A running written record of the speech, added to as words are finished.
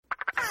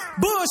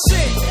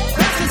Bullshit.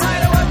 That's the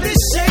title of this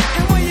shit.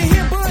 And when you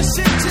hear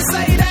bullshit, just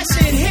say that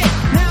shit hit.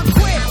 Now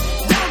quit.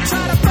 Don't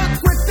try to fuck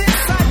with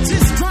this. I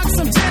just drunk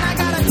some gin. I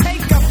gotta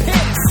take a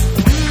piss.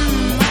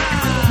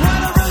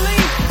 What a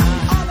relief.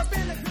 All up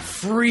in the...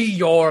 Free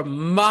your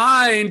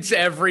minds,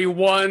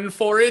 everyone,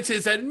 for it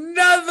is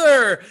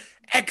another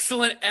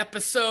excellent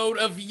episode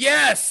of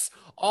Yes,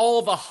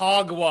 All the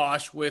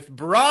Hogwash with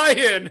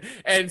Brian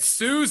and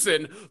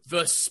Susan,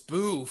 the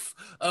spoof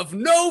of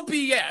No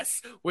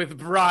BS with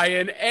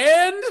Brian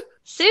and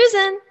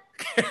Susan.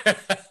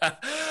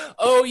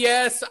 Oh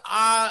yes,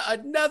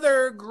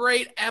 another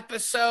great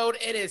episode.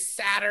 It is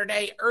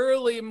Saturday,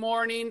 early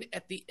morning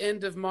at the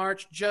end of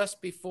March,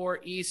 just before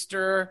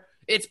Easter.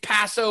 It's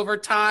Passover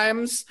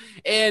times,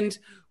 and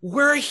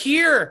we're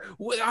here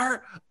with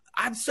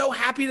I'm so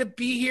happy to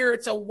be here.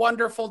 It's a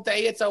wonderful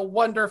day. It's a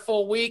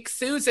wonderful week.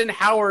 Susan,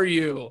 how are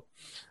you?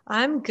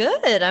 I'm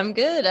good.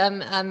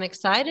 I'm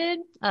excited.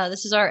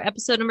 This is our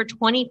episode number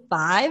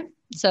 25.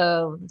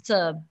 So it's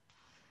a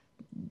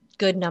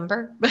good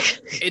number.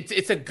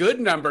 It's a good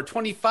number,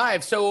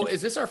 25. So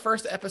is this our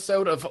first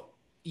episode of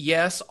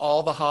Yes,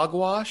 All the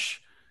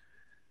Hogwash?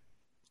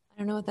 I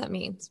don't know what that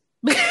means.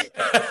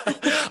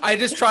 I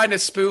just trying to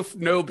spoof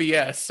No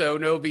BS. So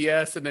No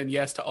BS and then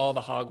yes to all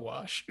the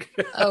hogwash.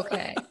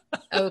 Okay.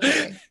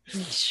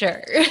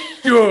 Sure.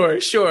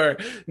 Sure.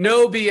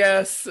 No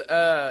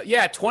BS.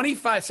 Yeah,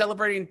 25,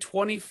 celebrating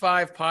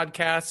 25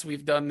 podcasts.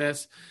 We've done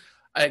this.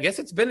 I guess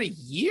it's been a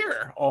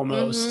year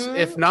almost,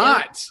 if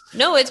not.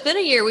 No, it's been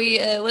a year.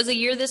 It was a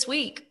year this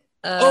week.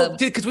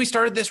 Because we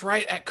started this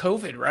right at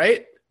COVID,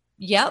 right?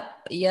 Yep.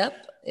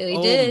 We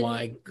did. Oh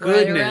my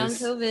goodness. Right around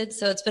COVID.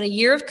 So it's been a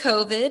year of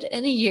COVID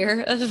and a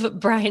year of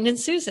Brian and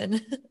Susan.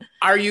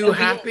 Are you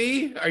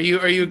happy? Are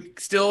you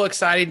still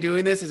excited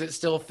doing this? Does it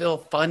still feel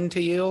fun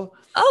to you?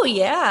 Oh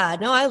yeah.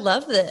 No, I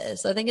love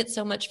this. I think it's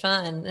so much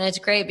fun. And it's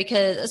great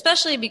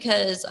especially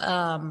because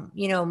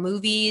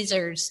movies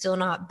are still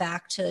not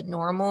back to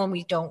normal and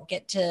we don't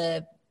get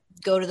to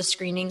go to the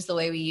screenings the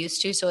way we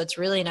used to. So it's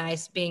really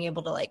nice being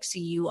able to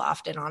see you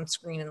often on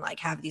screen and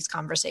have these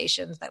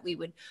conversations that we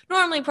would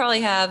normally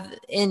probably have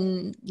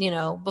in,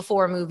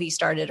 before a movie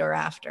started or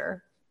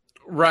after.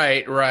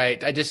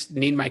 Right. I just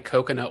need my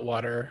coconut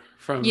water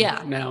from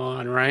now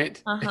on,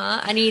 right?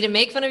 I need to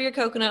make fun of your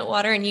coconut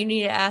water and you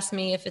need to ask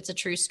me if it's a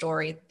true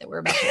story that we're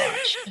about to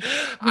watch.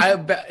 I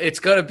bet it's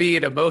going to be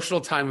an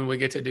emotional time when we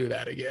get to do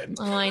that again.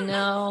 Oh, I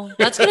know.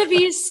 That's going to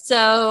be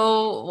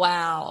so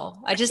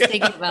wow. I just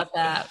thinking about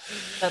that.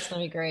 That's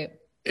going to be great.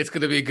 It's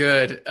going to be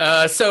good.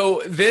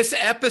 So this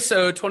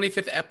episode,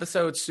 25th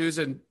episode,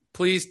 Susan,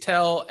 please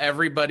tell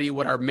everybody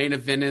what our main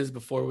event is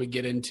before we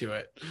get into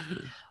it.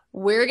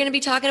 We're going to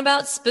be talking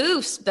about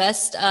spoofs,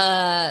 best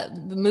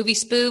movie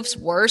spoofs,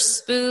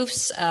 worst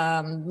spoofs,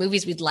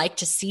 movies we'd like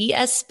to see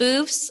as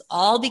spoofs,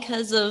 all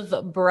because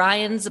of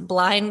Brian's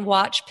blind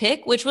watch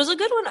pick, which was a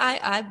good one.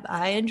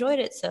 I enjoyed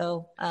it.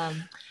 So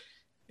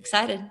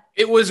excited.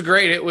 It was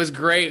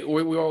great.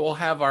 We will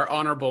have our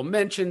honorable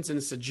mentions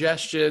and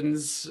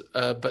suggestions.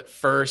 But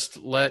first,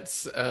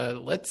 let's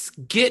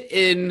get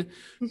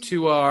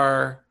into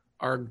our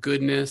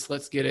goodness.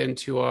 Let's get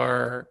into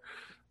our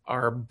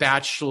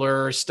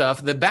Bachelor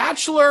stuff. The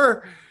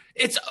Bachelor,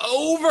 it's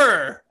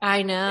over.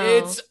 I know.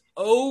 It's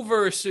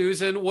over,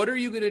 Susan. What are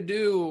you going to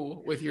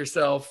do with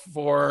yourself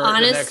for the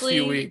next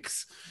few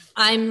weeks?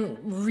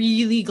 I'm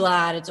really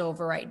glad it's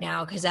over right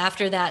now because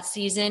after that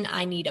season,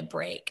 I need a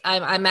break.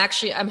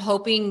 I'm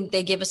hoping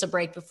they give us a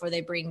break before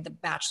they bring the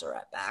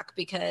Bachelorette back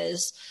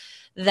because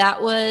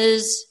that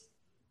was,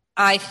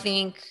 I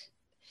think,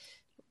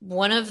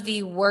 one of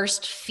the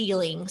worst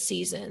feeling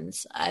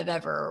seasons I've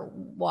ever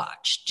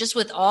watched, just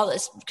with all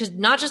this, because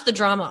not just the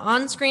drama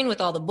on screen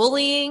with all the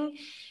bullying,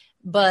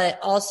 but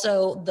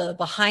also the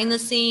behind the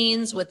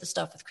scenes with the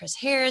stuff with Chris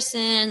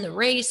Harrison, the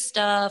race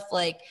stuff.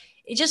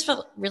 It just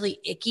felt really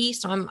icky.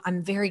 So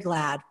I'm very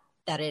glad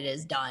that it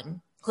is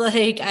done.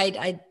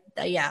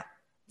 Yeah.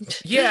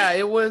 Yeah,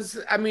 it was.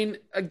 I mean,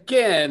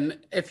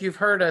 again, if you've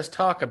heard us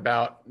talk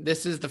about,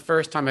 this is the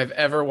first time I've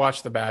ever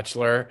watched The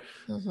Bachelor.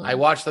 Mm-hmm. I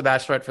watched The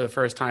Bachelorette for the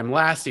first time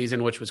last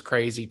season, which was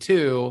crazy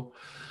too.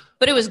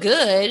 But it was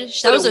good.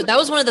 That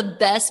was one of the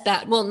best.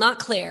 Well, not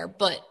Claire,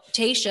 but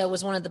Tayshia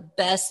was one of the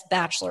best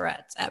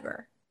Bachelorettes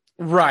ever.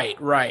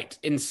 Right.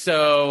 And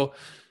so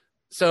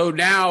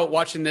now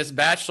watching this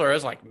Bachelor, I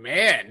was like,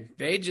 man,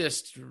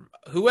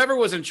 whoever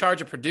was in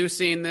charge of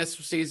producing this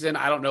season,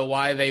 I don't know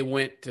why they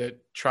went to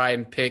try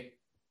and pick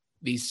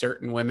these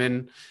certain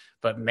women,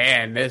 but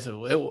man,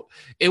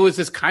 it was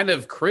just kind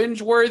of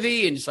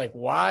cringeworthy and just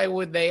why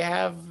would they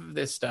have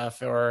this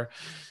stuff, or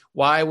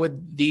why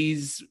would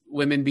these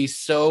women be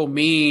so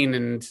mean?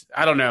 And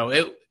I don't know.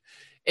 And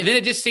then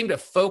it just seemed to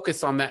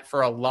focus on that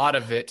for a lot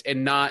of it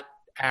and not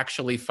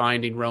actually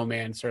finding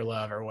romance or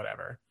love or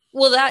whatever.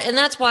 Well,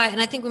 that's why,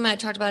 and I think we might have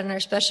talked about it in our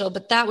special,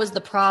 but that was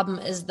the problem,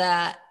 is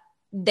that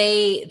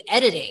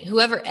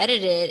whoever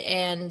edited,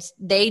 and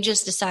they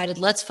just decided,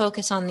 let's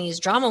focus on these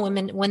drama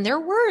women when there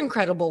were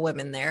incredible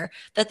women there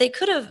that they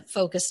could have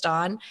focused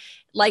on.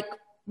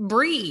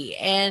 Brie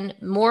and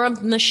more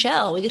of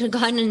Michelle. We could have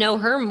gotten to know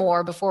her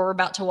more before we're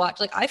about to watch.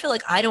 Like, I feel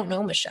like I don't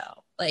know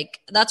Michelle.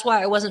 Like, that's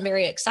why I wasn't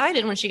very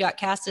excited when she got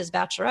cast as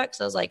Bachelorette.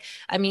 So I was like,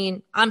 I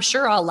mean, I'm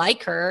sure I'll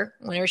like her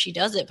whenever she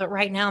does it. But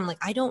right now I'm like,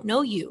 I don't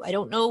know you. I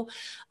don't know.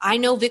 I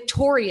know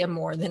Victoria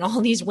more than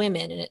all these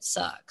women, and it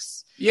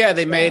sucks. Yeah,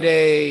 they made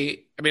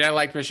I mean, I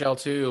liked Michelle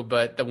too,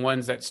 but the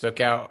ones that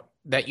stuck out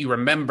that you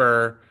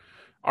remember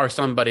are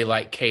somebody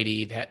like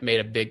Katie that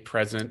made a big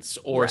presence,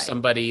 or Right.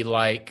 somebody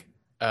like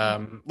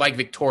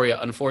Victoria,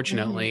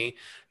 unfortunately.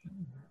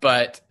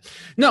 But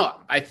no,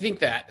 I think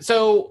that.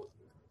 So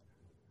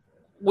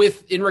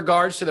in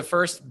regards to the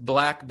first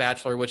Black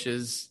Bachelor, which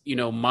is,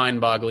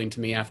 mind-boggling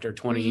to me after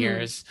 20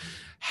 years,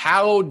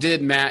 how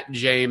did Matt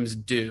James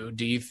do?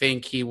 Do you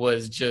think he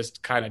was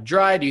just kind of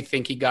dry? Do you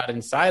think he got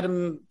inside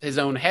his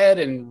own head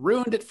and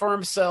ruined it for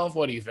himself?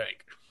 What do you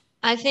think?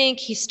 I think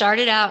he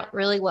started out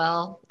really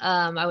well.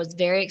 I was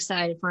very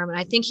excited for him, and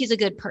I think he's a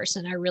good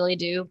person. I really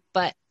do.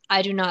 But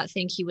I do not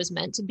think he was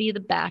meant to be the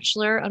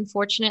Bachelor,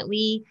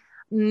 unfortunately,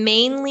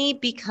 mainly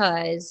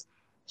because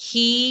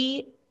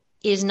he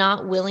is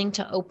not willing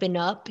to open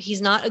up.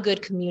 He's not a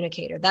good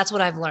communicator. That's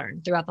what I've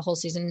learned throughout the whole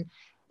season.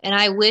 And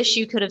I wish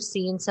you could have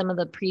seen some of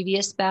the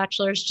previous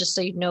Bachelors, just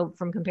so you know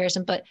from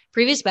comparison. But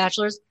previous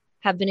Bachelors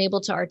have been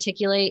able to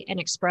articulate and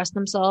express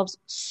themselves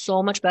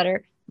so much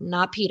better.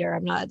 Not Peter.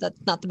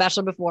 That's not the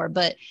Bachelor before,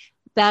 but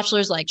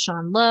Bachelors like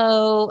Sean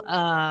Lowe,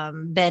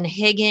 Ben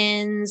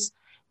Higgins,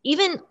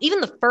 even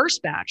the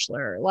first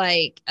Bachelor,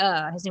 like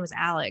his name was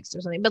Alex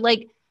or something. But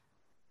like,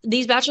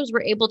 these Bachelors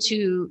were able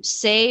to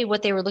say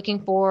what they were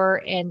looking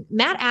for. And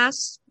Matt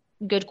asked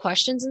good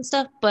questions and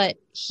stuff, but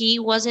he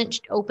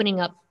wasn't opening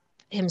up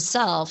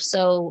himself.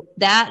 So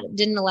that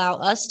didn't allow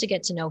us to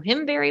get to know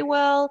him very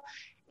well.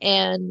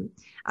 And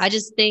I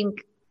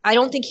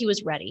don't think he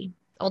was ready.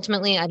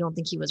 Ultimately, I don't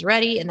think he was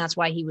ready. And that's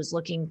why he was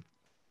liking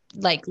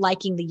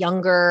the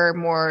younger,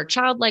 more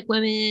childlike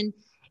women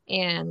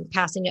and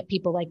passing up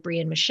people like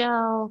Brie and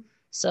Michelle.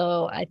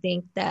 So I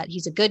think that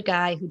he's a good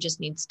guy who just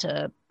needs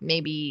to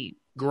maybe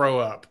grow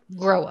up.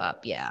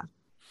 Yeah.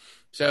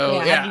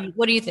 So, yeah.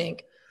 What do you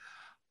think?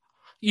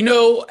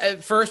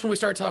 At first when we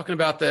started talking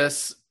about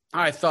this,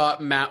 I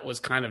thought Matt was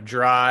kind of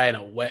dry and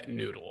a wet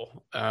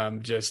noodle.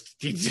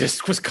 He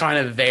just was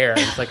kind of there.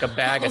 It's like a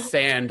bag of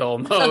sand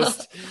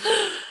almost.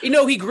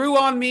 He grew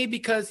on me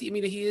because he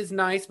is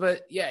nice,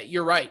 but yeah,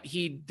 you're right.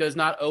 He does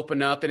not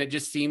open up, and it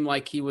just seemed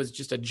like he was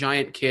just a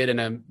giant kid in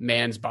a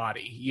man's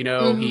body.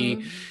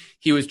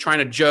 He was trying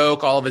to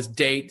joke. All of his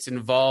dates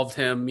involved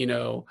him,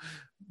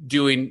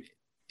 doing,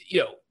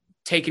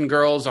 taking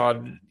girls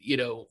on,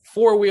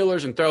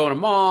 four-wheelers and throwing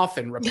them off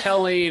and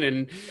rappelling.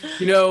 And,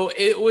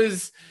 it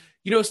was,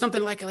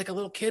 something like a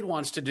little kid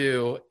wants to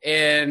do.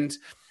 And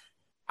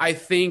I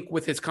think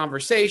with his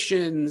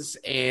conversations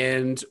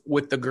and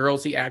with the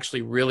girls he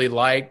actually really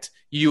liked,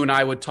 you and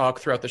I would talk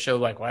throughout the show,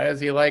 like, why does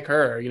he like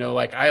her?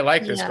 I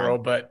like this girl,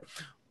 but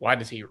why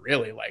does he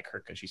really like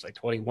her? Because she's like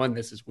 21.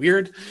 This is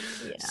weird.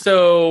 Yeah.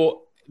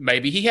 So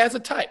maybe he has a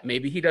type,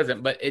 maybe he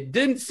doesn't, but it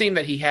didn't seem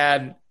that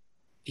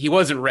he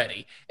wasn't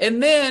ready.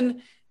 And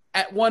then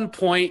at one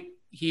point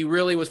he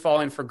really was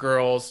falling for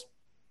girls,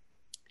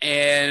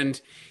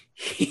 and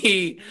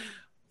he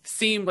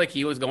seemed like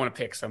he was going to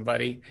pick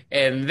somebody.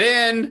 And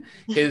then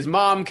his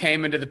mom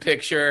came into the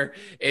picture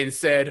and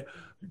said,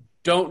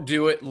 don't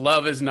do it.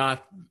 Love is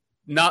not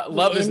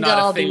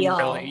a thing,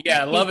 really.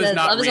 Yeah, love is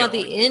not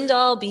the end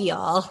all be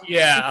all.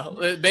 Yeah,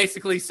 it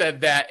basically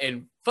said that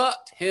and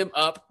fucked him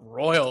up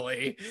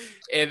royally.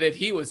 And that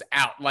he was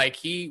out. Like,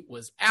 he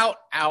was out.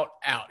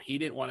 He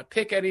didn't want to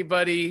pick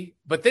anybody.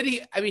 But then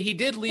he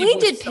did leave. He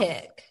did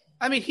pick.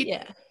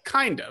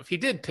 He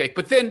did pick.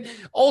 But then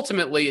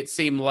ultimately it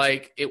seemed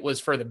like it was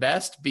for the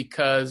best,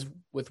 because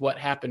with what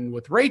happened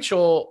with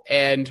Rachel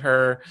and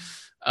her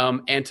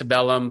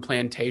antebellum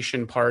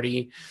plantation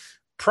party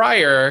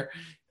prior,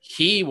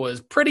 he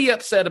was pretty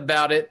upset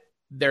about it.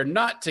 They're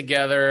not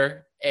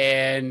together,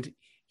 and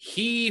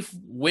he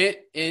went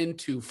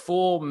into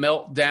full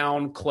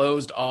meltdown,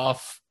 closed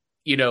off,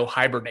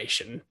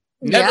 hibernation.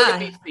 Never to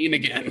be seen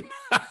again.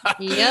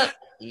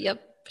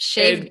 Yep.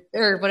 Shaved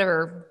or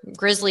whatever,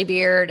 grizzly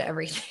beard,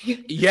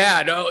 everything.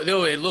 Yeah,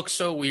 no, it looks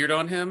so weird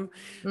on him.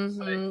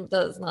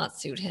 Does not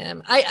suit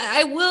him.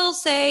 I will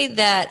say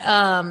that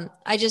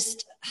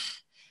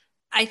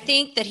I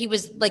think that he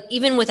was like,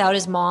 even without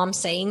his mom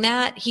saying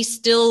that, he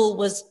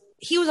was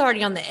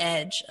already on the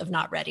edge of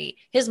not ready.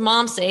 His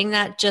mom saying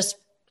that just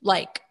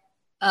like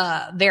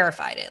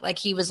verified it. Like,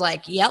 he was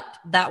like, yep,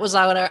 that was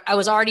I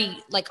was already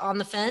like on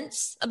the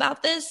fence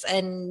about this.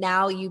 And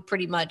now you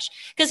pretty much,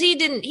 because I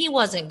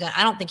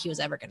don't think he was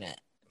ever going to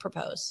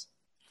propose.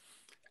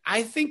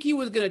 I think he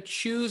was going to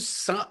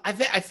choose I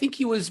think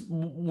he was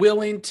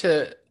willing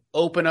to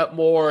open up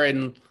more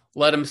and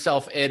let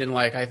himself in, and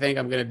like, I think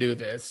I'm going to do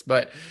this.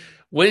 But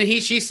when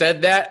she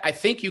said that, I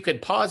think you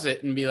could pause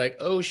it and be like,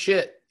 oh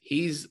shit,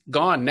 he's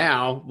gone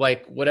now.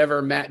 Like,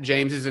 whatever Matt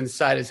James is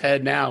inside his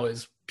head now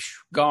is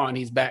gone.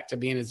 He's back to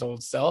being his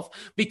old self.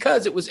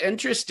 Because it was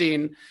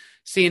interesting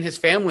seeing his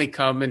family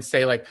come and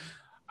say like,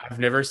 I've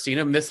never seen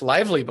him this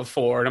lively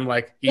before. And I'm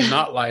like, he's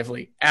not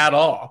lively at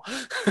all.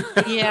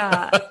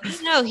 Yeah.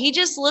 No, he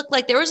just looked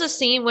like there was a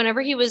scene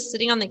whenever he was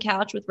sitting on the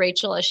couch with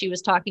Rachel as she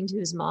was talking to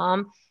his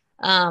mom.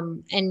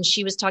 And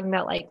she was talking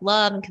about like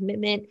love and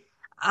commitment.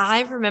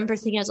 I remember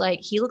thinking, I was like,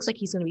 he looks like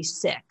he's going to be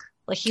sick.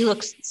 Like he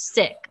looks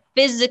sick,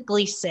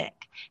 physically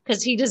sick,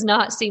 because he does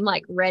not seem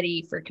like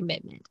ready for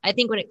commitment. I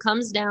think when it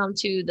comes down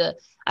to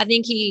I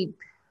think he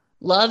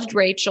loved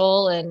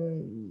Rachel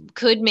and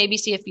could maybe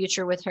see a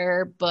future with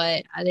her,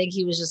 but I think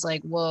he was just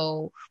like,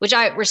 whoa, which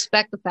I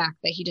respect the fact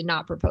that he did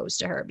not propose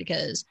to her,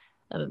 because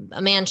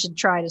a man should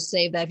try to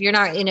save that. If you're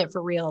not in it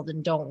for real,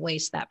 then don't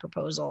waste that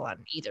proposal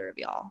on either of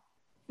y'all.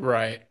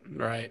 Right.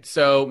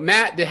 So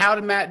how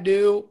did Matt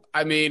do?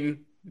 I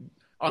mean,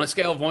 on a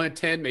scale of 1 to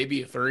 10,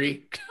 maybe a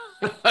 3.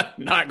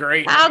 Not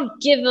great. I'll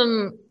give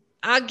him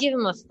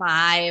a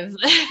 5.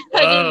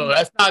 Oh,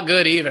 that's not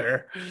good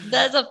either.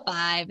 That's a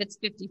 5. It's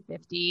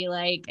 50-50.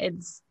 Like,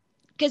 it's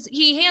because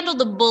he handled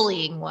the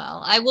bullying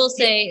well. I will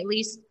say, at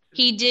least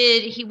he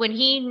did. When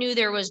he knew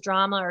there was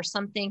drama or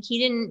something,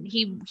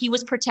 he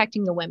was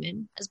protecting the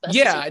women as best.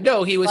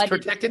 He was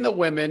protecting the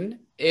women,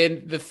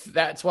 and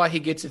that's why he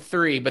gets a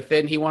 3. But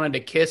then he wanted to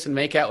kiss and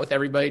make out with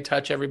everybody,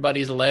 touch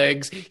everybody's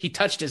legs. He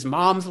touched his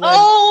mom's legs.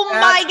 Oh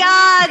my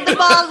God, the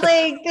ball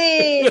leg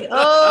thing.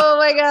 Oh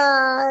my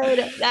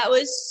God, that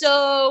was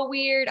so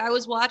weird. I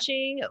was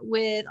watching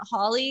with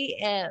Holly,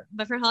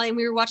 my friend Holly, and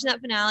we were watching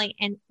that finale,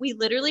 and we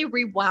literally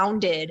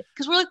rewounded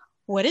because we're like,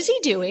 "What is he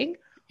doing?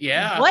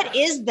 Yeah. What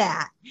is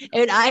that?"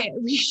 And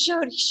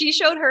she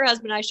showed her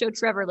husband. I showed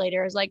Trevor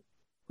later. I was like,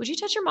 "Would you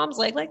touch your mom's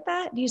leg like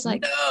that?" And he's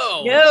like,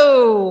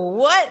 "No,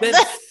 what the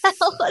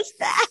hell was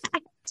that?"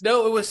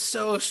 No, it was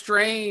so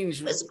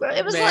strange. It was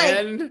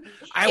man. like,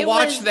 I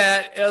watched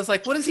that. And I was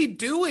like, what is he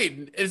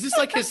doing? Is this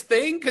like his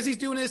thing? Because he's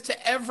doing this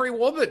to every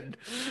woman.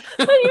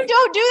 But you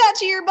don't do that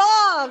to your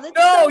mom. That's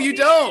no, so you weird.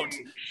 Don't.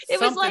 It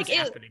Something's was like,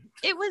 happening.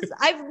 it was,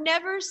 I've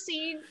never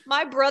seen,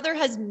 my brother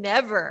has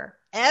never,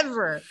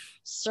 ever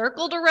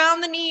circled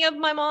around the knee of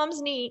my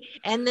mom's knee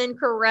and then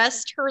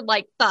caressed her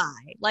like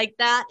thigh. Like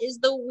that is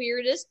the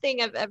weirdest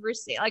thing I've ever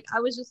seen. Like I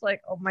was just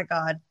like, oh my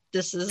God,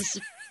 this is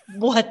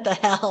what the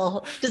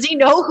hell? Does he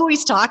know who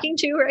he's talking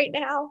to right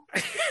now?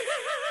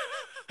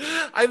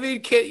 I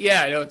mean,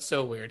 I know it's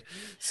so weird.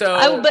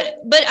 So,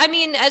 but I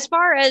mean, as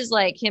far as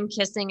like him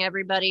kissing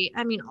everybody,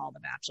 I mean, all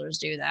the bachelors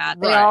do that.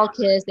 They Right. all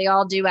kiss. They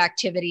all do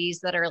activities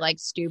that are like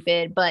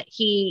stupid. But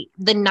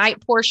the night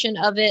portion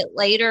of it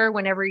later,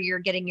 whenever you're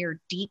getting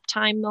your deep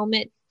time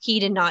moment, he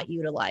did not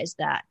utilize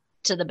that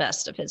to the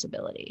best of his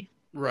ability.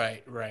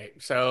 Right.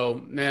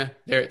 So,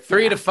 they're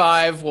 3 to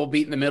 5. We'll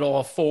beat in the middle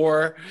of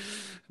 4.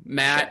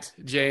 Matt,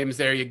 James,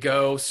 there you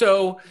go.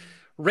 So,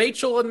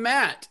 Rachel and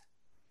Matt,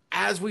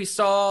 as we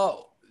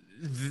saw,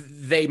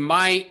 they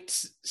might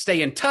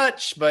stay in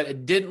touch, but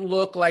it didn't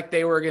look like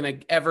they were going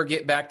to ever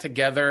get back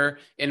together.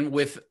 And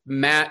with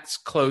Matt's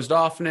closed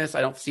offness,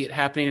 I don't see it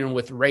happening. And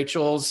with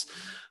Rachel's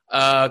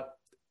kind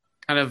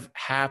of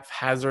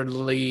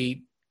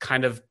haphazardly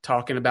kind of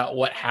talking about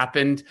what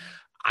happened,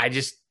 I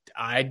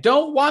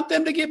don't want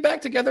them to get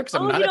back together.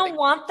 You don't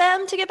want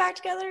them to get back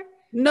together?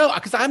 No,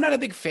 because I'm not a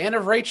big fan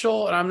of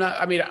Rachel, and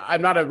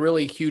I'm not a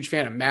really huge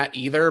fan of Matt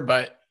either,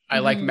 but I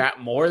like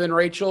Matt more than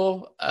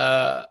Rachel.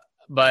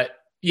 But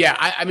yeah,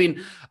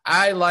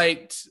 I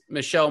liked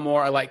Michelle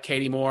more. I like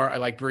Katie more. I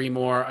like Bree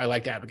more. I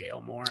liked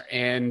Abigail more.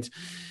 And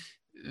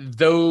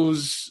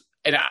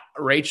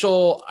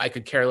Rachel, I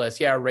could care less.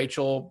 Yeah,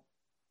 Rachel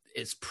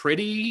is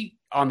pretty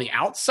on the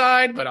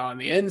outside, but on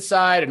the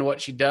inside and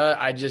what she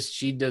does,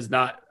 she does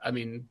not,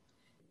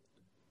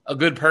 a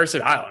good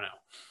person. I don't know.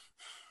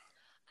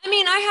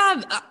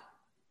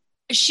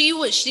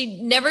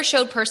 She never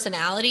showed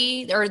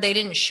personality, or they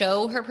didn't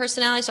show her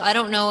personality. So I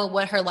don't know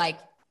what her,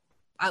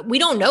 we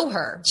don't know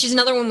her. She's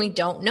another one we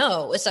don't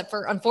know, except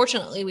for,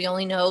 unfortunately, we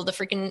only know the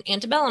freaking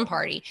antebellum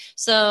party.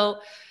 So,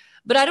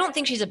 but I don't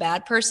think she's a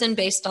bad person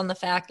based on the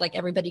fact,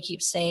 everybody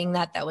keeps saying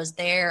that was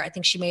there. I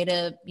think she made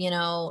a,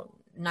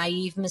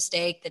 naive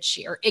mistake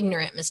or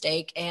ignorant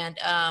mistake. And,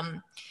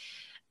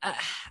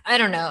 I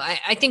don't know.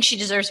 I think she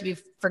deserves to be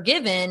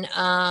forgiven,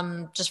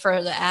 just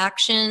for the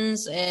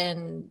actions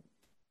and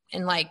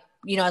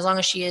as long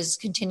as she is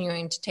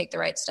continuing to take the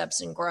right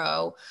steps and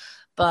grow.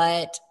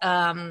 But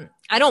I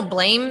don't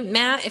blame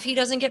Matt if he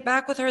doesn't get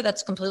back with her.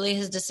 That's completely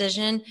his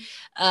decision.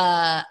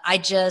 I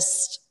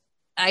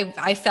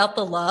felt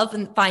the love,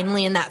 and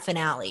finally in that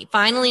finale,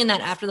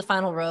 after the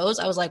final rose,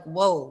 I was like,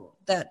 whoa,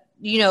 that,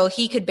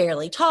 he could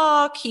barely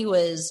talk. He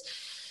was,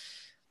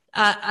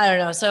 I don't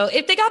know. So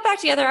if they got back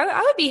together,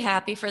 I would be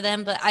happy for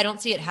them, but I don't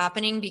see it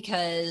happening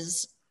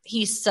because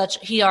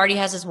he already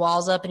has his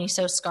walls up and he's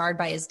so scarred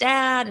by his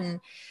dad. And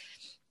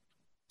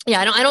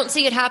yeah, I don't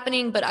see it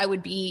happening, but I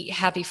would be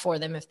happy for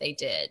them if they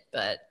did,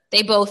 but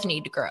they both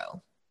need to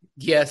grow.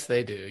 Yes,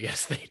 they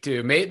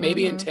do.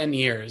 Maybe in 10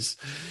 years.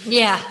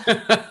 Yeah.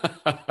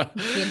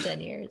 In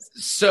 10 years.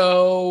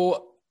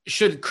 So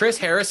should Chris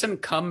Harrison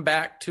come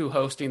back to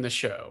hosting the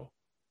show?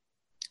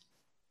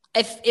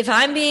 If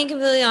I'm being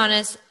completely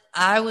honest,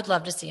 I would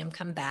love to see him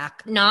come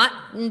back. Not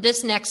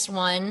this next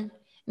one,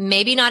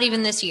 maybe not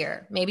even this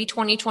year, maybe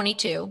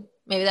 2022.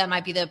 Maybe that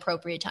might be the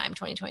appropriate time,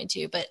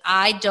 2022. But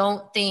I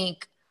don't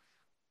think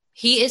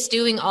he is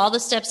doing all the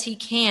steps he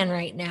can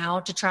right now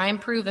to try and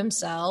prove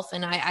himself.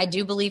 And I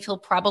do believe he'll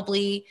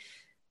probably,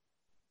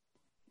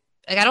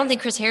 like, I don't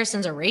think Chris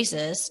Harrison's a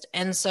racist.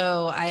 And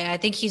so I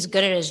think he's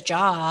good at his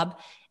job.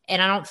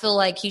 And I don't feel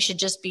like he should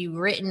just be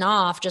written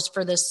off just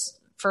for this,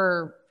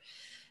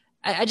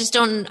 I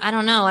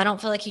don't know. I don't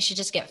feel like he should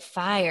just get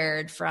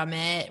fired from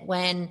it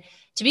when,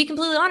 to be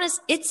completely honest,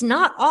 it's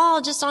not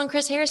all just on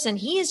Chris Harrison.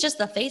 He is just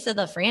the face of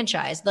the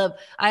franchise.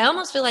 I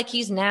almost feel like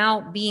he's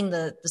now being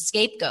the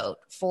scapegoat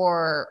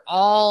for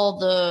all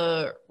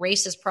the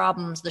racist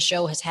problems the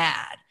show has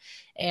had.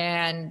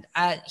 And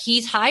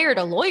he's hired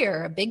a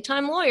lawyer, a big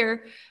time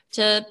lawyer,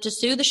 to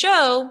sue the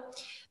show,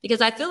 because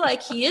I feel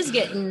like he is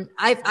getting,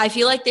 I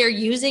feel like they're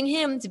using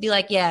him to be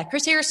like, yeah,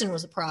 Chris Harrison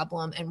was a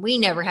problem and we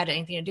never had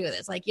anything to do with it.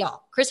 It's like,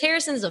 y'all, Chris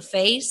Harrison's a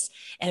face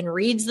and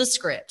reads the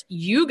script.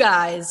 You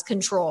guys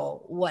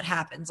control what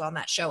happens on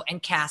that show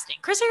and casting.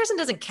 Chris Harrison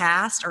doesn't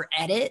cast or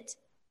edit.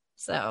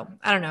 So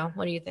I don't know.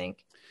 What do you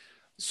think?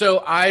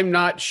 So I'm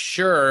not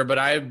sure, but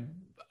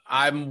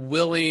I'm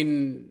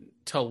willing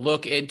to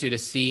look into to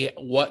see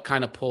what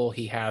kind of pull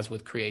he has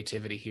with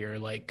creativity here.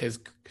 Like, because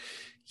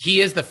he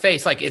is the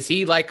face. Like, is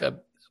he like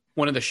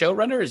one of the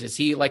showrunners? Is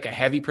he like a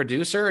heavy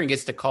producer and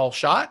gets to call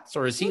shots?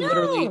 Or is he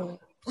literally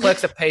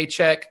collects a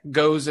paycheck,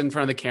 goes in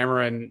front of the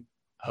camera and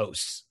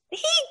hosts?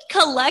 He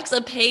collects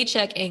a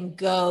paycheck and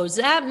goes.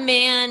 That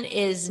man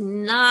is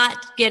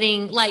not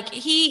getting, like,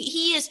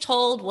 he is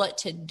told what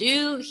to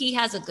do. He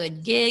has a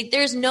good gig.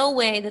 There's no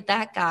way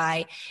that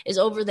guy is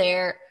over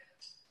there.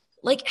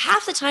 Like,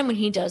 half the time when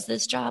he does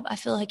this job, I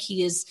feel like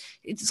it's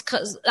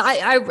because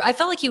I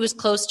felt like he was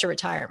close to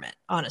retirement,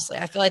 honestly.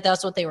 I feel like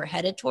that's what they were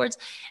headed towards.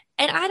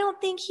 And I don't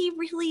think he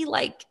really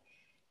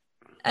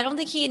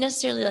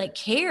necessarily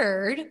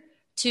cared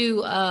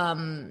to,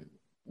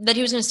 that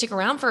he was going to stick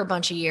around for a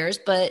bunch of years,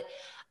 but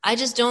I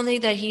just don't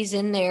think that he's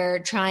in there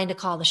trying to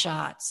call the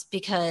shots,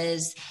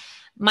 because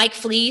Mike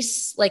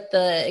Fleece, like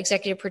the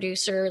executive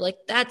producer,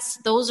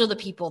 those are the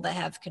people that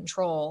have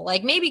control.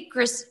 Like, maybe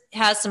Chris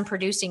has some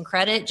producing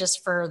credit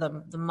just for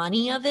the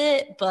money of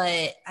it,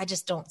 but I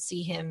just don't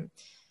see him.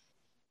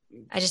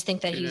 I just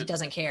think that he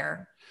doesn't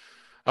care.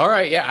 All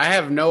right. Yeah. I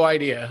have no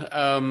idea.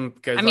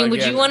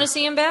 Would you want to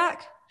see him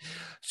back?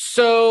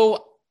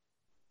 So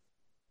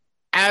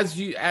as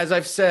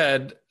I've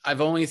said,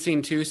 I've only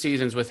seen 2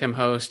 seasons with him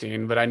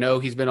hosting, but I know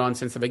he's been on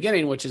since the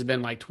beginning, which has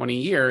been like 20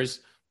 years.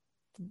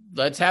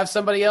 Let's have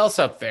somebody else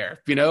up there,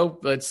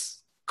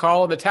 let's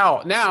call the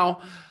towel.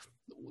 Now,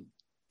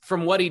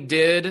 from what he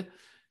did,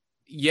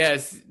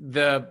 yes,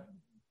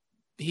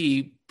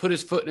 he put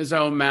his foot in his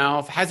own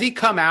mouth. Has he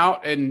come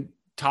out and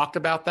talked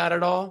about that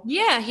at all?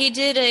 Yeah, he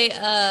did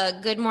a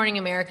Good Morning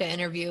America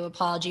interview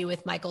apology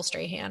with Michael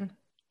Strahan.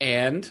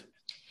 And?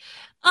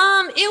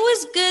 It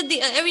was good.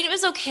 It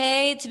was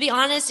okay. To be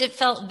honest, it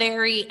felt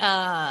very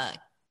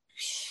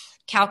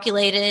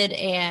calculated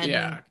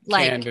and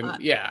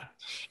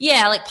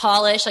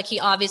polished. Like, he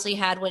obviously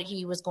had what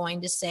he was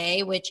going to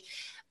say, which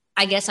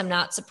I guess I'm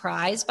not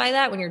surprised by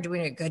that. When you're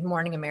doing a Good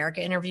Morning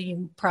America interview,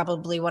 you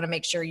probably want to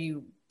make sure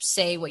you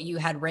say what you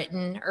had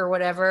written or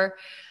whatever.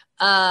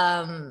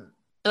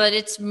 But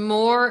it's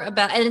more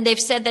about, and they've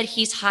said that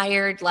he's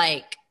hired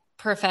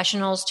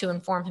professionals to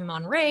inform him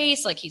on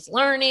race, he's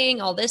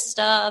learning all this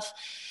stuff.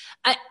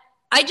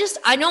 I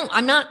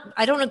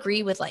don't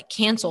agree with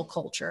cancel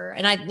culture.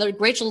 And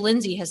Rachel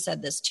Lindsay has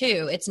said this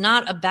too. It's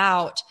not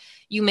about,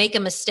 you make a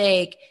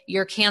mistake,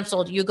 you're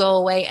canceled, you go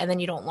away, and then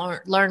you don't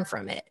learn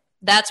from it.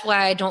 That's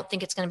why I don't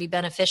think it's going to be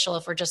beneficial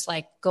if we're just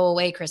go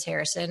away, Chris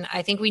Harrison.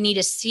 I think we need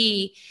to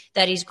see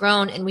that he's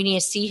grown, and we need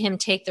to see him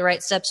take the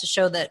right steps to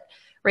show that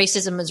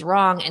racism is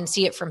wrong and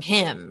see it from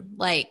him.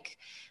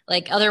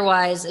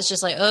 Otherwise it's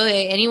just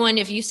anyone,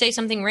 if you say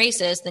something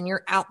racist, then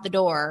you're out the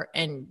door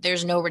and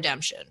there's no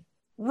redemption.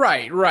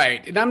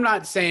 Right. And I'm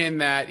not saying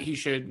that he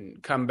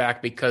should come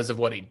back because of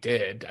what he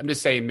did. I'm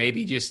just saying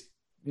maybe just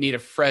need a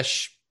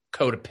fresh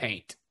coat of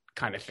paint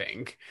kind of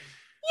thing.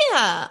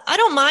 Yeah, I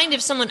don't mind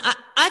if someone,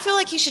 I feel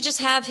like he should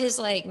just have his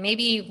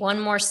maybe one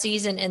more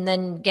season and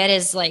then get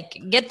his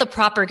get the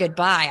proper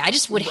goodbye. I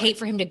just would hate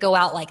for him to go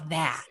out like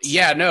that.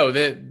 Yeah, no,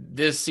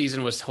 this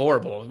season was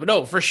horrible. But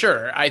no, for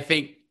sure.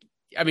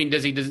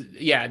 Does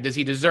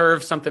he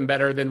deserve something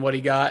better than what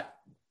he got?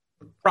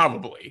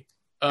 Probably.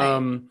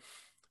 Right.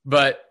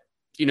 But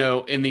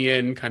in the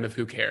end, kind of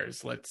who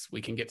cares?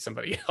 We can get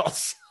somebody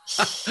else.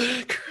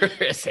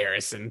 Chris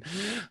Harrison.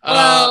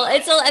 Well, I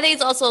think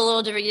it's also a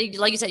little different.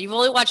 Like you said, you've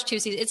only watched 2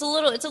 seasons. It's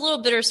a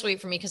little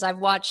bittersweet for me because I've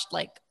watched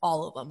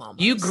all of them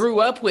almost. You grew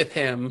up with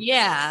him.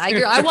 Yeah,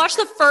 I watched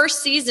the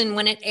first season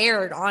when it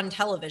aired on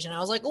television. I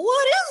was like,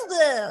 what is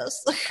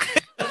this?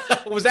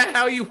 Was that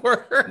how you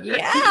were?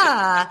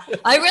 Yeah.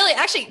 I really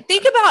actually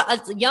think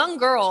about a young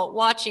girl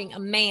watching a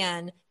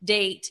man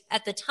date.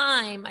 At the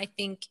time, I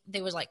think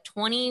there was like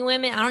 20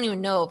 women. I don't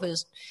even know if it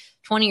was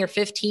 20 or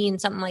 15,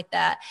 something like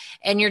that.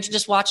 And you're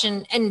just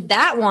watching. And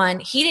that one,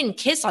 he didn't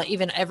kiss on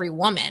even every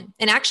woman.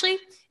 And actually,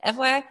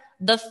 FYI,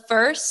 the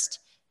first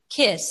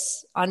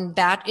kiss on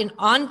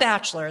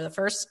Bachelor, the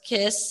first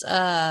kiss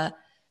that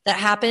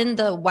happened,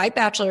 the white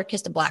bachelor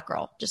kissed a black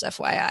girl, just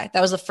FYI.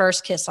 That was the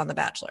first kiss on The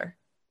Bachelor.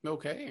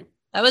 Okay.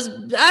 That was,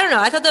 I don't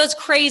know. I thought that was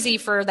crazy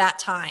for that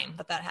time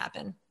that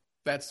happened.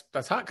 That's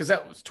hot because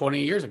that was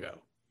 20 years ago.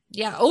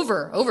 Yeah,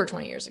 over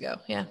 20 years ago.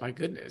 Yeah. My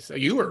goodness. So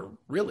you were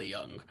really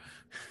young.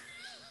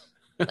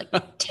 Like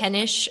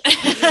 10-ish.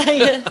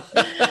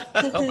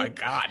 Oh my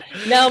God.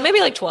 No, maybe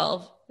like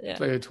 12. Yeah.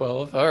 Maybe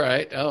 12. All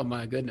right. Oh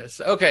my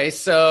goodness. Okay.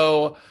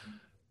 So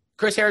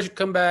Chris Harris should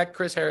come back.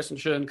 Chris Harrison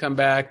shouldn't come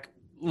back.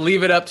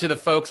 Leave it up to the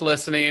folks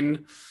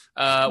listening.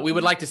 We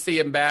would like to see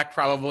him back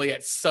probably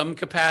at some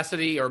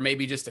capacity or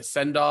maybe just a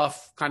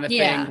send-off kind of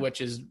thing,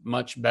 which is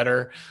much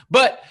better.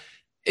 But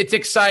it's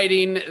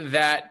exciting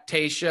that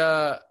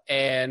Tayshia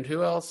and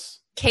who else?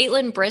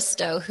 Caitlin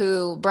Bristow,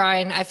 who,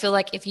 Brian, I feel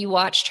like if you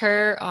watched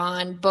her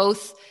on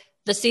both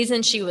the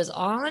season she was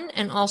on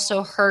and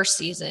also her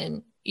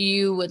season,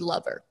 you would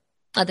love her.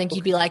 I think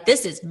you'd be like,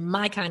 this is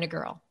my kind of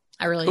girl.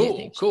 I really do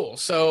think. Cool.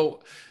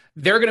 So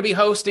they're going to be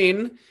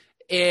hosting.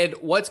 And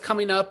what's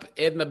coming up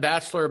in The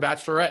Bachelor or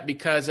Bachelorette?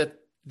 Because at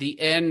the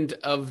end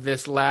of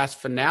this last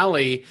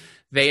finale,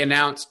 they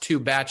announced 2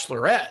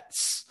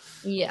 bachelorettes.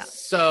 Yeah.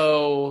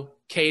 So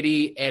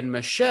Katie and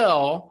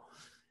Michelle,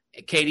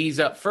 Katie's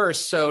up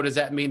first. So does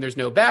that mean there's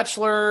no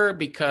Bachelor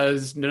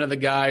because none of the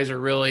guys are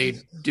really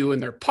doing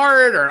their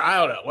part? Or I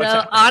don't know. What's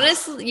happening?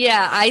 Honestly,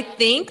 yeah, I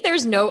think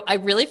I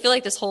really feel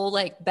like this whole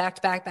like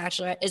back-to-back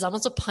Bachelorette is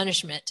almost a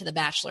punishment to the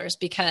Bachelors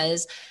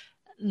because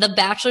the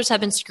Bachelors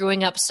have been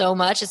screwing up so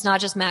much. It's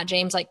not just Matt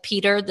James, like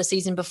Peter the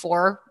season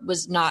before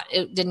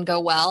it didn't go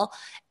well.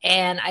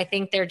 And I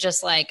think they're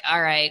just like,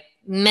 all right,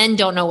 men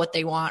don't know what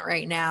they want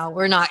right now.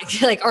 We're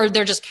not like, or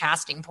they're just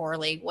casting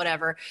poorly,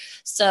 whatever.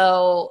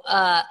 So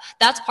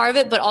that's part of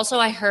it. But also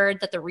I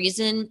heard that the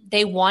reason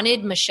they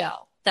wanted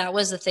Michelle, that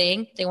was the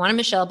thing. They wanted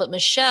Michelle, but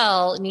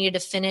Michelle needed to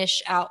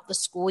finish out the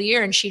school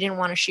year and she didn't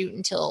want to shoot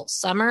until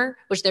summer,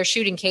 which they're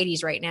shooting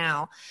Katie's right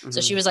now. Mm-hmm.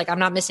 So she was like, I'm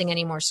not missing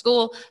any more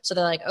school. So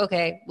they're like,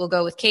 okay, we'll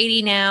go with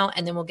Katie now.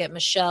 And then we'll get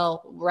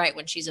Michelle right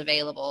when she's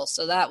available.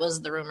 So that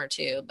was the rumor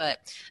too. But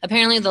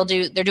apparently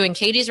they're doing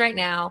Katie's right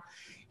now.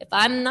 If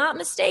I'm not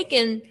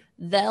mistaken,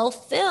 they'll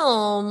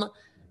film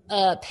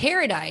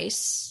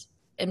Paradise.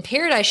 And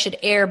Paradise should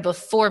air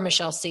before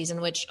Michelle's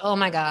season, which, oh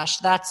my gosh,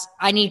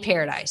 I need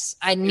Paradise.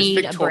 I need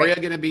Is Victoria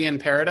going to be in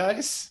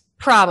Paradise?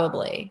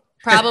 Probably.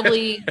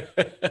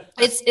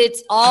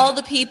 It's all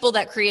the people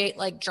that create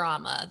like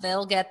drama.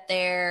 They'll get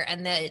there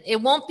and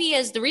it won't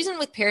be the reason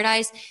with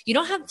Paradise, you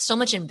don't have so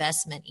much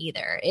investment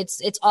either.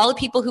 It's all the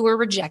people who were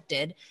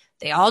rejected.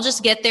 They all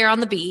just get there on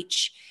the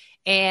beach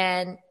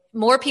and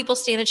more people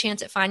stand a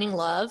chance at finding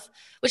love,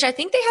 which I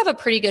think they have a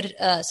pretty good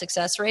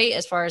success rate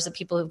as far as the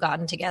people who've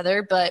gotten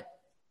together, but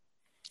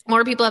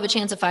more people have a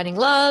chance of finding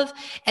love.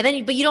 And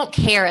then, but you don't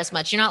care as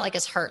much. You're not like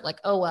as hurt, like,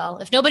 oh, well,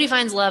 if nobody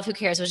finds love, who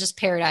cares? It was just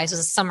Paradise. It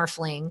was a summer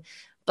fling,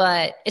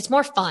 but it's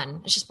more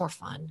fun. It's just more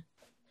fun.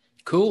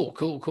 Cool.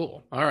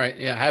 All right.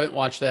 Yeah. I haven't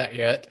watched that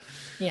yet.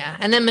 Yeah.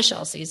 And then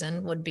Michelle's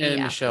season would be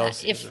Michelle's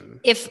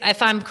season.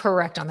 If I'm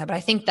correct on that, but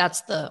I think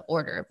that's the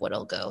order of what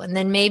it'll go. And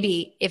then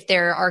maybe if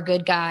there are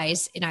good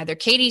guys in either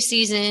Katie's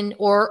season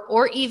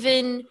or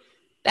even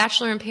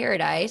Bachelor in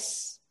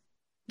Paradise,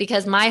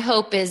 because my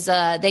hope is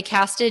they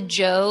casted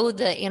Joe,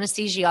 the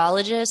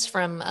anesthesiologist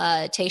from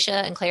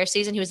Tayshia and Claire's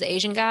season. He was the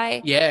Asian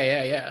guy.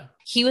 Yeah.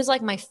 He was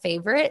like my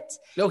favorite.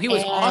 No, he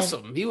was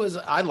awesome.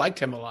 I liked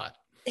him a lot.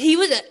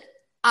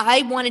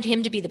 I wanted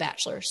him to be the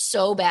Bachelor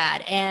so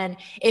bad. And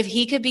if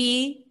he could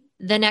be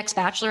the next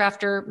Bachelor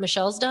after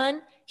Michelle's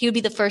done, he would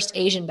be the first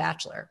Asian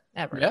Bachelor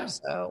ever. Yeah.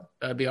 So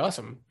that'd be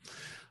awesome.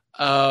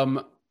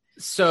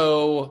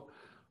 So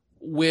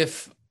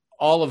with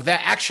all of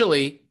that,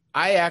 actually,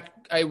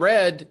 I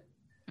read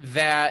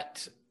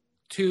that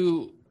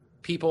 2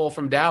 people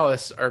from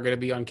Dallas are going to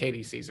be on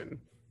Katie's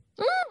season.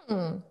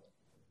 Do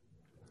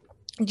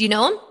you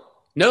know them?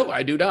 No,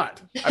 I do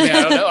not. I mean,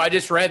 I don't know. I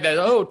just read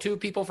that, 2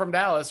 people from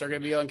Dallas are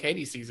going to be on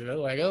Katie's season. I'm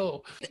like,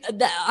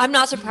 I'm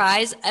not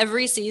surprised.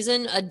 Every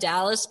season, a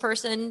Dallas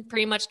person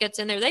pretty much gets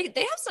in there. They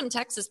have some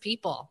Texas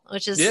people,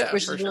 which is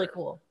really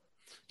cool.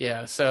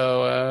 Yeah,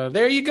 so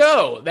there you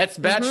go. That's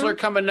Bachelor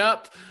coming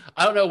up.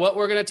 I don't know what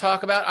we're going to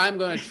talk about. I'm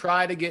going to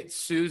try to get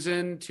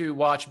Susan to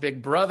watch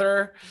Big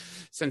Brother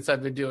since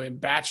I've been doing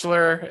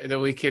Bachelor.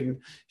 That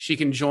she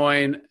can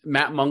join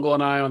Matt Mungle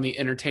and I on the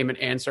Entertainment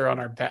Answer on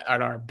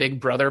our Big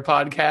Brother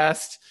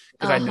podcast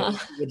because I know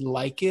she would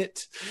like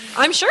it.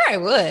 I'm sure I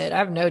would. I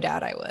have no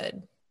doubt I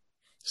would.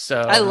 So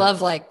I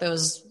love like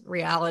those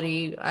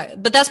reality,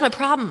 but that's my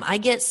problem. I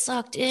get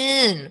sucked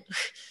in.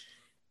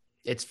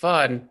 It's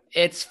fun.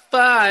 It's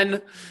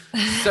fun.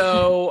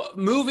 So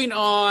moving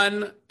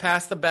on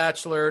past The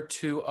Bachelor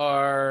to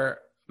our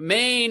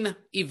main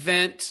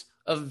event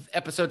of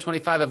episode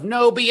 25 of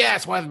No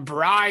BS with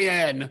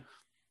Brian.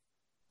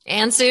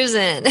 And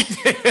Susan.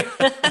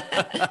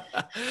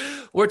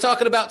 We're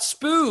talking about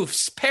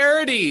spoofs,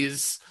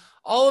 parodies,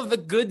 all of the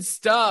good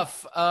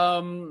stuff.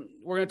 We're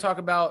going to talk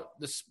about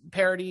the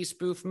parody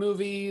spoof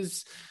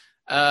movies,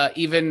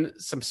 even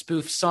some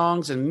spoof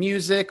songs and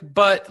music.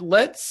 But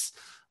let's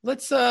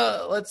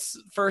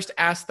first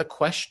ask the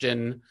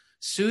question,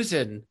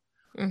 Susan.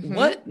 Mm-hmm.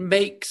 What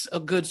makes a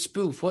good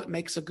spoof? What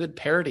makes a good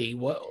parody?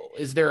 What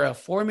is there a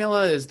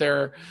formula? Is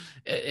there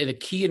a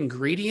key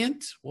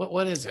ingredient?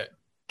 What is it?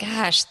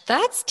 Gosh,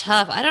 that's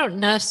tough. I don't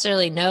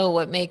necessarily know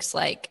what makes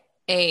like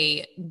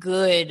a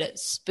good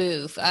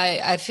spoof.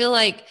 I feel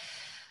like,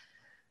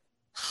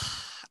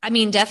 I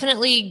mean,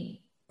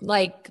 definitely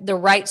like the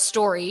right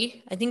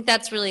story. I think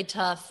that's really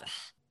tough.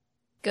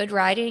 Good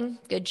writing,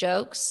 good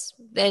jokes,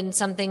 then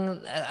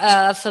something,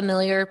 a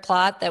familiar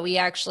plot that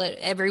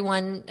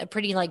everyone, a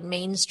pretty like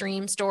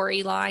mainstream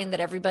storyline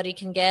that everybody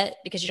can get,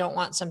 because you don't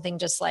want something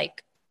just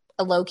like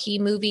a low key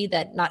movie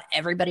that not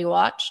everybody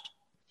watched.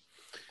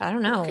 I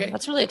don't know. Okay.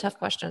 That's really a tough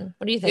question.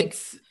 What do you think?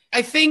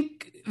 I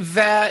think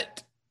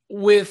that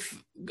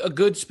with a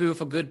good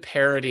spoof, a good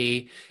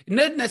parody, it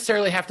doesn't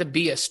necessarily have to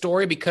be a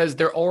story, because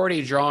they're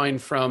already drawing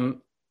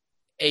from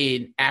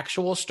an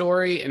actual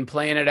story and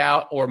playing it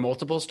out, or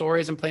multiple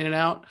stories and playing it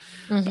out.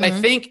 Mm-hmm. But I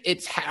think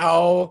it's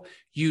how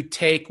you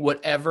take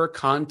whatever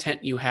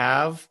content you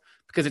have,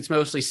 because it's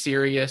mostly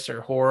serious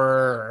or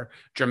horror or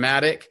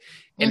dramatic,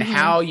 and Mm-hmm.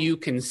 how you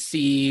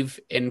conceive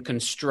and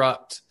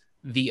construct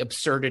the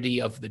absurdity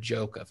of the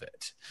joke of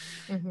it.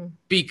 Mm-hmm.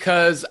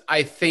 Because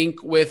I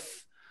think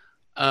with,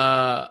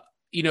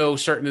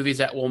 certain movies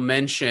that we'll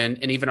mention,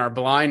 and even our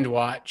blind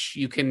watch,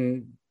 you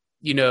can,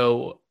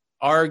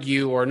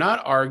 argue or not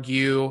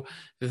argue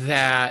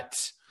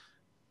that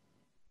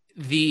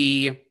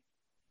the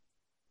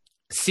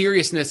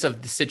seriousness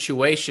of the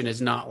situation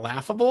is not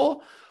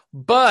laughable,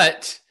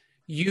 but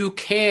you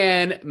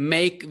can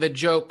make the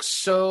joke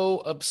so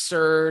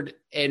absurd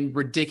and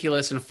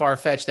ridiculous and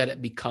far-fetched that it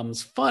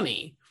becomes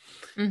funny.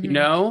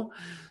 Mm-hmm.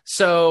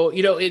 So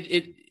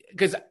it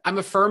because I'm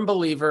a firm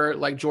believer,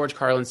 like George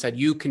Carlin said,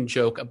 you can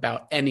joke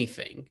about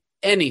anything.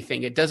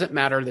 It doesn't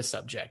matter the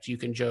subject. You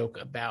can joke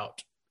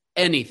about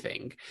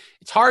anything.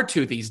 It's hard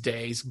to these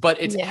days, but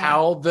it's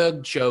how the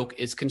joke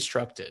is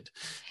constructed,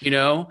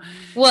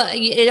 Well,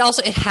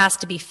 it has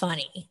to be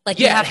funny. Like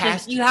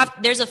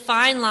there's a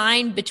fine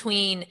line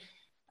between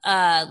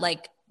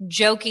like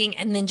joking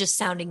and then just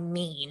sounding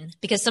mean,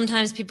 because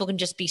sometimes people can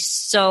just be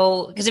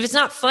because if it's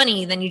not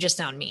funny, then you just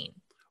sound mean.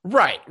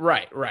 Right.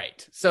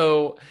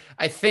 So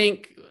I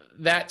think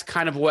that's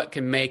kind of what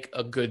can make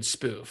a good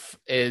spoof,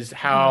 is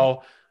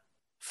how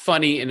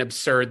funny and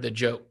absurd the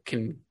joke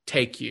can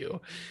take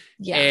you.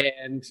 Yeah.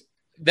 And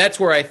that's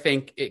where I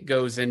think it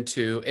goes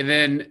into. And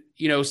then,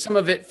 some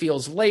of it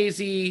feels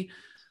lazy,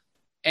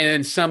 and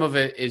then some of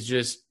it is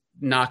just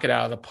knock it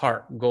out of the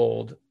park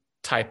gold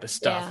type of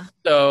stuff.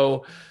 Yeah.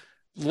 So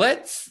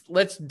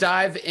let's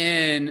dive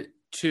in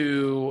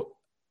to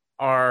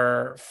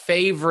our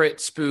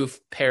favorite spoof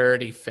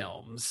parody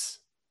films.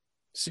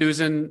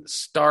 Susan,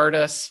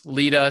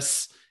 lead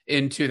us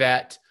into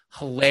that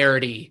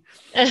hilarity.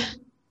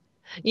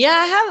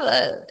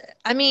 Yeah,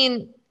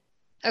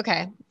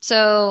 okay.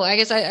 So I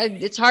guess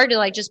it's hard to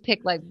like just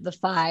pick like the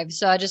 5.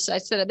 So I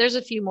said there's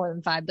a few more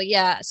than 5, but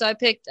yeah. So I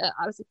picked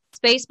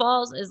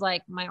Spaceballs is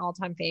like my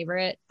all-time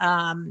favorite.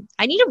 I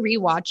need to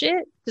rewatch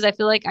it, because I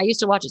feel like I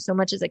used to watch it so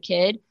much as a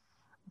kid,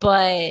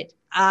 but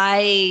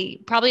I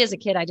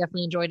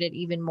definitely enjoyed it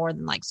even more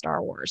than like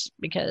Star Wars,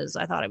 because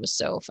I thought it was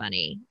so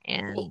funny.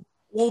 And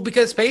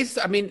because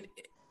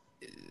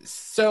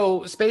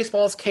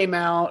Spaceballs came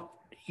out,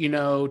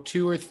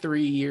 2 or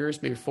 3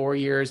 years, maybe 4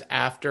 years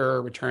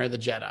after Return of the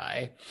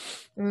Jedi.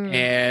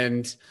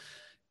 And,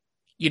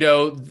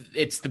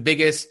 it's the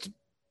biggest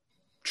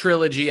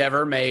trilogy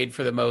ever made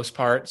for the most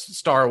part,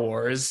 Star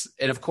Wars.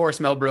 And of course,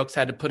 Mel Brooks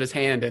had to put his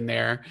hand in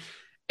there.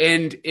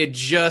 And it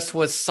just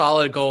was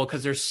solid gold,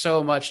 because there's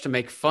so much to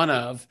make fun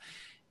of.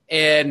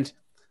 And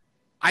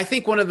I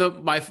think one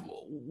of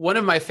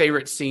my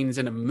favorite scenes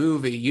in a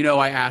movie,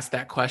 I asked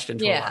that question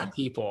to a lot of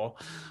people,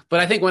 but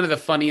I think one of the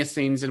funniest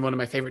scenes and one of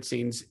my favorite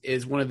scenes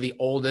is one of the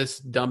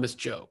oldest, dumbest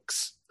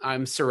jokes.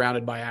 I'm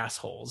surrounded by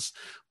assholes,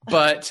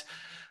 but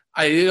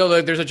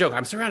there's a joke.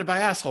 I'm surrounded by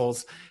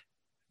assholes.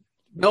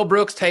 Mel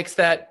Brooks takes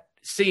that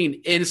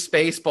scene in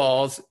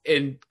Spaceballs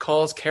and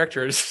calls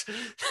characters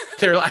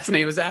their last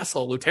name is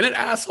Asshole. Lieutenant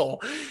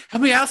Asshole. How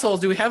many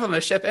assholes do we have on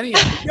the ship anyhow?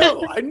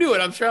 No, I knew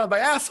it. I'm surrounded by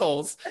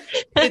assholes.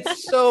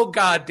 It's so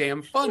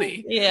goddamn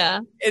funny. Yeah.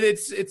 And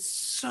it's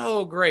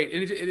so great.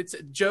 And it's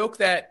a joke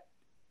that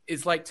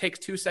is like takes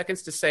 2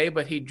 seconds to say,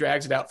 but he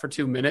drags it out for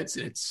 2 minutes.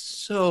 And it's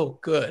so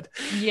good.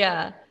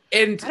 Yeah.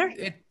 And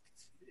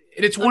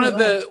it's one of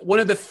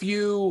the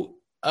few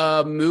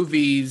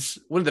movies,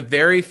 one of the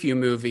very few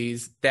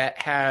movies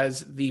that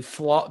has the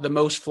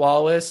most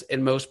flawless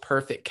and most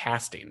perfect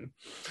casting.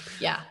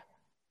 Yeah.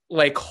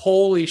 Like,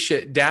 holy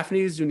shit,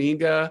 Daphne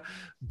Zuniga,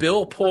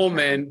 Bill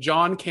Pullman,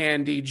 John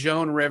Candy,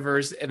 Joan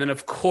Rivers, and then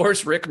of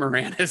course Rick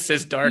Moranis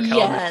as Dark Helmet.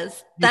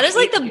 Yes, that is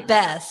like the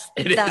best.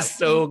 It is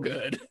so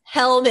good.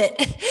 Helmet.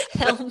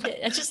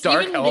 I just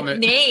Dark even Helmet.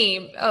 the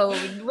name. Oh,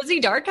 was he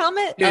Dark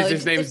Helmet?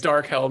 His name's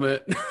Dark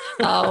Helmet.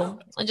 Oh,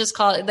 I just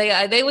call it.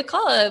 They would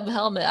call him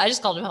Helmet. I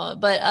just called him Helmet.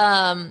 But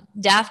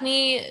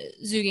Daphne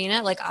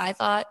Zugina, like I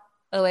thought.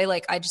 By the way,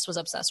 like I just was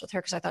obsessed with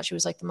her because I thought she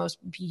was like the most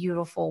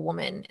beautiful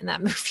woman in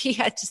that movie.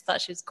 I just thought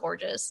she was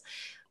gorgeous.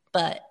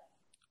 But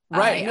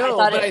right,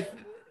 I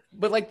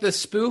but like the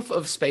spoof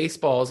of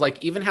Spaceballs,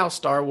 like even how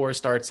Star Wars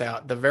starts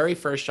out, the very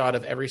first shot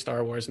of every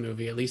Star Wars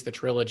movie, at least the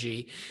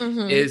trilogy,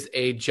 is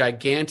a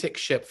gigantic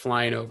ship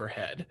flying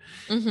overhead.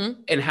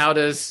 And how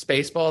does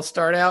Spaceballs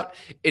start out?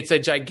 It's a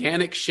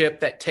gigantic ship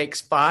that takes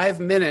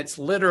 5 minutes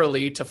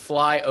literally to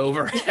fly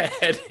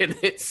overhead. And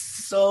it's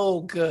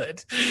so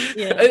good.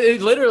 Yeah.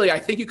 Literally, I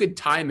think you could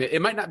time it.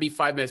 It might not be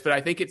 5 minutes, but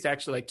I think it's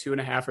actually like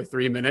 2.5 or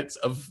 3 minutes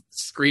of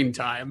screen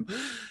time.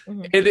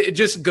 And it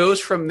just goes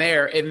from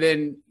there. And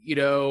then, you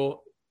know,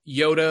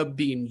 Yoda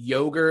being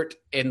yogurt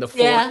and the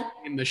Force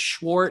and the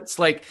Schwartz,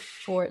 like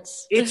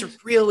Schwartz. It's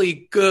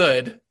really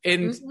good.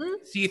 And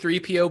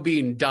C-3PO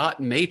being Dot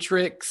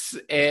Matrix.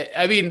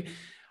 I mean,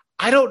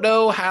 I don't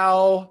know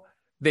how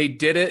they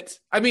did it.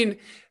 I mean,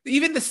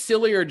 even the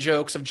sillier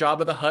jokes of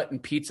Jabba the Hutt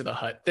and Pizza the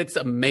Hutt, that's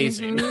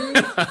amazing.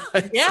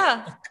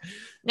 Yeah.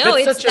 No,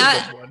 that's it's such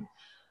that. a good one.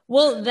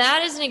 Well,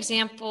 that is an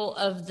example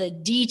of the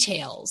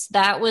details.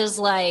 That was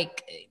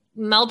like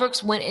Mel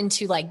Brooks went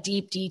into like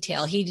deep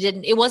detail.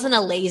 It wasn't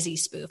a lazy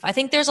spoof. I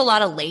think there's a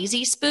lot of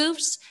lazy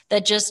spoofs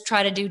that just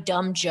try to do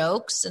dumb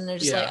jokes and they're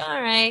just like,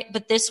 all right.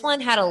 But this one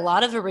had a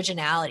lot of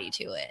originality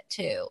to it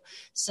too.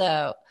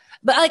 So,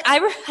 but like, I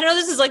know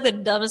this is like the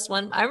dumbest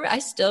one. I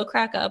still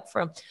crack up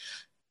from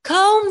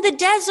comb the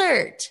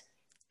desert.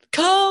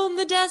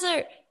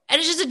 And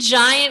it's just a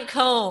giant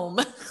comb.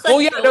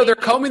 No, they're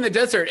combing the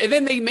desert. And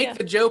then they make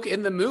the joke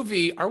in the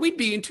movie, are we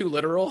being too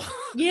literal?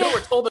 Yeah. No,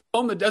 we're told to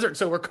comb the desert,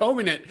 so we're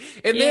combing it.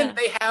 And then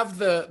they have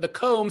the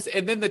combs,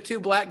 and then the two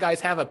black guys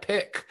have a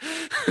pick.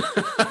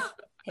 I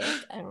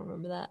don't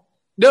remember that.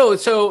 No,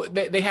 so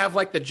they have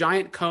like the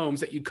giant combs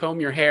that you comb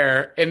your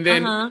hair, and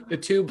then the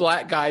two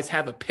black guys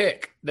have a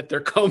pick that they're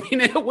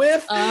combing it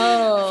with.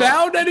 Oh.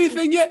 Found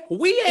anything yet?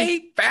 We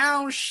ain't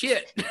found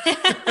shit.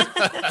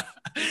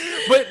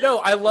 But no,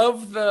 I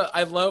love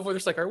when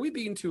it's like, are we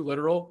being too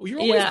literal? Well,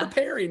 you're always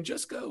preparing.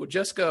 Just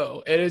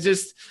go. And it's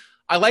just,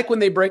 I like when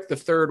they break the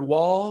third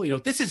wall. You know,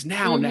 this is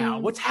now.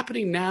 What's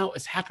happening now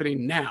is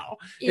happening now.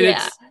 And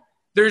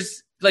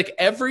there's like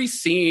every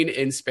scene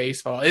in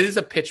Spacefall. It is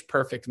a pitch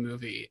perfect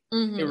movie.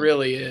 It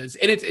really is.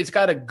 And it's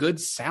got a good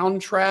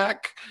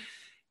soundtrack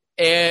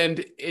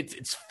and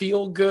it's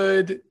feel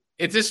good.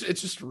 It's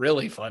just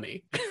really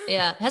funny.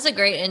 Yeah, it has a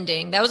great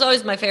ending. That was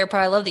always my favorite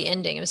part. I love the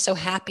ending. It was so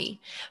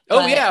happy.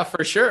 Oh yeah,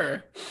 for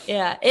sure.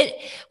 Yeah.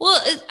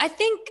 I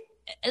think,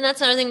 and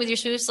that's another thing with your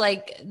spoofs,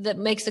 like that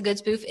makes a good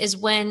spoof is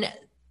when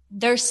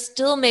there's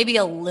still maybe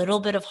a little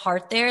bit of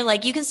heart there.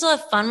 Like you can still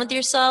have fun with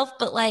yourself,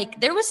 but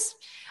like there was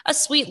a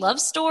sweet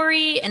love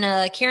story and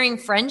a caring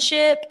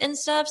friendship and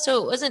stuff.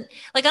 So it wasn't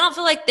like, I don't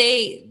feel like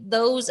there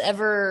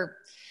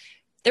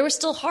was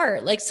still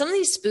heart. Like some of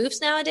these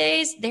spoofs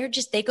nowadays,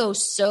 they go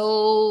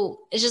so,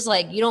 it's just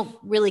like, you don't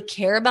really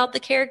care about the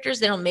characters.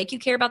 They don't make you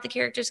care about the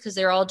characters because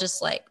they're all just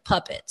like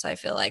puppets. I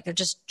feel like they're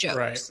just jokes.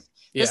 Right.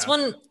 Yeah. This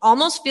one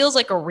almost feels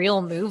like a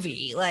real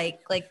movie, like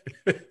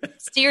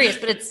serious,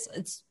 but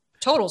it's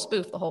total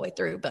spoof the whole way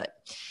through. But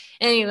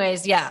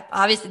anyways, yeah,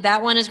 obviously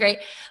that one is great.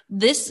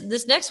 This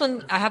next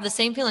one, I have the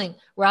same feeling.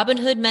 Robin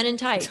Hood Men in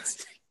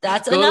Tights.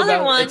 That's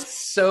another one. It's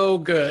so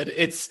good.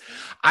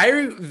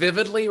 I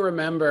vividly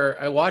remember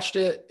I watched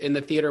it in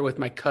the theater with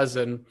my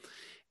cousin,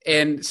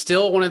 and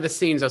still one of the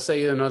scenes, I'll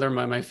say another of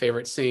my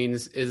favorite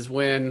scenes is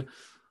when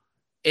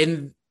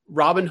in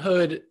Robin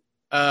Hood,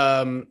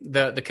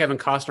 the Kevin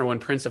Costner one,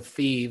 Prince of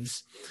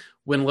Thieves,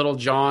 when Little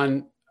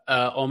John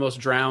almost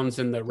drowns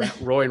in the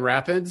Roaring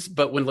Rapids,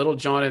 but when Little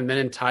John in Men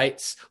in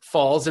Tights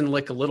falls in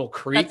like a little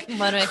creek. That's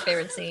one of my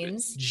favorite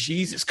scenes.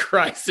 Jesus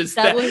Christ. Is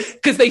that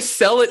because they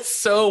sell it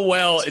so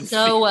well. He's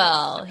like, help me,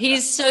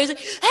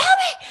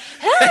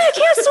 I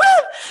can't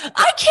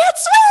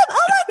swim.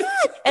 Oh my God.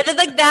 And then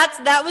like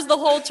that was the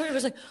whole turn. It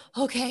was like,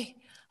 okay,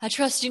 I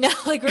trust you now.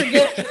 Like we're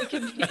good.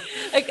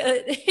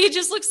 He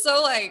just looks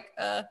so like,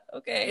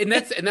 okay. And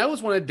that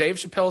was one of Dave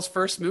Chappelle's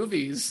first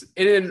movies.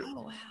 And then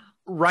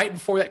right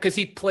before that, because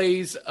he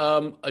plays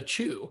a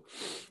Chew.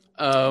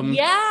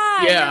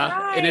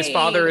 Right. And his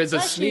father is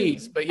a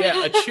sneeze. But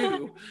yeah,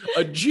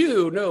 a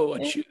Jew.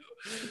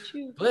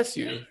 Bless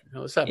you.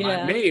 No, it's not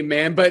my name,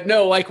 man. But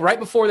no, like right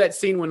before that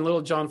scene when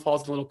Little John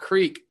falls in the little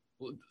creek,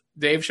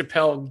 Dave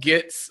Chappelle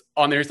gets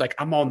on there. He's like,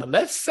 I'm on the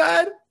left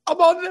side. I'm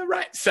on the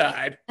right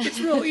side. It's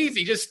real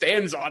easy. Just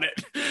stands on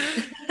it.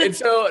 And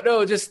so,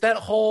 no, just that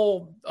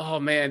whole, oh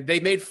man, they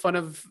made fun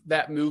of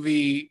that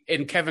movie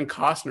and Kevin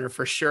Costner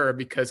for sure,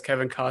 because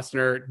Kevin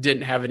Costner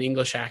didn't have an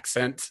English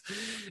accent.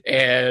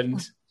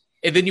 And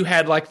then you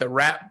had like the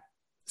rap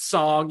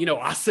song, you know,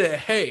 I said,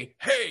 hey,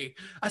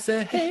 I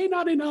said, hey,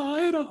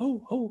 99,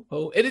 ho, ho,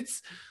 ho. And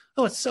it's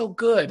so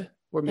good.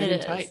 We're Men in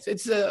Tights.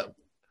 It's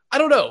I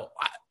don't know.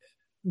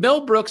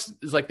 Mel Brooks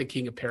is like the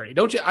king of parody.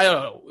 Don't you? I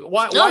don't know.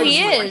 Why he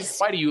is.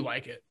 Why do you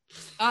like it?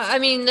 I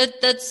mean,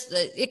 that's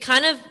it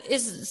kind of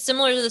is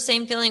similar to the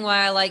same feeling why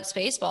I like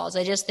Spaceballs.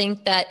 I just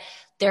think that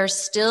there's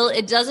still,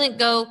 it doesn't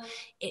go,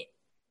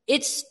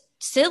 it's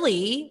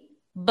silly,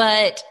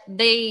 but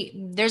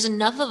there's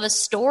enough of a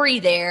story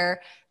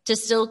there to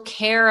still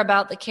care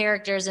about the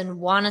characters and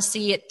want to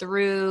see it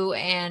through.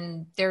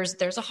 And there's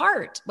a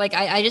heart. Like,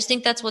 I just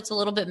think that's what's a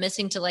little bit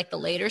missing to like the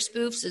later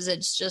spoofs, is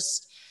it's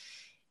just,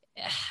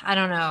 I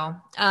don't know.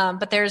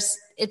 But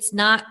it's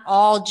not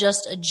all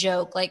just a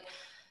joke. Like,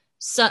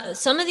 so,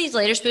 some of these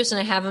later spoofs, and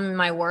I have them in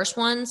my worst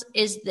ones,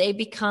 is they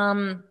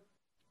become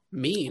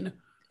mean.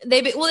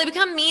 They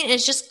become mean. And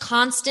it's just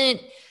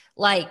constant,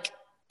 like,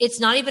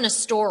 it's not even a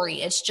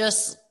story. It's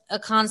just a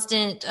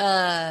constant,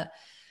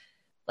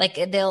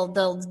 like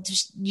they'll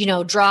just, you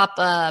know, drop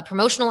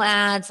promotional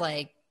ads,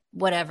 like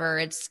whatever.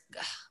 It's,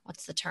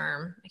 what's the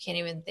term? I can't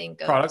even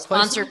think of. Product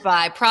sponsored placement?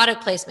 by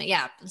product placement.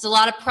 Yeah. There's a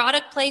lot of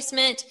product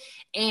placement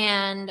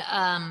and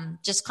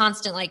just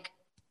constant like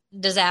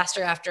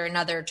disaster after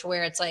another, to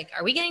where it's like,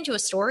 are we getting to a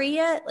story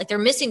yet? Like,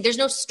 there's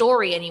no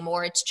story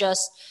anymore. It's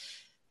just,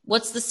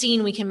 what's the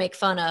scene we can make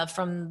fun of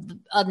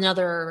from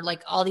another,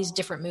 like all these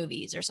different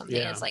movies or something.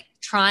 Yeah. It's like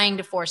trying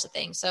to force a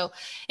thing. So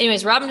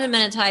anyways, Robin Hood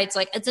Men in Tights,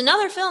 like, it's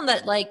another film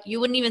that like you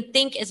wouldn't even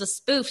think is a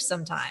spoof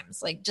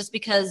sometimes, like just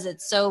because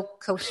it's so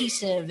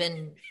cohesive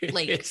and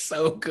like it's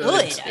so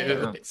good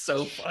too. It's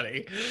so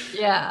funny.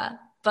 Yeah.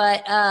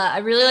 But I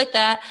really like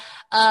that.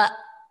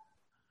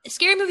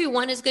 Scary Movie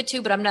 1 is good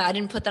too, but I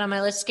didn't put that on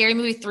my list. Scary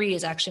Movie 3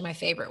 is actually my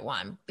favorite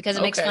one because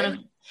it makes fun of,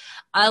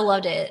 I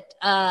loved it.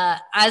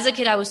 As a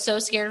kid, I was so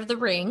scared of The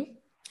Ring,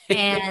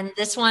 and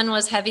this one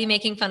was heavy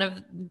making fun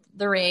of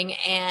The Ring,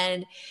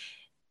 and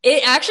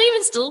it actually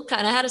even still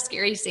kind of had a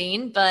scary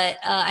scene, but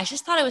I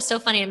just thought it was so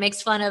funny. It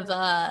makes fun of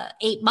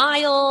 8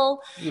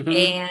 Mile,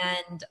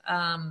 and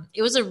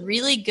it was a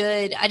really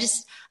good,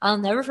 I'll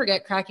never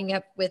forget cracking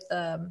up with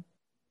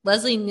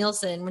Leslie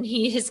Nielsen when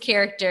his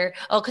character,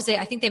 because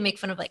I think they make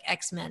fun of like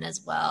X-Men as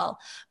well,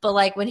 but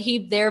like when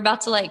they're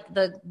about to like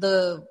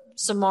the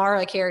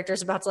Samara character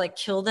is about to like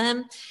kill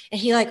them, and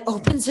he like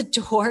opens the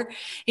door,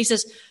 he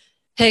says,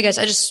 hey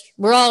guys,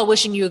 we're all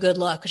wishing you a good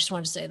luck. I just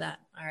wanted to say that.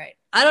 All right.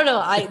 I don't know.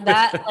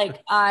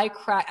 I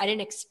cried. I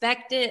didn't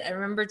expect it. I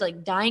remembered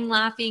like dying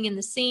laughing in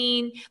the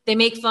scene. They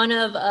make fun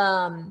of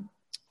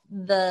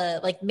the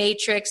like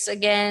Matrix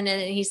again,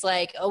 and he's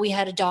like, oh, we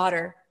had a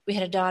daughter,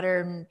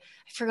 and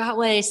I forgot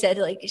what I said.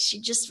 Like, she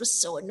just was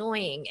so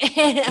annoying. But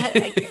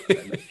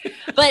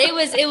it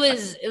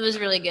was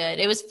really good.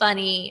 It was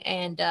funny,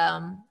 and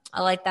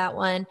I like that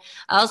one.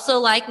 I also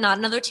like Not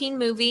Another Teen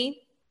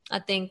Movie. I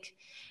think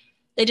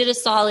they did a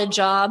solid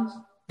job.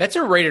 That's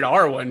a rated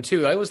R one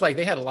too. I was like,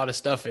 they had a lot of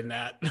stuff in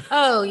that.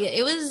 Oh yeah,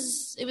 it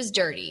was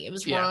dirty. It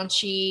was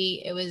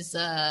raunchy. It was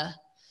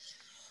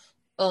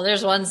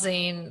there's one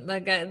scene.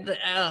 Like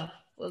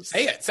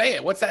say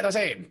it. What's that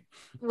saying?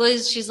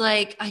 Was she's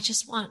like, I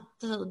just want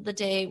the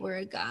day where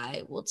a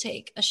guy will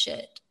take a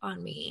shit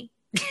on me,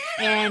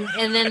 and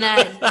then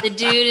the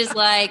dude is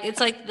like, it's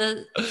like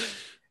the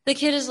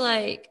kid is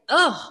like,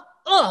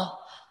 oh,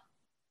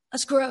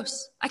 that's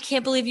gross. I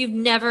can't believe you've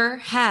never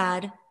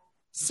had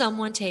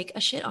someone take a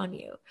shit on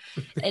you.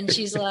 And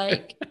she's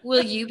like,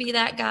 will you be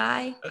that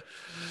guy?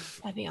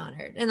 I'd be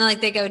honored. And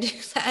like they go do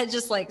that,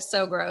 just like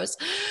so gross.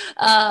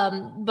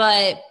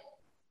 But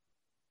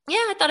yeah,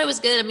 I thought it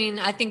was good. I mean,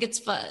 I think it's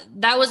fun.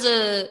 That was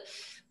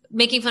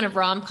making fun of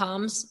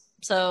rom-coms.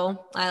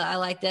 So I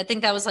liked it. I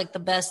think that was like the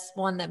best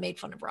one that made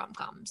fun of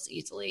rom-coms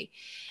easily.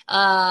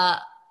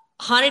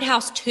 Haunted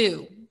House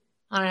 2.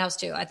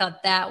 I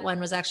thought that one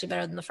was actually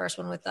better than the first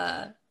one with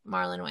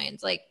Marlon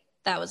Wayans. Like,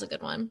 that was a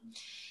good one.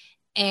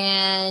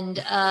 And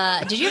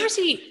did you ever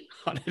see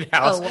Haunted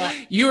House? Oh,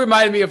 what? You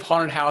reminded me of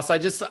Haunted House.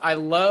 I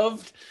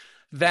loved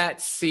that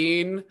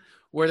scene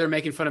where they're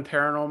making fun of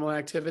Paranormal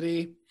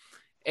Activity,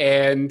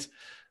 and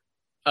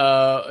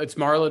it's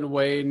Marlon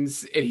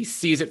Wayans, and he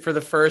sees it for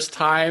the first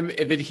time,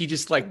 and then he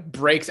just like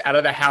breaks out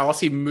of the house.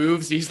 He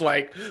moves. He's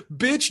like,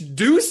 "Bitch,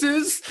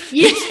 deuces!"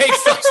 Yeah. He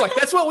takes off. Like,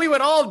 that's what we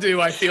would all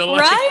do. I feel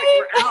like,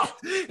 right? Like, we're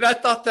out. And I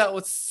thought that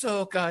was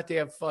so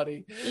goddamn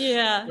funny.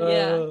 Yeah,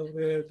 oh,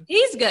 man.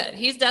 He's good.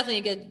 He's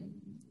definitely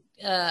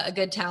a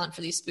good talent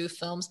for these spoof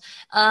films.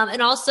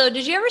 And also,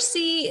 did you ever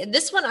see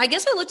this one? I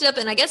guess I looked it up,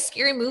 and I guess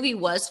Scary Movie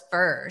was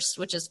first,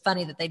 which is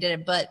funny that they did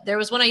it. But there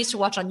was one I used to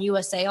watch on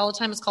USA all the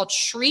time. It's called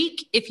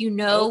Shriek, If You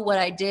Know What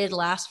I Did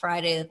Last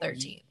Friday the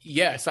 13th.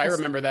 Yes, I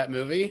remember that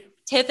movie.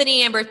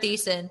 Tiffany Amber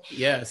Thiessen.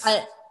 Yes.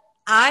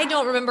 I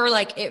don't remember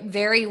like it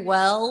very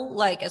well,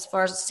 like as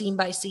far as scene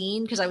by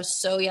scene, because I was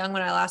so young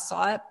when I last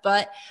saw it,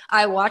 but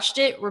I watched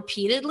it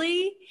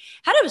repeatedly.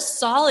 Had a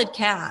solid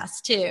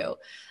cast too.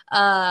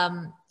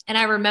 And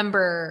I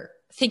remember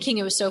thinking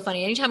it was so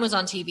funny. Anytime it was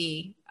on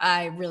TV,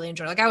 I really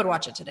enjoyed it. Like I would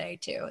watch it today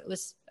too.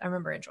 I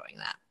remember enjoying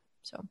that.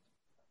 So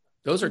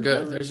those are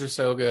good. Those are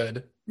so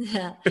good.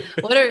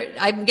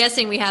 I'm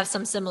guessing we have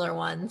some similar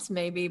ones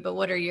maybe, but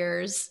what are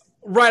yours?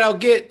 Right. I'll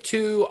get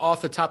two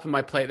off the top of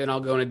my plate, then I'll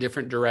go in a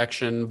different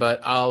direction,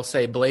 but I'll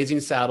say Blazing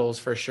Saddles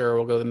for sure.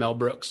 We'll go to Mel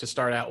Brooks to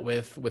start out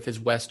with his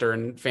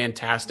Western,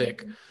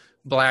 fantastic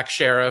black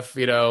sheriff.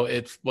 You know,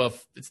 it's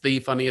the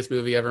funniest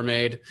movie ever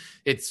made.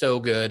 It's so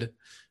good.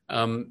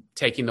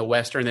 Taking the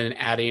Western and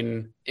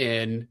adding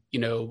in, you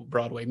know,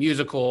 Broadway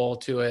musical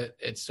to it.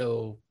 It's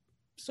so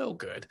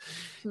good.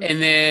 Mm-hmm.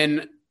 And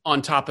then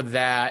on top of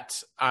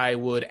that, I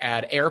would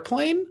add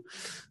Airplane.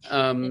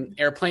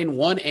 Airplane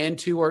 1 and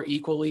 2 are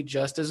equally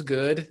just as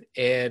good,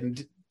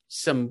 and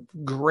some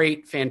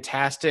great,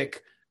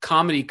 fantastic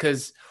comedy.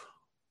 Because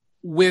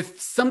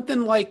with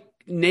something like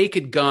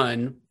Naked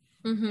Gun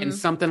and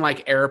something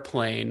like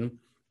Airplane,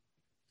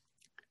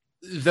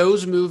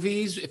 those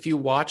movies, if you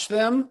watch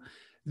them,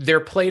 they're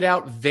played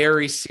out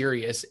very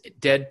serious,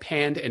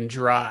 deadpanned and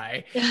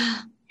dry.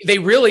 They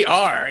really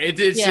are.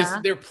 It's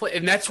just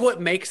and that's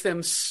what makes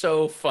them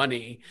so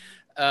funny.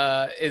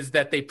 Is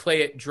that they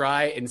play it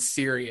dry and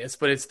serious,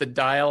 but it's the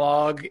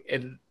dialogue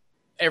and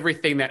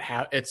everything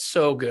that it's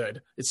so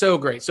good. It's so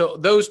great. So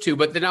those two,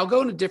 but then I'll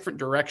go in a different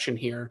direction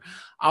here.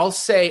 I'll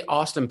say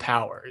Austin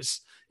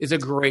Powers is a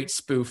great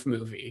spoof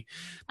movie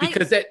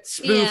because that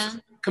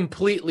spoofs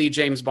completely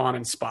James Bond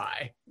and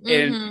Spy.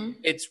 And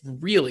it's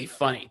really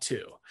funny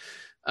too.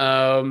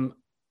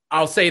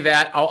 I'll say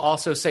that. I'll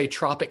also say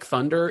Tropic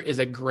Thunder is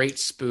a great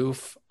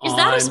spoof. Is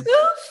that a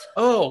spoof?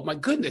 Oh my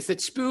goodness. It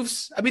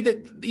spoofs. I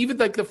mean, even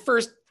like the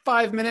first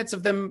 5 minutes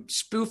of them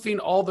spoofing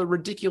all the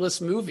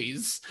ridiculous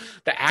movies,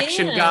 the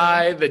action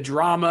guy, the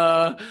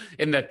drama,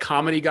 and the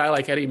comedy guy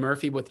like Eddie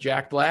Murphy with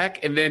Jack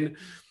Black. And then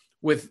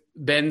with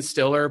Ben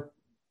Stiller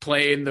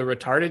playing the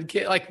retarded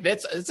kid. Like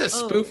it's a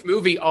spoof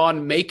movie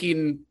on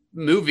making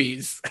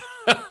movies.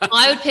 Well,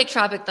 I would pick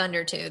Tropic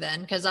Thunder too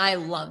then, because I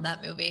love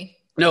that movie.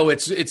 No,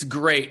 it's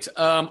great.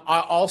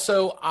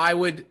 I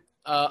would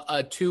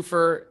a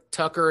twofer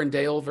Tucker and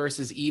Dale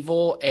versus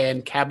Evil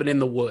and Cabin in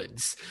the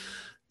Woods.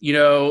 You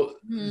know,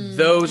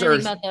 those are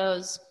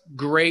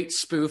great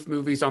spoof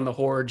movies on the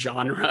horror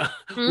genre.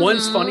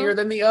 One's funnier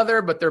than the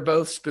other, but they're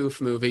both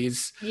spoof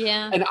movies.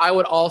 Yeah. And I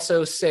would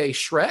also say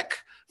Shrek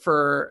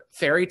for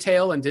fairy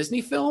tale and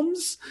Disney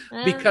films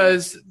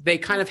because they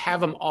kind of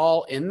have them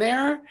all in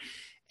there.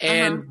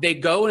 And they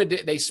go and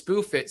they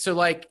spoof it. So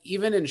like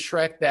even in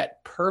Shrek,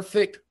 that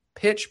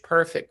pitch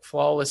perfect,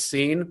 flawless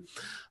scene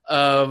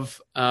of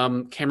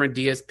Cameron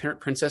Diaz,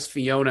 Princess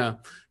Fiona,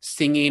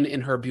 singing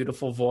in her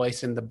beautiful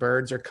voice, and the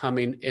birds are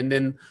coming, and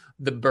then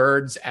the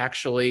birds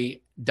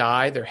actually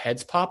die, their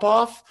heads pop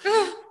off.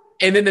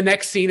 And then the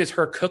next scene is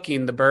her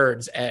cooking the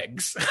birds'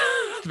 eggs.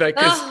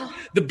 Because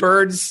the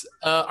birds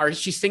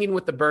she's singing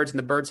with the birds, and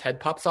the bird's head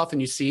pops off,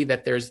 and you see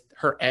that there's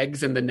her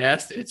eggs in the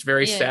nest. It's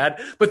very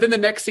sad. But then the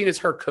next scene is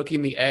her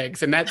cooking the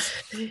eggs, and that's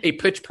a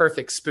pitch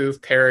perfect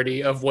spoof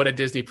parody of what a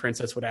Disney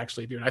princess would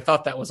actually do. And I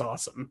thought that was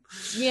awesome.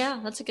 Yeah,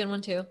 that's a good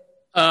one too.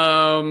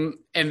 And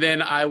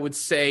then I would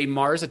say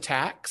Mars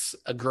Attacks,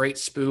 a great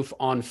spoof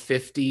on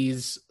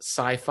 50s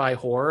sci-fi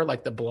horror,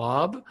 like The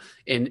Blob,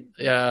 in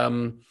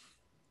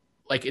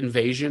like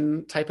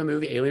invasion type of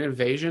movie, alien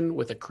invasion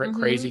with a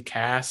crazy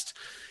cast.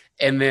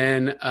 And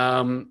then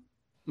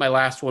my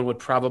last one would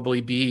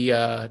probably be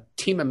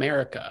Team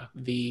America,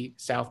 the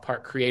South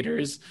Park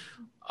creators,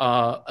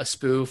 a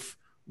spoof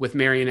with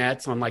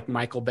marionettes on like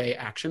Michael Bay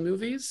action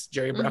movies,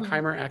 Jerry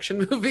Bruckheimer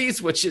action movies,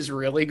 which is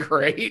really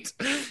great.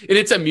 And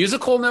it's a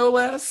musical, no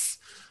less,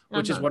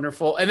 which is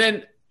wonderful. And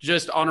then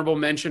just honorable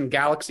mention,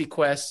 Galaxy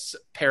Quest's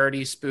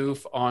parody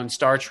spoof on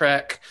Star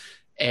Trek,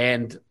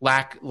 and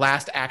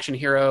Last Action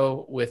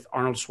Hero with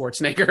Arnold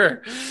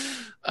Schwarzenegger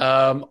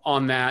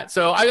on that.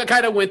 So I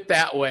kind of went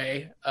that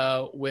way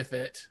with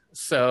it.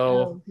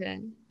 So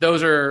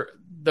those are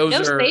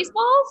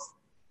Spaceballs?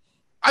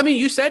 I mean,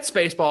 you said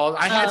Spaceballs.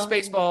 I had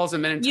Spaceballs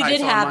and Men in Tights. You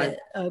did have it.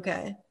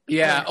 Okay.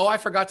 Yeah. Oh, I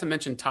forgot to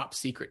mention Top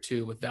Secret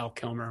too with Val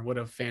Kilmer. What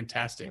a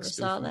fantastic Never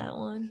saw that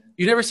one.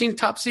 You never seen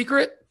Top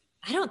Secret?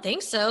 I don't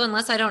think so,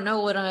 unless I don't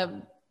know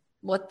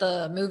what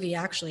the movie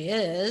actually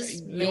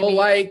is.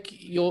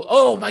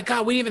 Oh my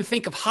God, we didn't even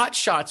think of Hot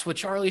Shots with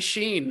Charlie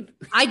Sheen.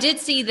 I did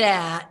see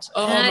that.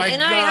 God.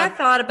 I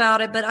thought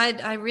about it, but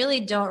I really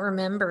don't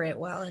remember it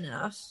well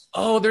enough.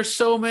 Oh, there's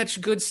so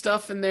much good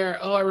stuff in there.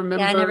 Oh, I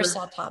remember. Yeah, I never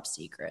saw Top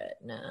Secret.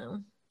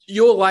 No.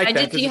 You'll like that.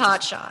 I did see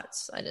Hot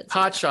Shots.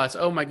 Hot Shots.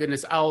 Oh my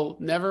goodness. I'll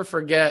never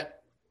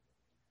forget.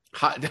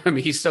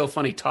 He's so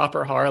funny.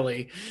 Topper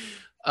Harley.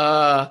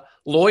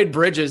 Lloyd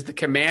Bridges, the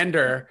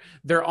commander,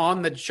 they're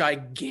on the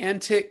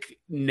gigantic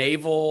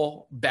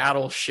naval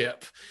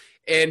battleship,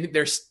 and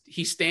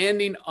he's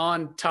standing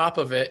on top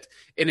of it,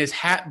 and his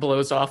hat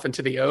blows off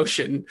into the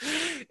ocean.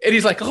 And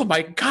he's like, oh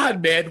my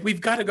God, man,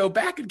 we've got to go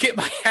back and get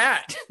my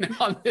hat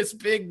on this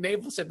big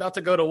naval ship about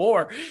to go to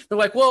war. They're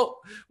like, well,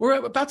 we're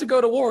about to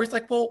go to war. He's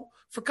like, well,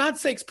 for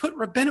God's sakes, put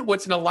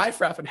Rabinowitz in a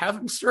life raft and have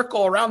him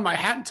circle around my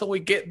hat until we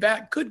get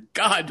back. Good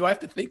God, do I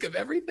have to think of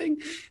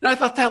everything? And I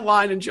thought that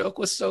line and joke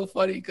was so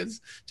funny because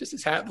just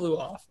his hat blew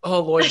off. Oh,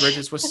 Lloyd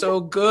Bridges was so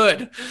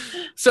good.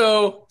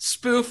 So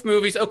spoof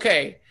movies.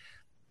 Okay.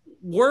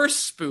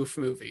 Worst spoof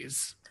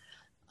movies.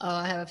 Oh,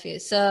 I have a few.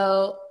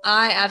 So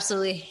I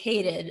absolutely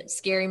hated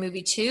Scary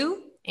Movie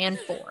 2 and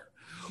 4.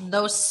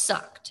 Those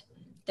sucked.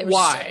 They were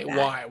Why? So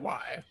bad.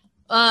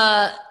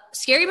 Why?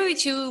 Scary Movie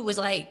 2 was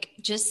like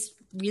just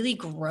really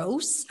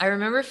gross. I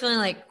remember feeling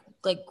like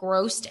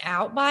grossed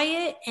out by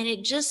it. And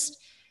it just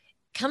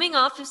coming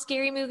off of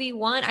Scary Movie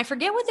 1, I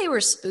forget what they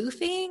were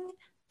spoofing,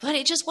 but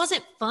it just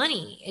wasn't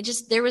funny.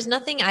 There was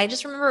nothing. I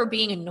just remember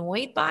being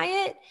annoyed by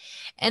it.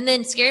 And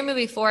then Scary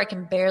Movie 4, I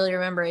can barely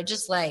remember. It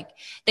just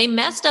they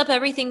messed up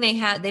everything they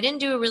had. They didn't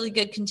do a really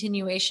good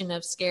continuation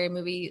of Scary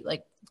Movie,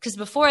 because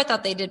before I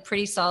thought they did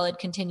pretty solid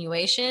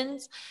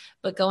continuations,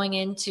 but going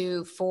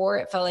into 4,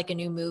 it felt like a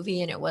new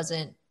movie and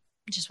it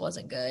just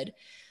wasn't good.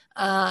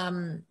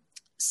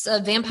 So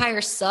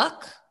Vampire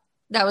Suck,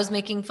 that was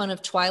making fun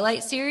of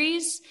Twilight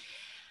series.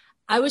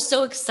 I was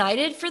so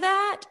excited for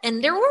that.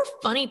 And there were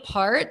funny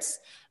parts,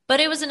 but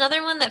it was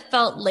another one that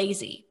felt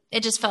lazy.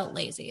 It just felt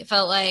lazy. It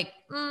felt like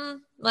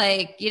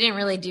you didn't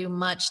really do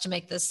much to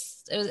make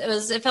this.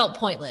 It felt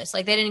pointless.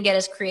 Like they didn't get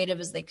as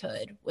creative as they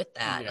could with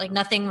that. Yeah. Like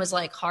nothing was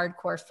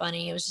hardcore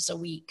funny. It was just a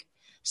weak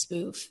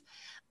spoof.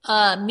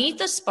 Meet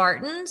the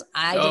Spartans.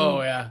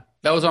 Yeah.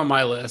 That was on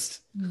my list.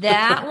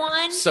 That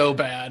one. So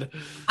bad.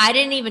 I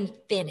didn't even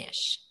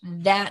finish.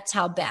 That's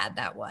how bad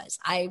that was.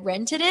 I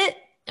rented it.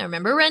 I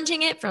remember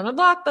renting it from a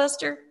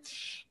Blockbuster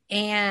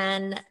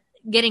and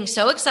getting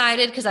so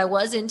excited because I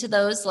was into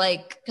those,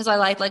 because I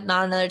liked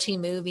Not Another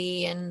Teen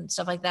Movie and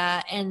stuff like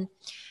that. And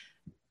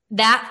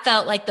that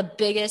felt like the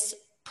biggest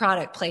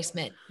product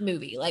placement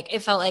movie.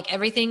 It felt like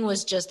everything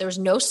was just, there was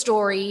no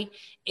story.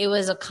 It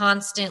was a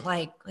constant,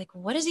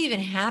 what is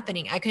even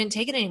happening? I couldn't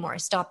take it anymore. I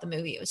stopped the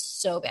movie. It was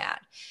so bad.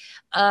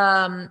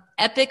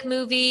 Epic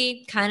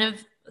movie, kind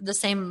of the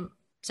same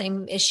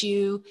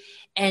issue.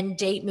 And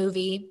Date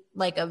movie,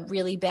 a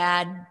really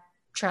bad,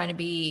 trying to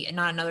be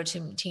Not Another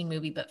Teen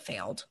Movie, but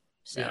failed.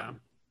 So, yeah.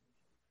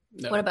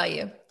 No. What about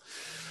you?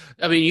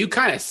 I mean, you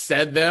kind of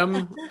said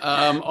them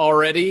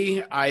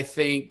already. I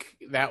think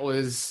that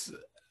was,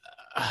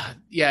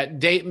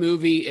 Date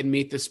movie and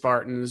Meet the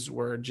Spartans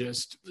were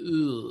just,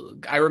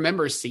 ugh. I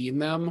remember seeing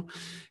them.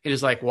 It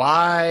is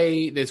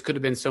why this could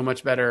have been so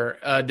much better.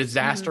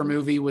 Disaster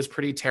movie was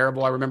pretty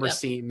terrible. I remember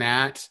seeing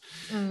that.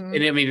 Mm-hmm.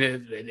 And I mean,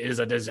 it is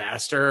a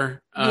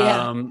disaster.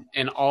 Yeah.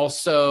 And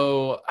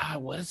also,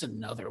 what is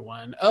another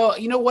one? Oh,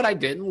 you know what I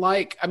didn't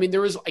like? I mean,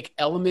 there was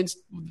elements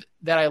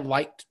that I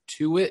liked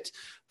to it,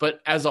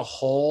 but as a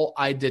whole,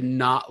 I did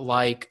not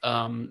like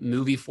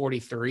movie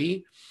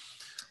 43,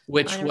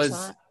 which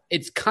was,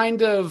 it's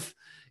kind of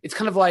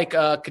like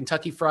a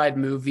Kentucky Fried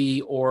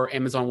Movie or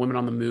Amazon Women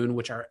on the Moon,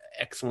 which are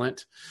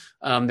excellent.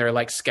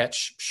 They're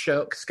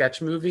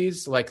sketch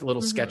movies,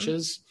 little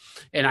sketches.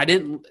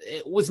 And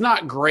it was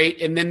not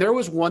great. And then there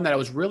was one that I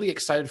was really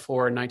excited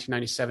for in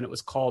 1997. It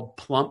was called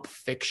Plump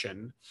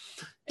Fiction.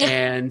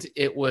 And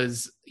it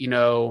was,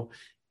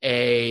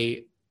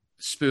 a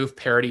spoof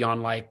parody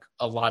on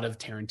a lot of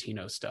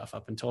Tarantino stuff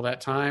up until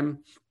that time.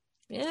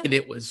 Yeah. And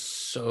it was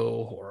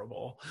so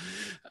horrible.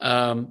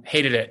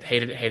 Hated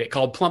it.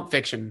 Called Plump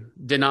Fiction.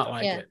 Did not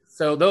like it.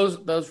 So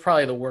those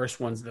probably the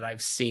worst ones that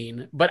I've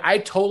seen. But I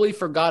totally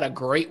forgot a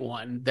great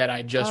one that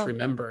I just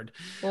remembered.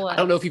 What? I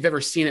don't know if you've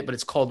ever seen it, but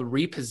it's called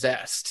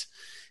Repossessed.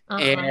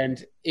 Uh-huh.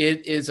 And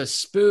it is a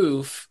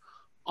spoof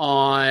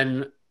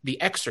on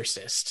The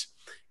Exorcist.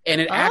 And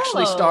it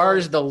actually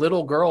stars the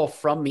little girl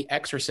from The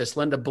Exorcist,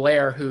 Linda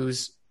Blair,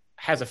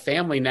 has a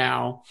family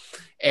now,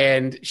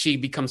 and she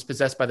becomes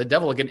possessed by the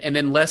devil again. And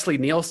then Leslie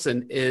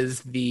Nielsen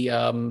is the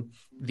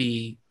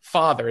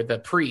father, the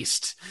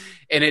priest,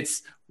 and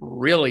it's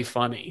really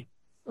funny.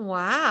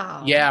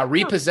 Wow. Yeah,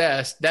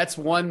 Repossessed. That's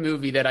one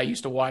movie that I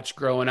used to watch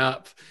growing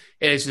up.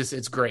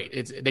 It's great.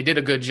 They did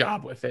a good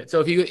job with it. So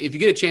if you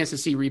get a chance to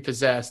see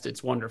Repossessed,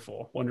 it's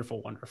wonderful,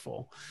 wonderful,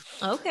 wonderful.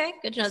 Okay,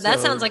 good to know.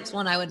 That sounds like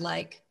one I would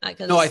like.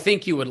 No, I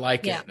think you would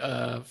like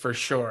it for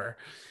sure.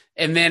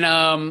 And then,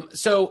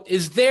 so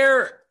is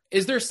there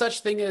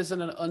such thing as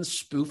an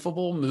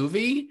unspoofable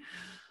movie?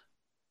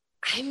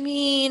 I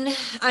mean,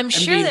 I'm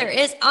sure there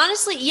is.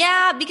 Honestly,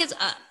 yeah, because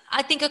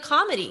I think a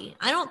comedy.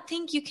 I don't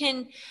think you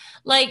can,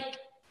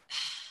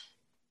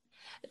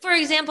 for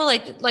example,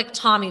 like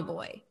Tommy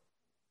Boy.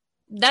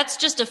 That's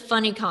just a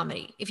funny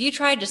comedy. If you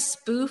tried to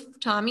spoof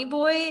Tommy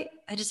Boy,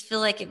 I just feel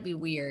like it'd be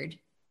weird.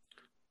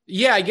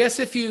 Yeah, I guess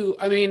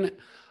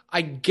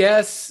I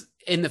guess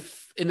in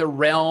the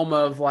realm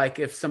of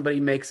if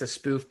somebody makes a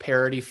spoof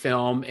parody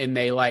film and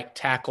they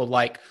tackled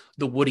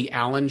the Woody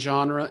Allen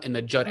genre and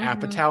the Judd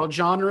Apatow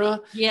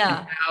genre, yeah,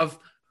 and have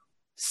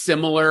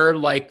similar,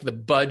 like the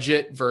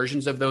budget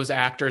versions of those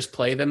actors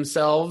play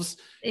themselves,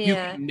 you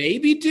Yeah. can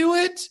maybe do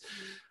it.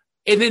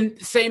 And then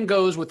same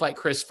goes with like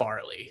Chris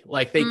Farley.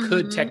 Like they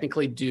could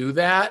technically do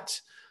that,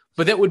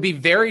 but that would be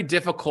very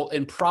difficult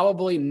and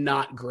probably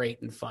not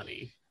great and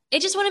funny.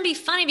 It just wouldn't be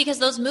funny because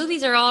those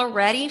movies are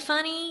already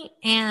funny.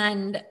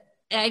 And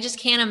I just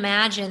can't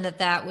imagine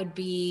that would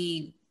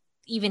be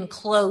even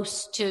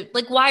close to,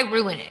 like, why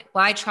ruin it?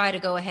 Why try to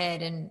go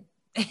ahead and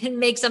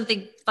make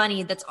something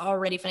funny that's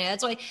already funny?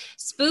 That's why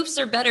spoofs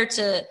are better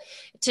to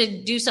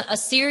do a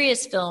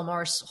serious film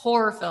or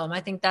horror film. I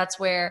think that's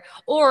where,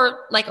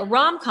 or like a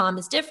rom-com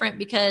is different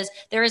because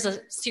there is a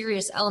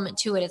serious element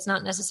to it. It's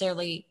not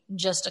necessarily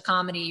just a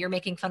comedy. You're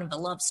making fun of a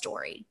love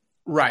story.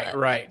 Right,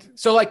 right.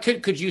 So like,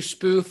 could you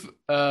spoof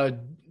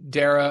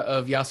Dara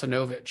of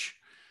Yasanovich?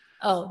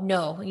 Oh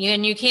no,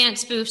 and you can't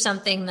spoof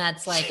something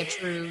that's like a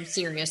true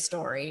serious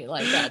story.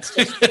 Like that's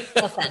just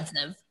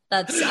offensive.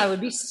 I would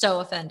be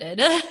so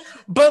offended.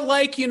 But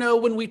like,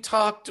 when we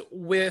talked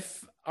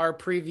with our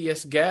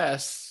previous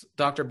guest,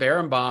 Dr.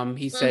 Berenbaum,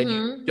 he said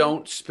you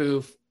don't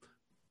spoof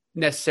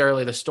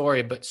necessarily the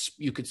story, but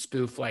you could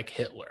spoof like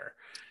Hitler.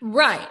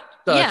 Right.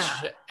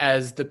 Such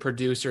as the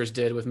producers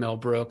did with Mel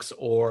Brooks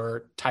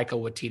or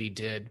Taika Waititi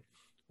did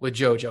with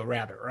Jojo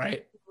Rabbit,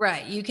 right?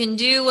 Right. You can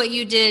do what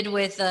you did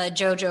with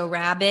Jojo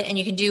Rabbit, and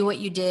you can do what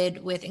you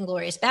did with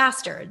Inglourious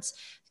Bastards,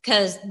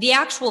 because the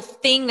actual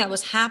thing that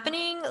was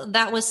happening,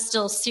 that was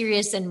still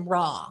serious and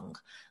wrong.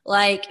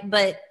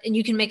 And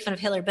you can make fun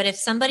of Hitler. But if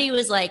somebody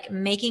was like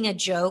making a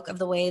joke of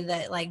the way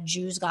that like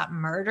Jews got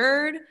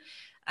murdered,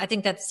 I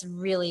think that's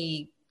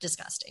really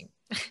disgusting.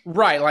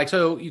 Right. Like,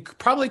 so you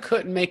probably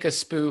couldn't make a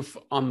spoof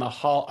on the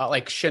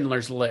like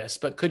Schindler's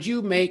List, but could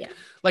you make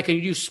can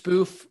you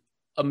spoof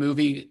a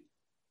movie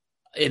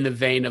in the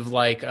vein of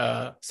like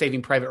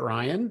Saving Private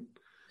Ryan?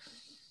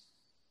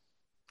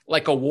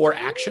 Like a war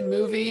action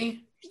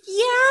movie?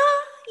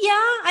 Yeah,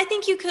 I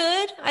think you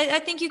could. I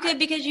think you could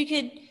because you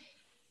could.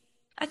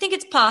 I think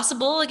it's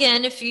possible.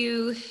 Again,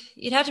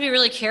 you'd have to be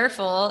really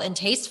careful and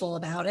tasteful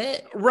about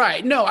it.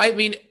 Right. No, I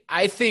mean,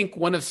 I think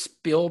one of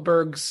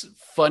Spielberg's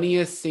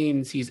funniest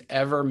scenes he's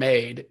ever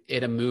made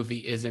in a movie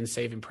is in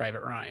Saving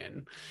Private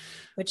Ryan.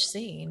 Which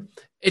scene?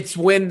 It's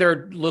when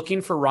they're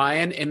looking for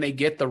Ryan and they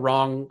get the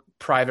wrong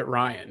Private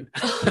Ryan.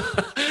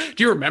 Do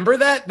you remember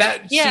that?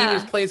 That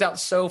scene plays out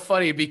so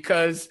funny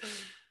because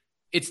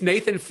it's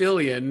Nathan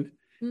Fillion.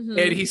 And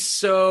he's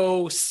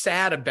so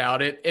sad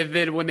about it. And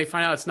then when they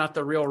find out it's not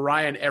the real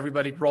Ryan,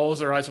 everybody rolls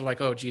their eyes and like,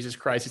 oh, Jesus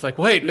Christ. He's like,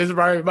 wait, is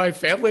my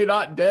family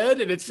not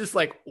dead? And it's just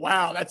like,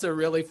 wow, that's a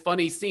really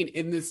funny scene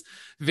in this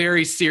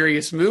very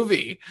serious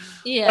movie.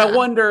 Yeah. I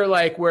wonder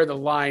like where the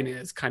line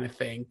is kind of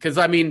thing. Because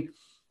I mean,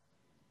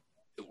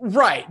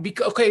 right.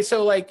 Okay,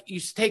 so like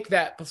you take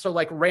that. So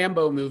like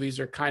Rambo movies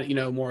are kind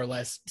of, more or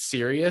less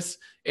serious.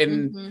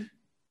 And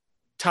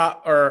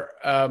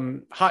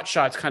Hot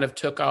Shots kind of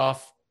took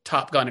off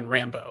Top Gun and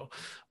Rambo,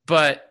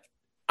 but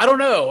I don't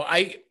know.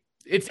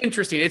 It's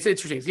interesting. It's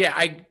interesting. Yeah,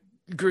 I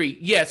agree.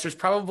 Yes, there's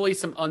probably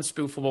some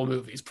unspoofable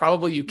movies.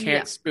 Probably you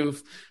can't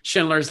spoof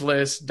Schindler's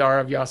List,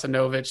 Dara of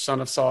Yasanovich, Son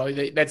of Saul.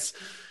 That's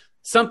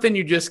something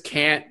you just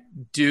can't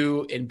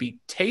do and be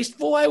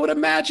tasteful, I would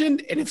imagine.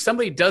 And if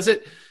somebody does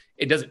it,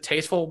 it does it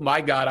tasteful.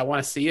 My God, I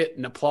want to see it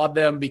and applaud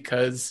them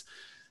because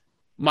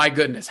my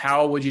goodness,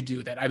 how would you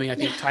do that? I mean, I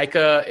think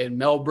Taika and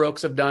Mel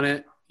Brooks have done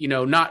it.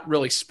 Not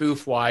really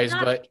spoof wise,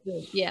 but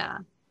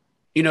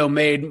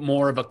made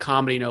more of a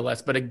comedy, no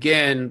less. But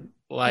again,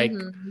 like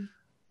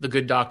the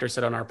Good Doctor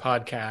said on our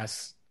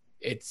podcast,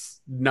 it's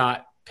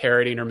not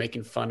parodying or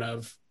making fun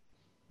of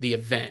the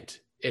event.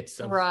 It's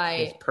a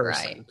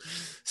person. Right.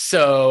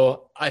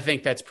 So I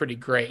think that's pretty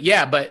great.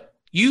 Yeah, but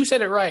you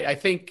said it right. I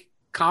think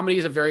comedy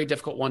is a very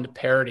difficult one to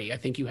parody. I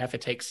think you have to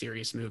take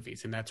serious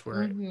movies, and that's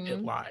where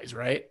it lies,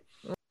 right?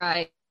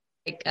 Right.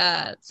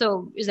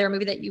 So is there a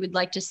movie that you would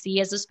like to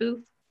see as a spoof?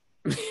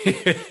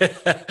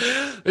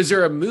 Is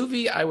there a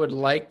movie I would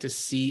like to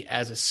see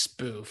as a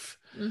spoof?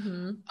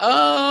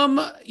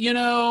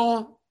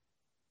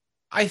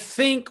 I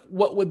think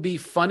what would be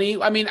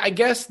funny, I mean, I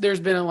guess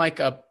there's been like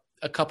a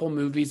couple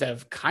movies that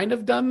have kind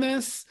of done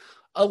this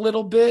a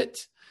little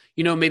bit,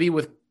 maybe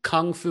with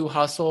Kung Fu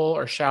Hustle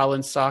or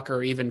Shaolin Soccer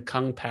or even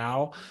Kung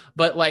Pao,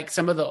 but like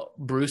some of the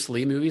Bruce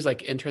Lee movies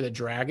like Enter the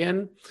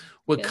Dragon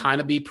would kind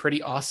of be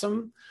pretty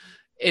awesome.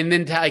 And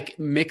then to like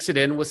mix it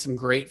in with some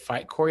great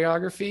fight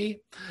choreography.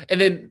 And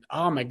then,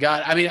 oh my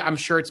God, I mean, I'm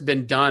sure it's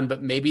been done,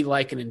 but maybe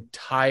like an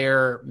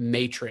entire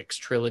Matrix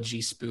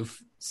trilogy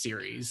spoof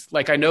series.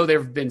 Like I know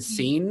there've been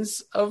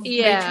scenes of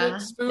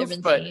Matrix spoof,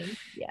 but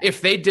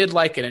if they did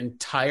like an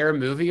entire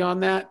movie on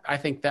that, I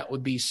think that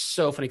would be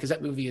so funny because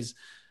that movie is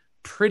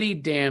pretty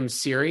damn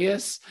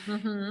serious.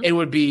 It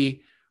would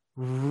be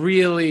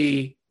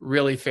really,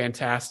 really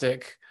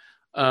fantastic.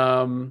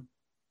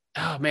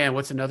 Oh man,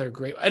 what's another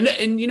great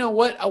and you know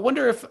what? I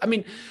wonder if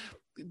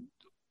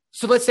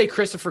so let's say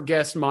Christopher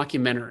Guest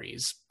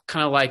mockumentaries,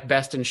 kind of like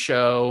Best in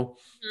Show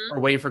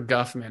or Waiting for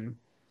Guffman.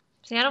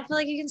 See, I don't feel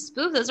like you can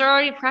spoof. Those are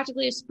already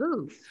practically a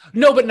spoof.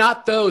 No, but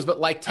not those, but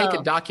like take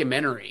a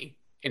documentary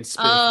and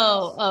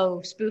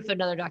spoof. Spoof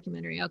another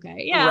documentary.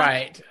 Okay. Yeah.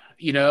 Right.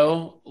 You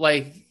know,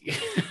 like,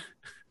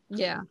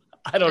 Yeah.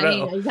 I don't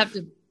know. mean, you have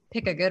to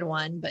pick a good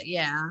one, but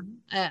yeah.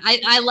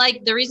 I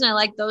like, the reason I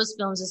like those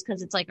films is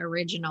because it's like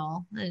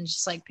original and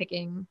just like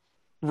picking.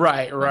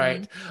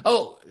 Right.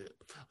 Oh,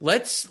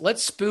 let's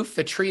spoof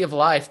The Tree of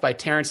Life by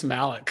Terrence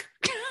Malick.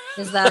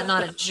 Is that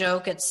not a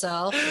joke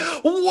itself?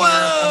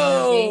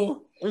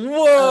 Whoa.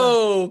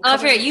 Oh, I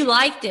forget. You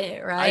liked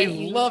it, right? I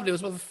loved it. It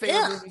was one of the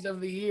favorite movies of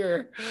the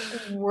year.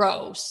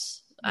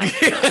 Gross.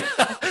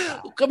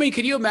 I mean,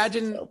 can you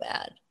imagine So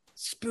bad.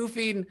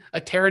 spoofing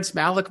a Terrence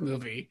Malick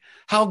movie?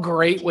 How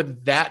great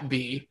would that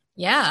be?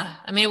 Yeah.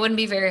 I mean, it wouldn't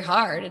be very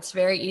hard. It's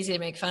very easy to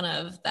make fun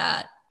of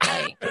that.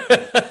 Like,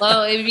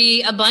 well, it'd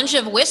be a bunch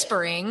of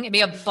whispering. It'd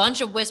be a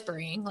bunch of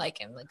whispering, like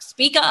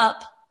speak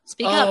up.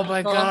 Speak up. Oh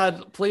my people.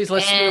 God. Please,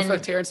 let's spoof a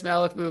Terrence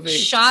Malick movie.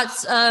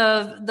 Shots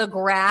of the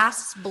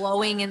grass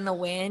blowing in the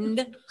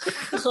wind.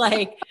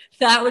 Like,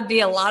 that would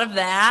be a lot of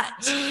that.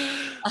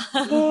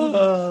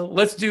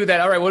 Let's do that.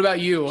 All right. What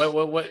about you?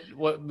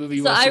 What movie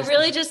you So want I to see?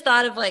 really just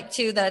thought of like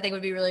two that I think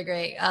would be really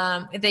great.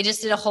 If they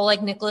just did a whole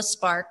like Nicholas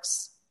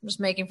Sparks, just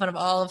making fun of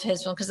all of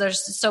his films because they're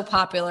just so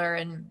popular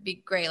and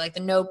be great. Like The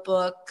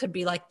Notebook could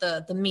be like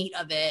the meat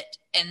of it.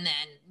 And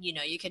then, you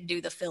know, you could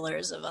do the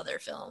fillers of other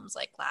films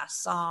like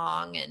Last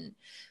Song and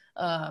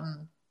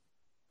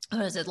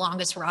what is it,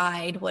 Longest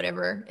Ride,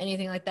 whatever,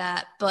 anything like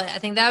that. But I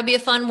think that would be a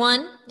fun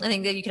one. I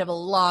think that you could have a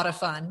lot of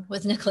fun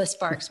with Nicholas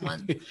Sparks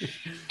one.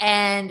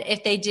 And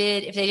if they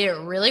did it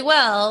really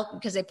well,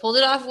 because they pulled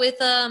it off with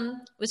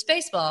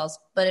Spaceballs,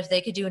 but if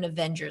they could do an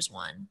Avengers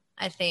one,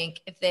 I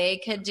think if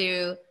they could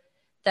do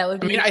that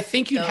would be. I mean, I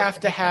think you would have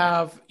to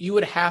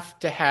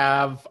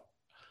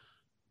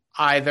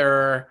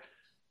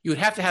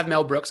have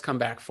Mel Brooks come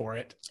back for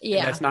it.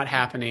 Yeah. That's not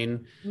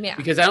happening. Yeah.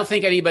 Because I don't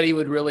think anybody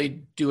would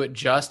really do it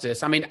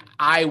justice. I mean,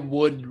 I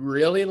would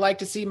really like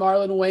to see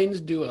Marlon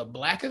Wayans do a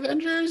Black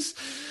Avengers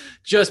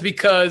just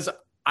because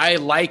I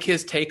like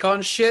his take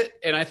on shit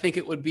and I think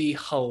it would be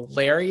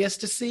hilarious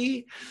to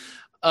see.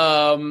 It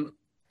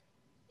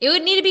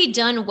would need to be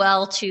done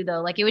well too,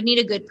 though. Like, it would need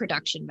a good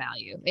production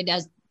value. It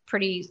does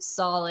pretty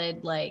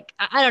solid. Like,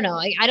 I don't know.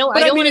 I don't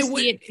want to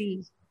see it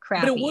be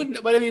crappy. But it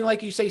wouldn't. But I mean,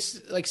 like you say,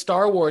 like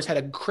Star Wars had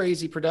a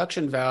crazy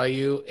production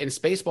value, and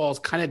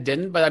Spaceballs kind of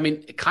didn't. But I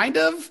mean, kind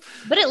of.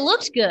 But it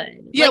looked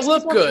good. Yeah, like, it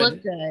looked good.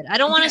 Looked good. I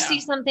don't want to see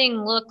something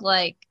look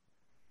like.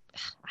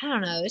 I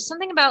don't know. There's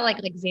something about like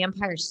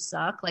vampires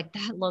suck. Like,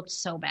 that looked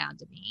so bad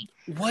to me.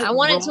 I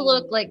want it to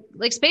look like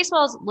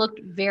Spaceballs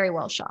looked very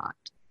well shot.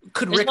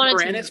 Could Rick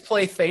Moranis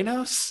play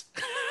Thanos?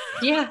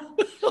 Yeah.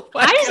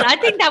 I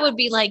think that would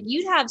be like,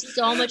 you'd have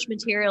so much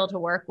material to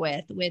work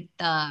with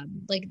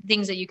like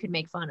things that you could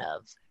make fun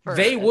of.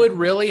 They would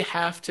really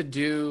have to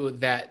do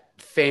that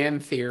fan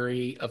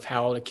theory of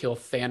how to kill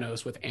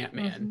Thanos with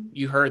Ant-Man. Mm-hmm.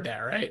 You heard that,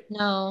 right?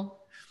 No.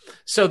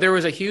 So there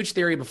was a huge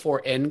theory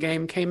before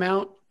Endgame came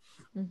out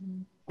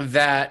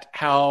that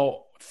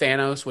how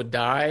Thanos would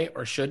die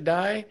or should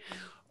die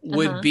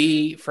would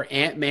be for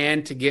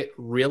Ant-Man to get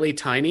really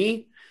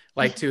tiny,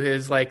 like to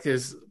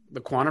the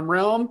quantum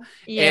realm,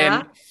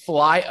 and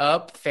fly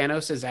up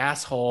Thanos'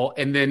 asshole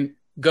and then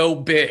go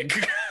big.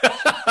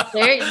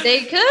 They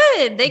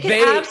could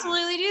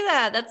absolutely do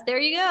that. There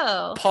you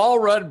go. Paul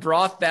Rudd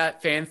brought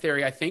that fan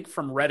theory, I think,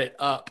 from Reddit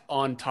up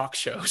on talk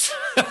shows.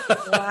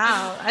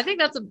 Wow. I think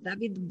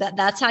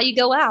that's how you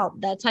go out.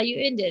 That's how you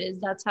end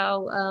it. That's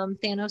how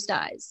Thanos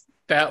dies.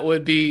 That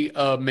would be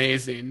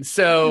amazing.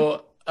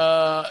 So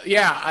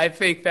I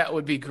think that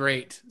would be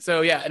great.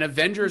 So yeah, an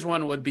Avengers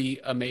one would be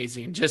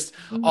amazing. Just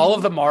all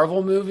of the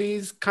Marvel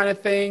movies kind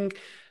of thing.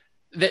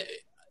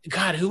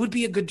 God, who would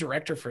be a good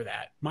director for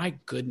that? My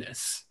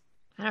goodness.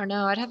 I don't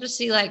know. I'd have to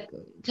see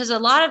because a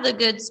lot of the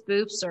good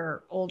spoofs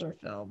are older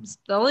films.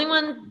 The only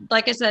one,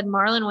 like I said,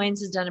 Marlon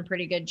Wayans has done a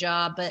pretty good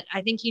job, but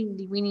I think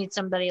we need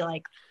somebody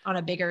like on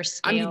a bigger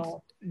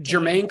scale. I mean,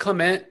 Jermaine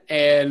Clement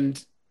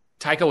and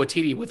Taika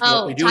Waititi with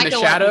What We Do in the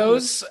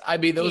Shadows. I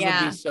mean, those would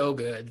be so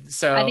good.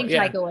 So I think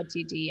Taika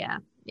Waititi,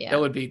 yeah, that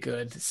would be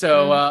good.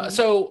 So,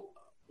 so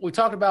we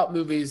talked about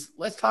movies.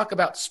 Let's talk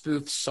about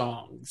spoof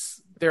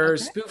songs. There are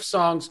spoof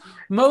songs.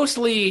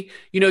 Mostly,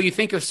 you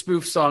think of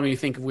spoof song and you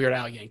think of Weird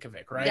Al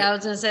Yankovic, right? Yeah, I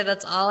was going to say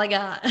that's all I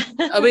got.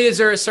 I mean, is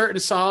there a certain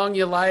song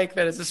you like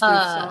that is a spoof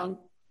song?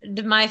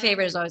 My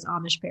favorite is always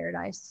Amish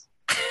Paradise.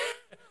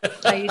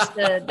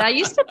 That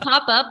used to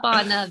pop up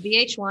on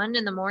VH1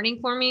 in the morning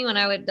for me when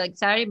I would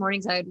Saturday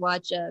mornings. I would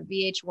watch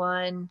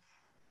VH1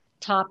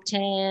 Top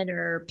 10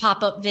 or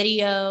pop up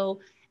video,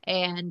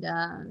 and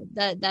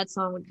that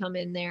song would come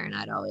in there, and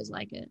I'd always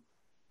like it.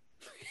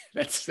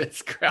 That's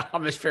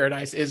Amish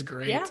Paradise is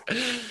great. Yeah.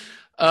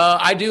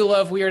 I do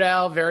love Weird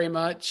Al very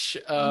much.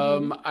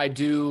 I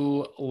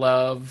do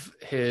love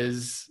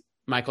his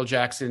Michael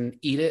Jackson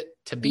 "Eat It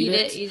to Beat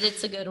It." Eat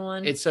It's a good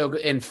one. It's so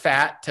good. And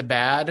 "Fat to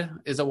Bad"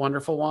 is a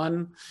wonderful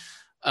one.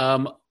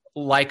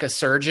 Like a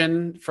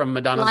Surgeon from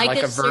Madonna's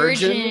Like a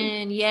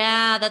Virgin.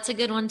 Yeah, that's a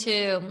good one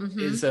too.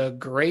 Is a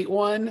great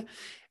one.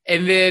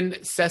 And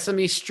then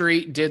Sesame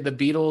Street did the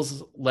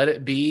Beatles' Let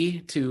It Be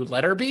to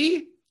Let Her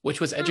Be,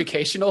 which was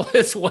educational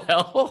as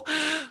well,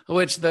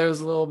 which those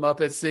little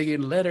Muppets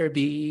singing Let Her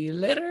Be,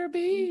 Let Her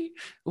Be.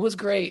 It was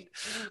great.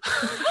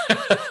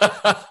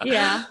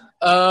 Yeah.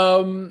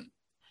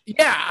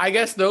 Yeah, I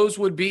guess those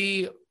would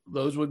be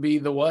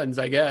the ones,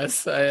 I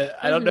guess.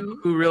 I don't know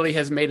who really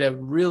has made a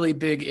really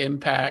big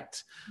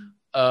impact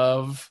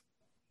of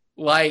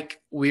like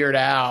Weird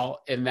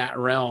Al in that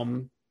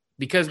realm,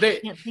 because I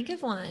can't think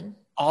of one.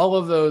 all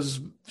of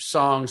those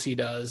songs he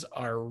does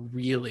are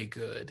really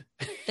good.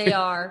 They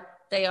are.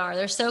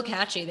 They're so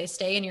catchy. They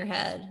stay in your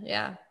head.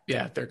 Yeah.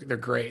 Yeah, they're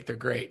great. They're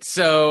great.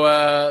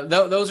 So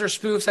those are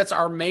spoofs. That's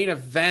our main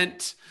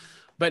event.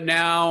 But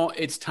now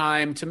it's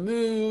time to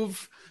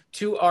move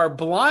to our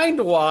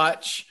blind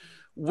watch,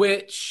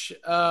 which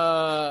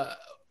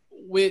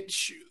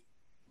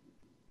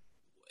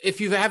if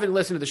you haven't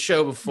listened to the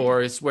show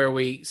before, is where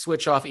we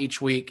switch off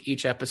each week,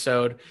 each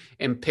episode,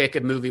 and pick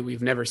a movie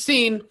we've never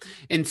seen.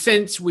 And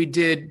since we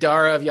did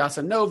Dara of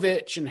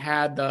Yasanovich and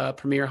had the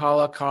premier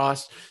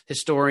Holocaust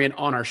historian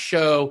on our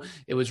show,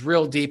 it was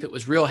real deep. It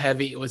was real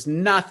heavy. It was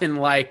nothing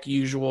like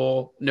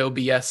usual, no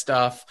BS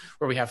stuff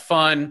where we have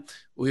fun.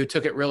 We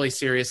took it really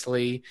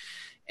seriously.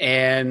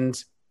 And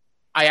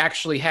I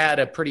actually had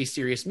a pretty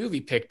serious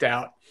movie picked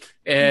out.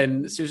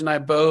 And Susan and I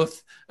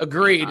both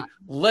agreed,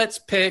 let's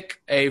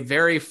pick a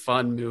very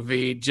fun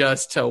movie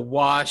just to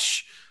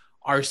wash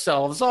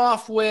ourselves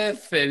off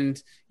with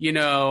and,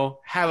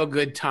 have a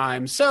good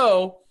time.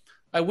 So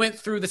I went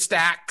through the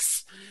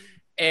stacks,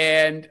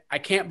 and I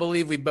can't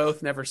believe we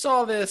both never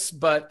saw this,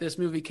 but this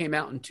movie came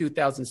out in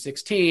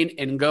 2016,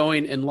 and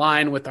going in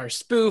line with our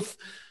spoof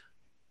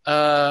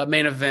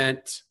main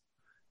event,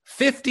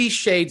 50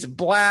 Shades of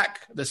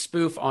Black, the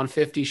spoof on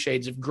 50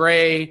 Shades of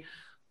Grey,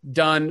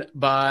 done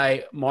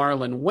by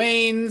Marlon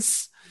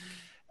Wayans.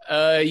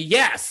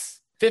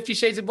 Yes, 50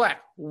 Shades of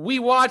Black. We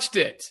watched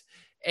it,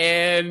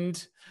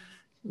 and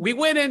we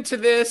went into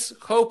this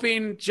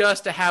hoping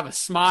just to have a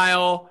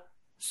smile,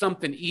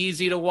 something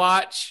easy to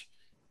watch.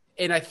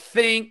 And I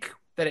think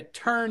that it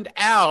turned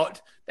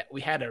out that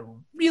we had a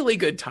really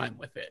good time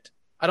with it.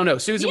 I don't know.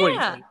 Susan, what do you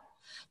think?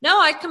 No,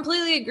 I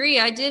completely agree.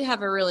 I did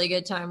have a really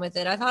good time with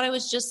it. I thought it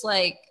was just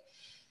like,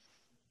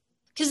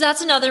 because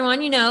that's another one,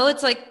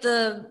 it's like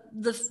the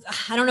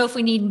I don't know if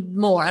we need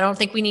more. I don't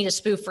think we need a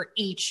spoof for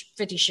each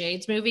 50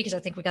 Shades movie, because I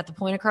think we got the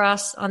point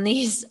across on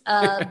these.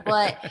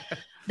 But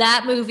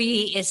that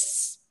movie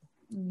is,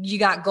 you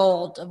got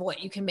gold of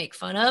what you can make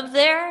fun of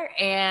there.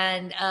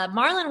 And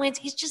Marlon Wayans,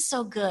 he's just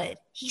so good.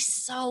 He's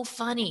so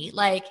funny.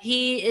 Like,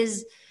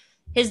 his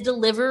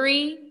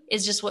delivery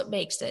is just what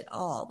makes it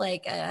all.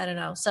 Like, I don't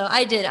know. So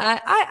I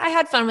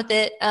had fun with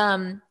it.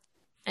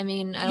 I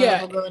don't know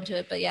if we'll go into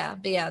it, but yeah.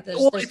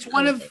 It's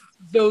one of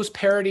those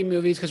parody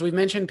movies, because we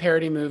mentioned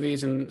parody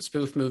movies and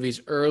spoof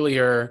movies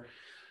earlier,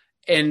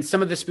 and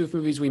some of the spoof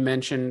movies we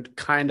mentioned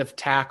kind of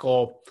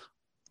tackle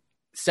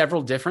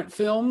several different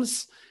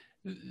films.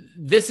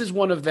 This is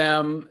one of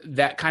them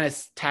that kind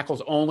of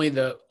tackles only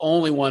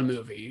one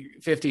movie,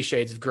 50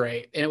 Shades of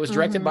Grey, and it was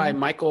directed by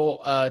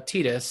Michael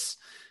Titus,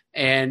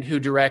 and who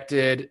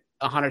directed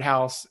A Haunted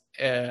House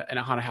and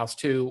A Haunted House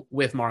 2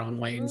 with Marlon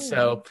Wayans.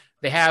 So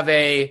they have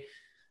a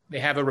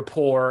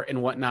rapport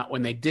and whatnot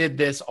when they did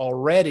this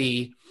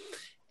already.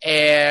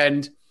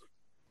 And,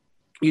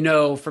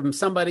 from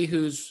somebody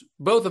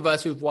both of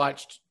us who've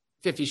watched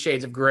 50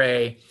 Shades of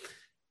Grey,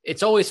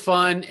 it's always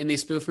fun in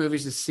these spoof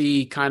movies to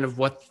see kind of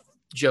what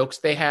jokes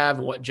they have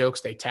and what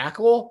jokes they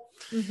tackle.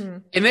 Mm-hmm.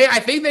 And I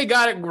think they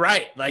got it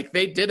right. Like,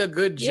 they did a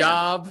good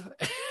job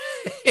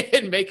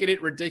in making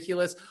it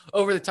ridiculous,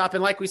 over the top.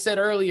 And like we said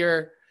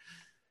earlier,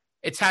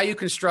 it's how you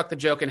construct the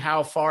joke and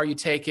how far you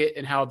take it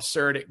and how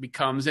absurd it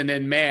becomes. And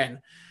then,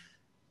 man,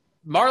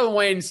 Marlon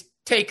Wayans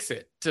takes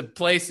it to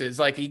places.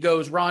 Like, he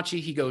goes raunchy,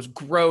 he goes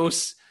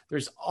gross.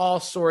 There's all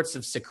sorts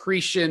of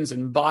secretions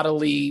and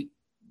bodily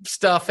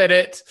stuff in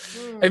it.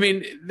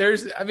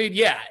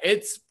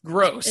 It's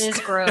gross. It is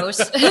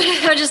gross.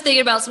 I'm just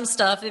thinking about some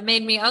stuff. It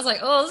made me, I was like,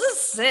 oh, this is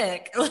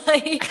sick.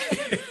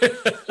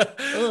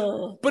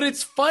 But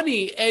it's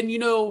funny. And,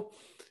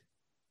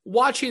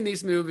 watching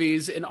these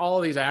movies and all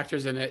of these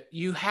actors in it,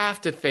 you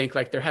have to think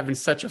like they're having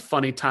such a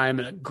funny time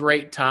and a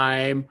great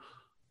time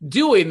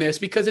doing this,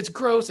 because it's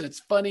gross and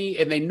it's funny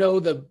and they know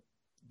the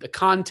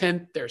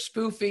content they're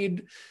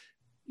spoofing.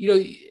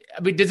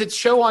 Does it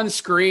show on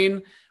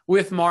screen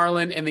with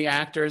Marlon and the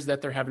actors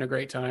that they're having a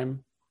great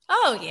time?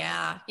 Oh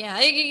yeah.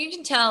 You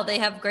can tell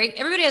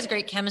everybody has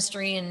great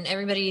chemistry, and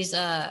everybody's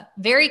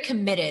very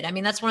committed.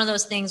 That's one of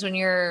those things when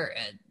you're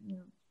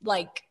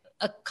like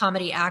a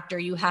comedy actor,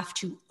 you have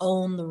to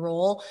own the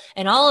role,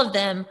 and all of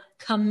them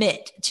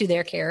commit to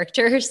their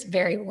characters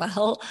very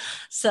well.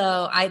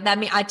 So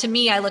to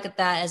me, I look at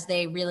that as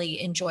they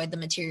really enjoyed the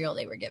material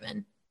they were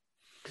given.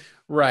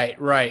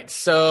 Right.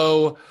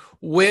 So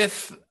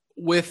with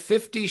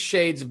 50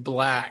 Shades of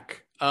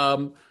Black,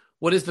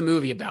 what is the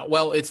movie about?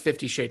 Well, it's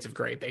 50 Shades of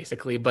Grey,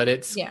 basically, but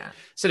it's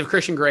instead of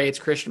Christian Grey, it's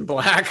Christian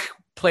Black,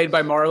 played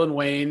by Marlon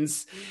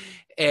Wayans.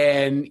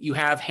 and you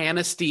have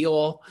Hannah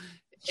Steele,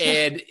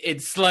 and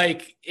it's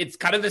like, it's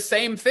kind of the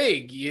same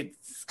thing.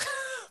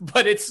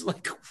 But it's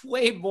like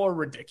way more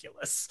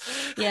ridiculous.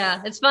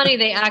 Yeah, it's funny.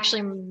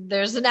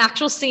 There's an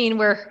actual scene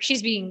where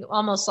she's being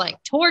almost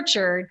like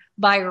tortured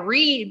by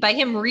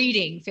him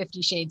reading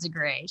 50 Shades of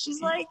Grey.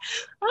 She's like,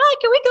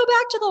 can we go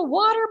back to the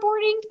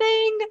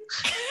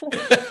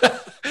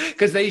waterboarding thing?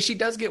 Because she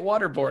does get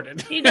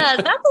waterboarded. He does.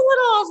 That's a little,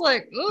 I was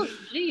like, oh,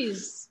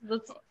 geez.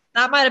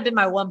 That might have been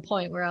my one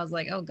point where I was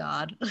like, oh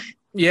God.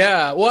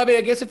 Yeah. Well, I mean,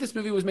 I guess if this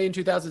movie was made in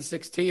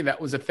 2016,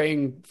 that was a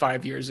thing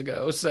 5 years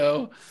ago.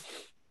 So.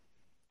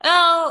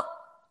 Oh,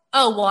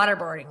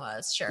 waterboarding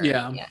was, sure.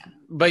 Yeah.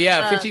 But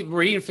yeah,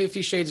 reading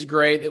 50 Shades of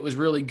Grey, it was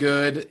really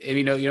good.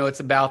 And, it's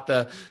about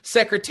the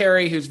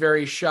secretary who's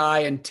very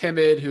shy and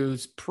timid,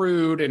 who's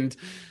prude, and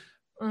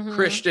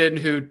Christian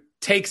who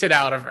takes it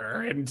out of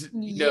her, and,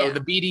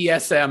 the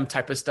BDSM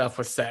type of stuff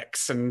with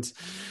sex. And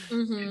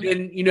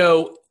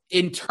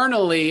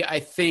internally, I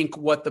think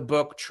what the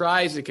book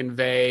tries to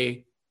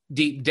convey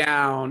deep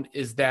down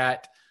is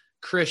that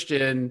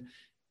Christian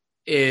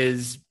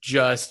is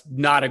just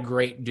not a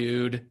great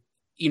dude,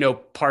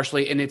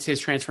 partially, and it's his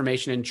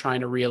transformation and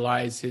trying to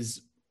realize his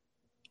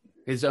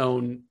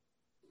own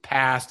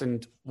past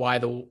and why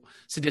the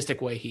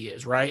sadistic way he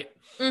is, right?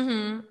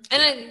 And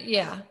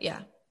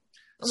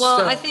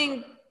well, I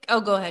think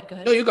go ahead.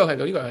 No, you go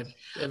ahead.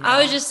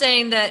 I was just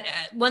saying that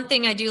one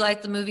thing I do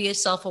like the movie is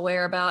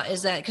self-aware about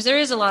is that, because there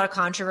is a lot of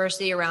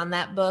controversy around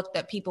that book,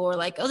 that people were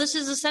like, oh, this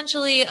is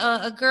essentially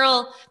a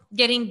girl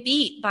getting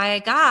beat by a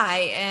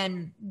guy,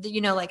 and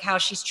like how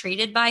she's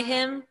treated by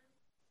him,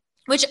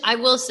 which I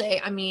will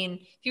say, I mean,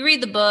 if you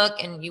read the book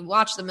and you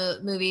watch the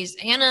movies,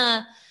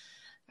 Hannah,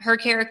 her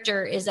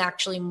character is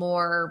actually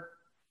more,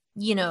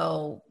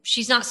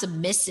 she's not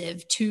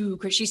submissive to,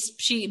 because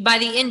she by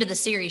the end of the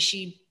series,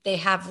 they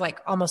have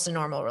like almost a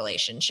normal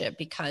relationship,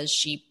 because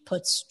she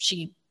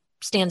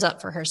stands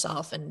up for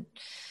herself, and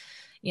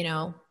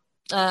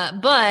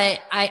but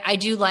I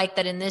do like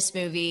that in this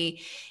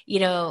movie,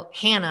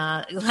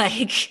 Hannah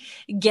like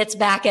gets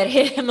back at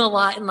him a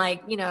lot, and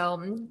like,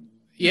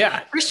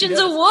 Christian's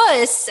a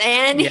wuss,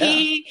 and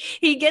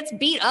he gets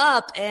beat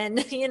up, and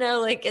he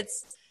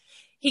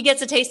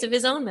gets a taste of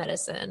his own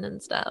medicine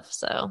and stuff.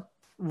 So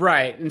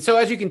right. And so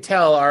as you can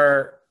tell,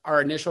 our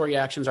initial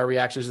reactions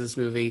to this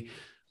movie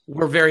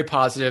were very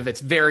positive.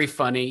 It's very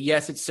funny.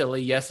 Yes, it's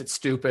silly. Yes, it's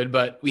stupid,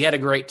 but we had a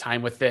great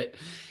time with it.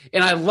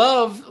 And I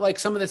love like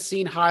some of the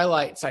scene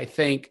highlights, I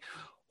think,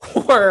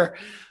 were,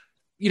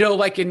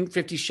 like in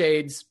 50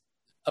 Shades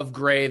of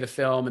Grey, the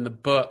film and the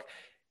book,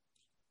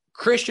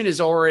 Christian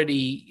is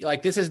already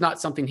like, this is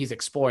not something he's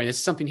exploring. This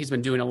is something he's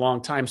been doing a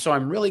long time. So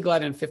I'm really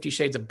glad in 50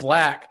 Shades of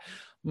Black,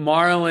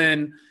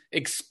 Marlon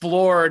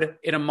explored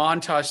in a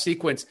montage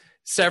sequence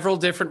several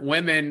different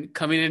women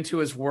coming into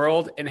his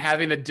world and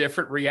having the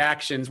different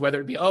reactions, whether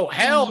it be, oh,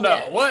 hell no,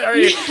 what are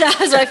you? That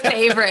was my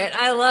favorite.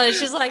 I love it.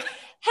 She's like,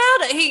 hell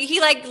no.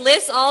 He like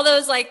lists all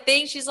those like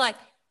things. She's like,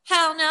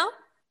 hell no.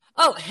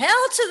 Oh,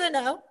 hell to the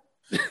no.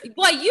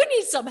 Boy, you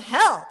need some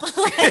help.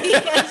 Like,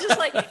 it's just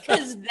like,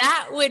 because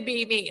that would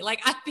be me. Like,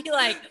 I'd be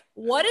like,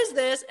 what is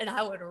this? And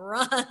I would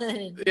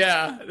run.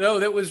 Yeah, no,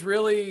 that was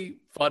really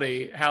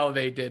funny how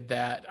they did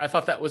that. I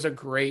thought that was a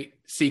great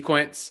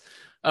sequence.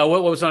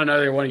 What was on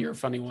another one of your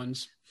funny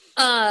ones?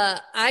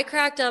 I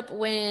cracked up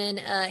when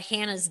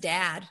Hannah's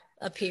dad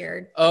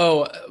appeared.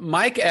 Oh,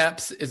 Mike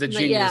Epps is a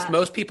genius. Yeah.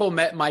 Most people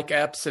met Mike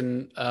Epps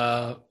in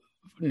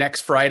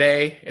Next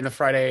Friday and the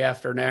Friday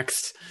after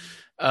next.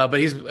 But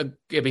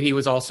he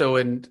was also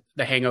in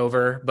The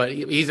Hangover, but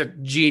he's a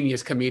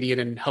genius comedian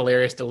and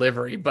hilarious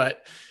delivery.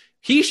 But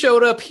he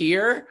showed up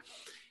here,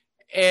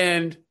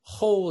 and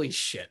holy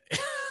shit.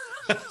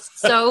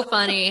 So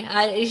funny.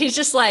 He's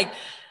just like,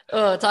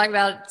 talking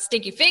about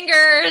stinky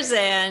fingers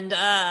and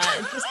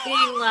just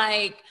being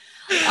like,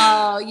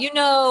 I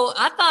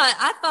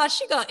thought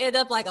she gonna end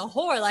up like a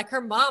whore, like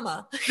her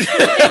mama.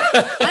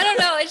 I don't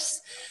know.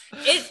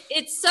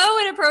 It's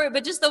so inappropriate,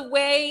 but just the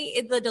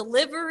way, the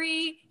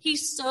delivery,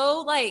 he's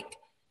so like,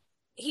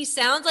 he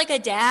sounds like a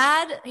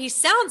dad. He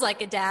sounds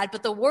like a dad,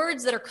 but the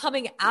words that are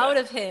coming out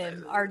of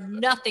him are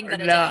nothing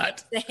that a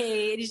dad would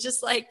say. And he's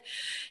just like,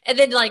 and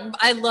then like,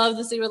 I love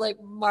the scene where like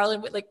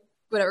Marlon would like,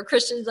 whatever,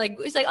 Christian's like,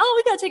 he's like, oh,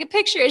 we gotta take a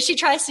picture, and she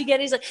tries to get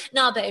it. He's like,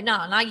 no, babe,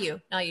 no, not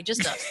you,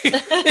 just us.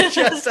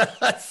 Just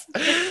us.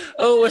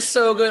 Oh, it was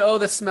so good. Oh,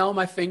 the smell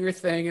my finger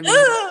thing, and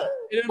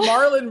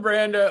Marlon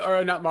Wayans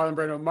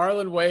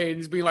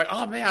being like,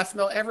 oh man, I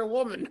smell every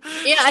woman.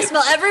 Yeah, I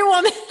smell every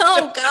woman.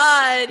 Oh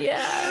God,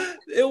 yeah.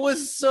 It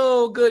was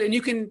so good, and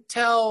you can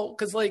tell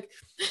because like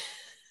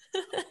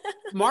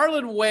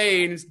Marlon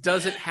Wayans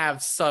doesn't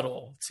have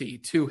subtlety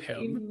to him.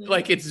 Mm-hmm.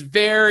 Like it's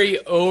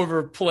very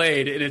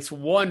overplayed, and it's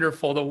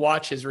wonderful to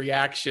watch his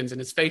reactions and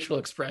his facial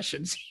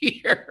expressions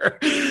here.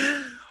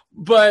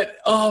 But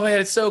oh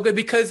man, it's so good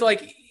because like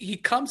he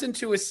comes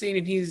into a scene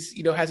and he's,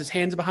 has his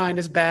hands behind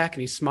his back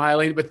and he's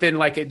smiling, but then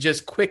like it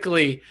just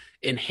quickly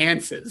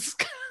enhances.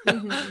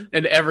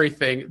 and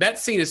everything. That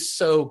scene is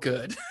so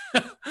good.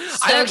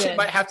 I actually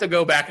might have to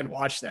go back and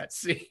watch that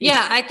scene.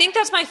 Yeah, I think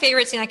that's my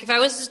favorite scene. Like if I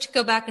was to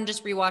go back and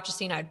just rewatch a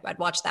scene, I'd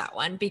watch that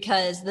one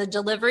because the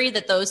delivery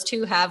that those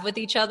two have with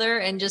each other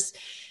and just,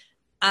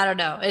 I don't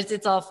know,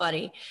 it's all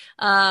funny.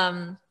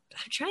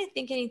 I'm trying to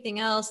think anything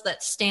else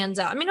that stands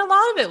out. I mean, a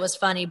lot of it was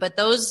funny, but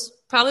those,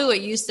 probably what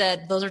you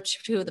said, those are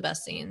two of the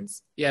best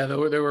scenes. Yeah,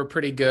 they were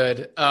pretty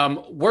good.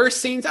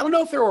 Worst scenes, I don't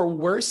know if there were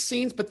worse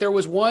scenes, but there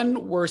was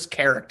one worse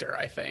character,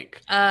 I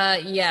think.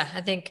 Yeah, I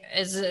think,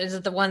 is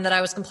it the one that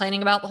I was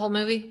complaining about the whole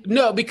movie?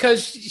 No,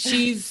 because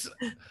she's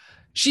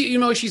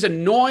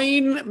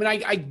annoying. I mean,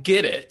 I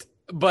get it,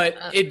 but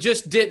it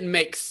just didn't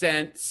make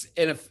sense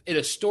in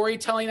a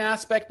storytelling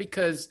aspect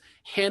because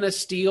Hannah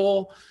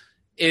Steele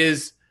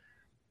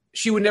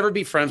she would never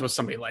be friends with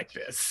somebody like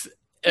this.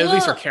 At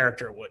least her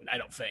character wouldn't, I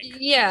don't think.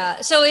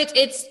 Yeah, so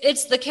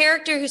it's the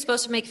character who's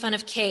supposed to make fun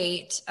of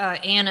Kate,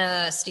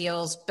 Anna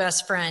Steele's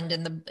best friend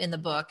in the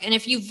book. And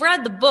if you've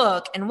read the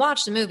book and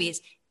watched the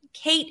movies,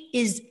 Kate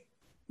is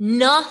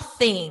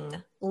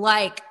nothing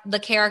like the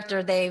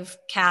character they've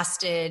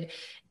casted.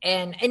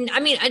 And I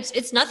mean,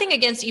 it's nothing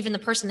against even the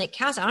person they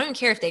cast. I don't even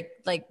care if they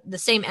like the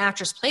same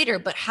actress played her,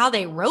 but how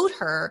they wrote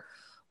her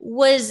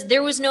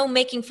there was no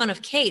making fun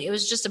of Kate. It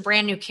was just a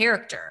brand new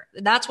character.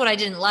 That's what I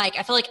didn't like.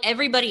 I feel like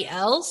everybody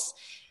else,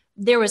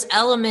 there was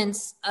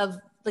elements of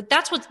like,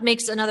 that's what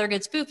makes another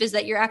good spoof is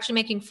that you're actually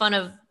making fun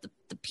of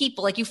the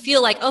people. Like you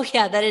feel like, oh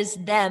yeah, that is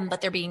them,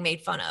 but they're being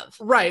made fun of.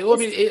 Right. Well, I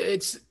mean,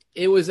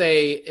 it was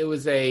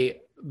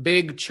a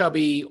big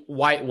chubby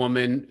white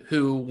woman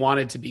who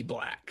wanted to be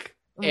black.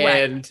 Right.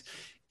 And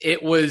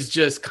it was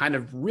just kind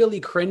of really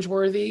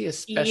cringeworthy,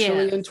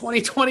 especially in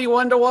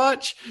 2021 to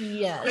watch.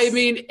 Yes. I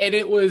mean, and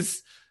it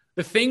was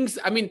the things,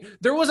 I mean,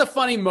 there was a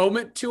funny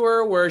moment to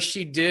her where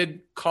she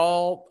did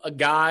call a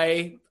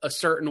guy a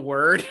certain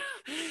word.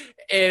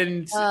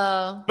 And,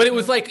 but it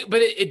was like,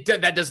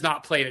 that does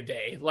not play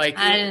today. Like,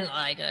 I didn't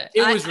like it.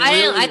 It was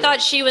really, I thought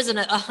she was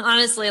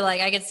honestly, like,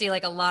 I could see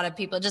like a lot of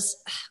people just,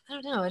 I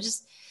don't know,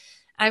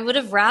 I would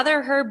have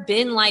rather her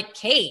been like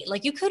Kate.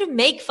 Like you could have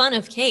made fun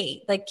of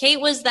Kate. Like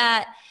Kate was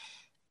that,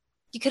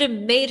 you could have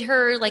made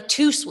her like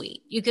too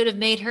sweet. You could have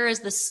made her as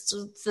the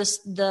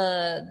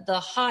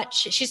hot.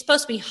 She's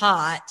supposed to be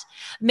hot.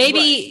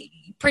 Maybe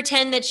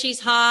pretend that she's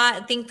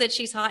hot, think that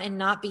she's hot, and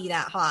not be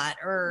that hot.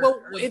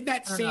 Or in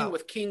that scene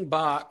with King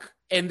Bach,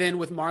 and then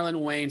with Marlon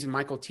Wayans and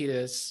Michael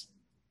Titus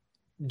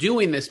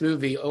doing this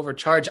movie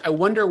Overcharged, I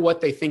wonder what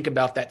they think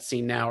about that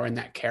scene now or in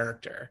that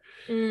character,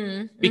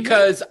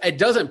 because it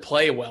doesn't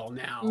play well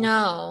now.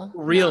 No,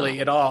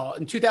 really at all.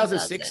 In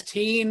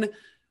 2016.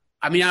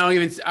 I mean,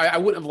 I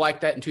wouldn't have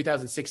liked that in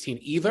 2016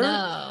 either.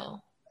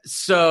 No.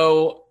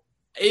 So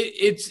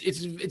it's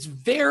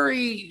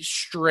very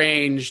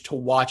strange to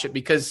watch it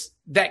because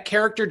that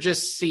character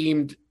just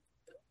seemed,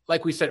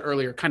 like we said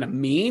earlier, kind of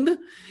mean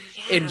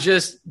and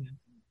just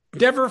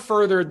never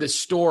furthered the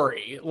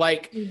story.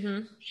 Like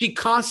she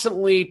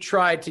constantly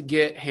tried to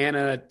get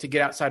Hannah to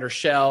get outside her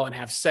shell and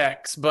have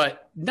sex,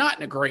 but not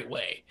in a great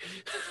way.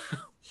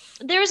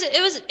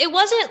 It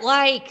wasn't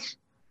like,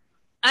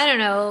 I don't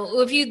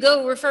know, if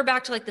you refer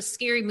back to like the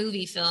scary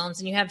movie films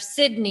and you have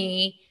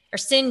Cindy,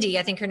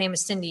 I think her name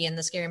is Cindy in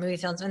the scary movie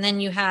films. And then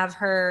you have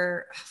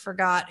her, I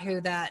forgot who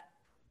that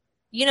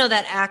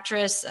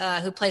actress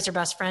who plays her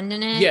best friend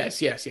in it. Yes.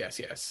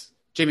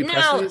 Jamie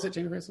Presley, is it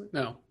Jamie Presley?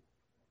 No.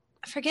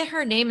 I forget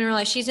her name in real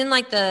life. She's in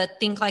like the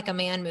Think Like a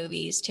Man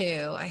movies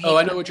too. I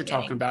know what you're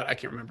talking about. I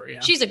can't remember.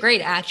 Yeah. She's a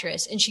great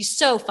actress and she's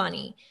so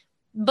funny,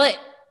 but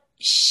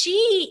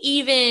she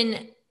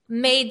even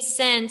made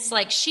sense.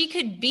 Like she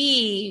could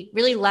be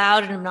really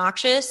loud and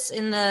obnoxious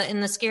in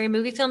the scary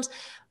movie films,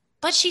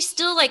 but she's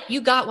still like,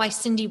 you got why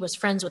Cindy was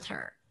friends with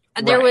her.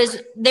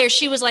 Right.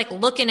 She was like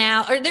looking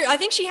out, I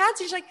think she's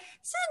like,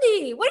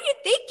 Cindy, what are you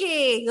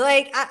thinking?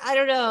 Like, I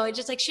don't know. It's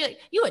just like,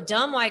 you a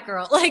dumb white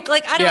girl. Like,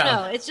 I don't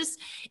know. It's just,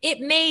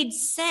 it made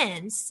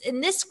sense.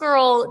 And this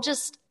girl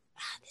this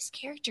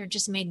character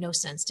just made no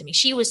sense to me.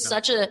 She was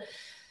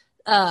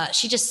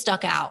she just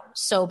stuck out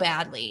so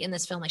badly in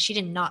this film. Like she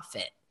did not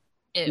fit.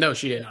 No,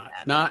 she did not.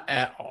 Not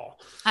at all.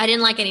 I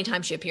didn't like any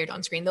time she appeared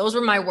on screen. Those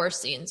were my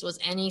worst scenes, was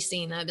any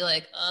scene that I'd be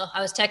like,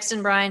 I was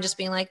texting Brian just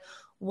being like,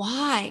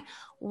 why?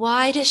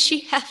 Why does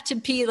she have to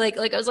be like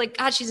I was like,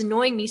 God, she's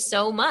annoying me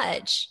so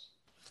much.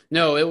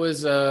 No, it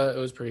was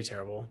pretty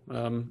terrible.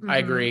 I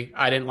agree.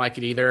 I didn't like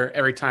it either.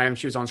 Every time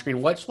she was on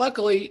screen, which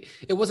luckily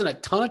it wasn't a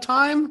ton of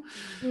time.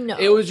 No.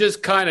 It was just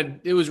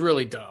it was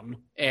really dumb.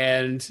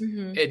 And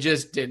it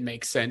just didn't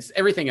make sense.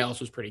 Everything else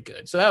was pretty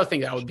good. So I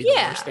think that would be the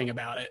worst thing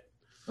about it.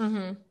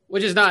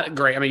 Which is not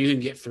great. I mean, you can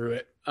get through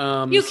it.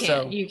 You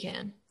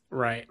can.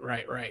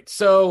 Right.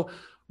 So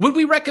would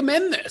we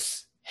recommend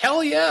this?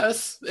 Hell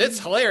yes. It's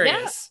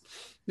hilarious.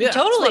 Yeah,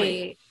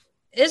 totally.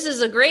 This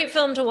is a great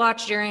film to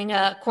watch during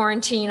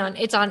quarantine.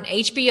 It's on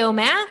HBO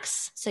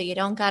Max. So you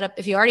don't gotta,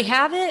 if you already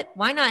have it,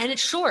 why not? And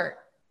it's short.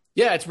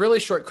 Yeah, it's really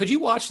short. Could you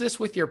watch this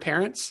with your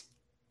parents?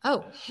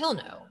 Oh, hell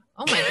no.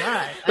 Oh my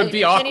God. It'd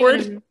be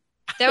awkward.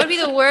 That would be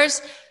the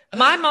worst.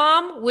 My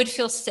mom would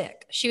feel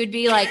sick. She would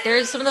be like,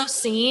 there's some of those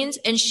scenes,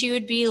 and she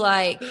would be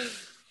like,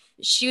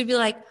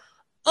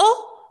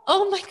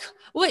 oh my God.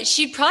 What?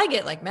 She'd probably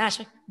get like mad.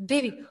 She's like,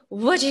 baby,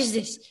 what is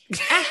this?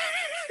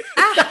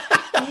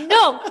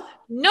 No.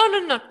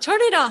 Turn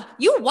it off.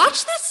 You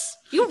watch this?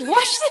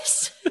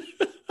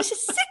 This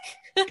is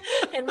sick.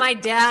 And my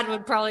dad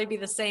would probably be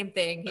the same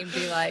thing. He'd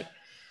be like,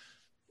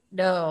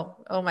 no.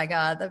 Oh my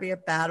God. That'd be a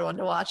bad one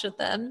to watch with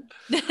them.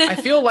 I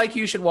feel like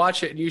you should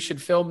watch it and you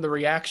should film the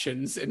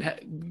reactions and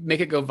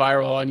make it go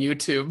viral on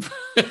YouTube.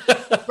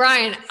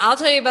 Brian, I'll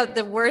tell you about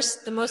the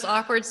most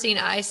awkward scene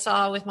I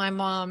saw with my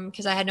mom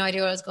because I had no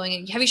idea what I was going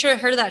in. Have you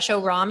heard of that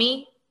show,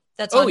 Rami?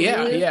 That's on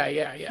Hulu?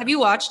 Yeah. Have you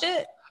watched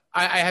it?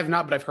 I have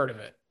not, but I've heard of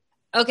it.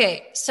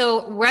 Okay,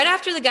 so right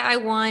after the guy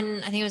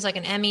won, I think it was like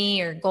an Emmy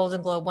or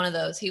Golden Globe, one of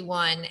those, he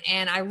won.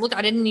 And I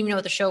didn't even know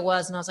what the show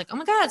was. And I was like, oh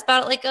my God, it's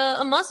about like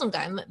a Muslim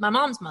guy. My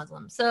mom's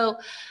Muslim. So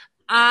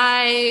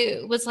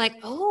I was like,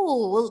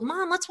 oh, well,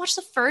 Mom, let's watch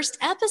the first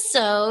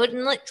episode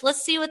and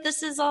let's see what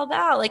this is all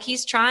about. Like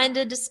he's trying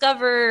to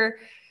discover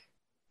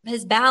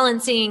his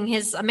balancing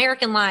his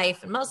American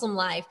life and Muslim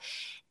life.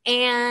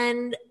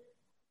 And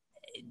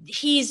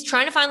he's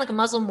trying to find like a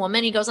Muslim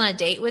woman. He goes on a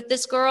date with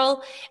this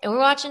girl and we're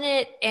watching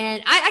it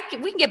and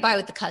we can get by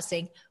with the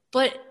cussing,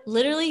 but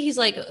literally he's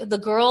like, the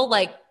girl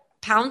like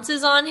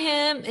pounces on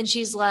him and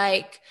she's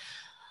like,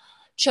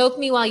 choke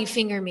me while you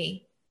finger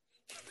me.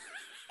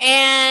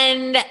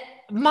 And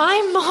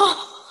my mom,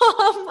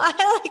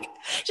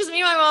 just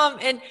me and my mom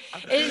and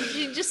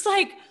she just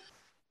like,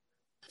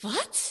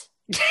 what?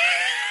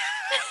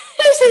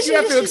 Did you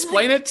have to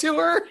explain it to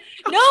her?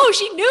 No,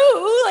 she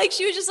knew. Like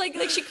she was just like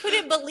she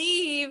couldn't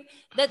believe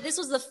that this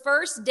was the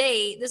first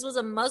date. This was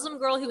a Muslim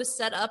girl he was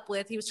set up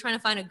with. He was trying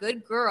to find a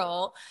good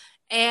girl,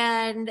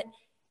 and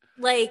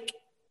like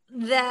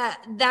that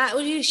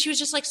she was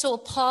just like so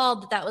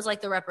appalled that was like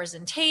the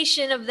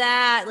representation of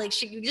that. Like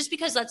she just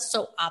because that's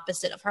so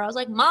opposite of her. I was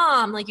like,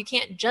 Mom, like you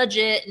can't judge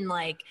it and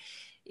like.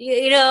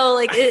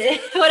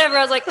 Whatever.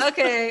 I was like,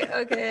 okay.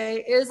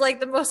 It was like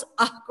the most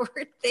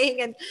awkward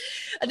thing. And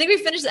I think we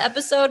finished the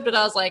episode, but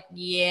I was like,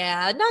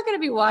 yeah, I'm not going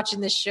to be watching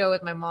this show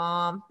with my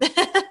mom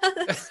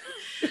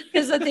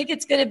because I think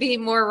it's going to be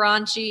more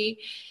raunchy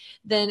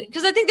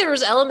because I think there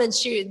was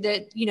elements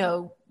that,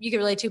 you could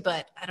relate to,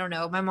 but I don't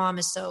know. My mom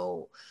is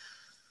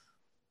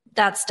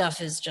that stuff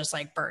is just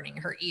like burning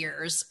her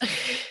ears.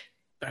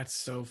 That's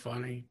so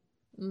funny.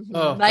 Mm-hmm.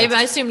 Oh, I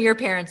assume your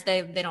parents,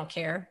 they don't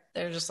care.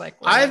 They're just like,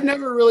 whatever. I've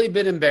never really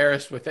been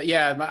embarrassed with it.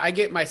 Yeah, I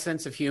get my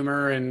sense of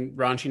humor and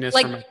raunchiness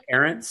from my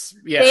parents.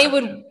 Yeah, they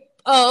would.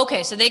 Oh,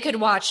 okay. So they could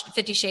watch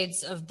 50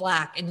 Shades of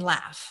Black and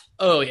laugh.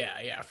 Oh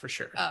yeah, for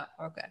sure. Oh,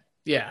 okay.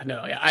 Yeah,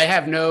 no, yeah. I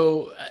have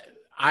no.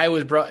 I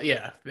was brought.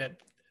 Yeah,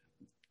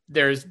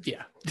 there's.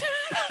 Yeah.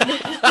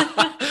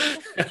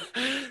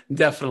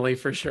 Definitely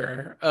for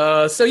sure.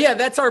 So yeah,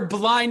 that's our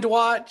blind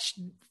watch.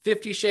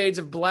 50 Shades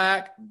of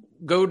Black.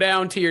 Go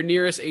down to your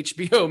nearest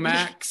HBO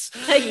Max.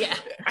 Yeah.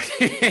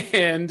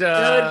 And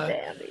go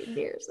down to your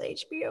nearest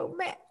HBO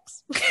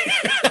Max.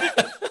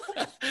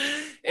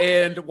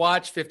 And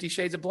watch 50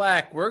 Shades of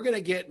Black. We're going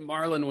to get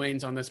Marlon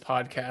Wayans on this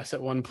podcast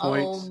at one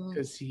point.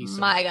 Because he's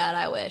my God,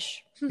 I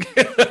wish.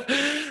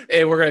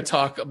 And we're going to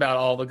talk about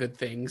all the good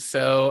things.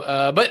 So,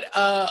 but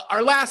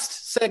our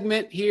last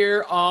segment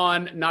here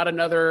on Not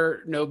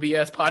Another No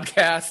BS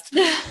podcast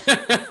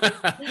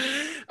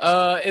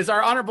is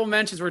our honorable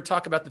mentions. We're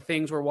talking about the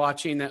things we're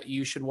watching that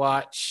you should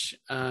watch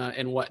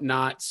and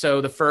whatnot.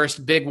 So the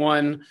first big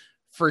one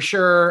for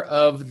sure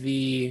of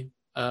the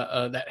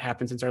that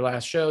happened since our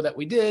last show that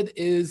we did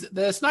is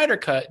the Snyder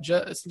Cut,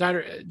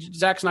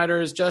 Zack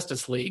Snyder's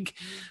Justice League,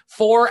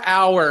 4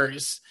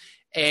 hours.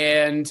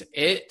 And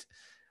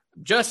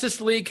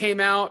Justice League came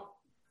out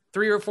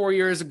 3 or 4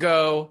 years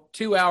ago,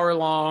 2 hour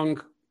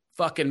long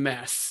fucking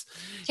mess.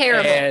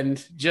 Terrible.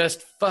 And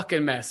just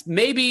fucking mess.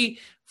 Maybe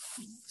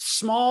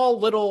small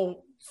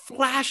little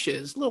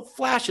flashes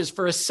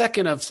for a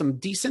second of some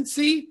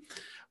decency.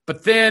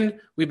 But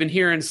then we've been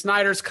hearing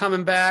Snyder's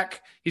coming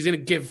back. He's going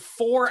to give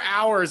 4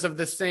 hours of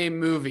the same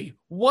movie.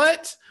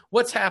 What's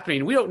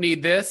happening? We don't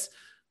need this.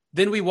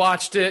 Then we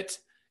watched it.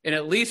 And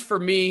at least for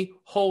me,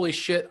 holy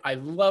shit, I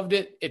loved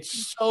it.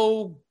 It's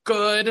so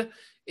good.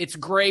 It's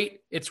great.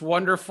 It's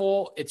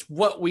wonderful. It's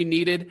what we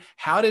needed.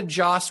 How did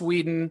Joss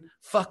Whedon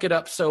fuck it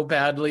up so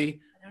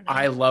badly?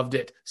 I loved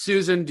it.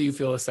 Susan, do you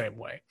feel the same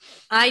way?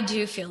 I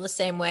do feel the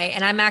same way.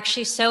 And I'm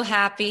actually so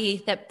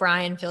happy that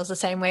Brian feels the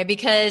same way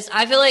because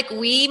I feel like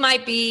we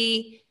might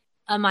be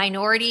a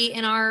minority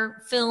in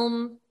our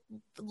film.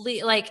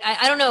 Like,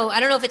 I don't know. I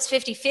don't know if it's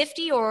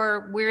 50-50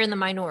 or we're in the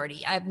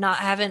minority. I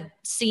haven't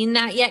seen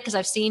that yet because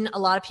I've seen a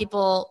lot of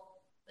people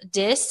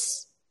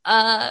diss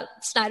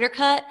Snyder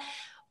Cut,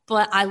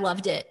 but I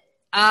loved it.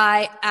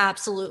 I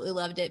absolutely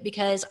loved it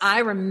because I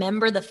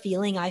remember the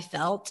feeling I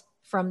felt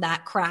from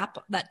that crap,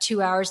 that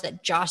 2 hours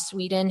that Joss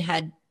Whedon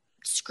had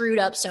screwed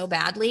up so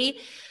badly.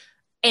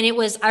 And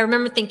I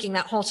remember thinking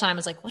that whole time, I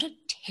was like,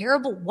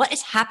 what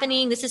is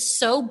happening? This is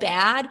so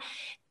bad.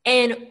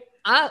 And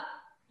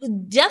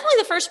definitely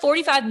the first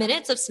 45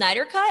 minutes of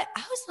Snyder Cut,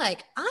 I was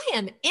like, I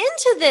am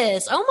into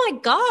this. Oh my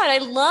God. I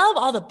love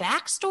all the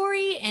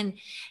backstory and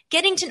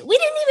getting to, we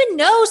didn't even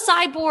know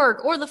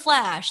Cyborg or the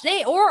Flash,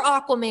 or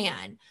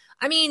Aquaman.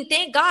 I mean,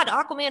 thank God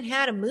Aquaman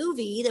had a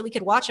movie that we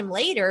could watch him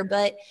later,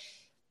 but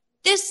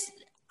this,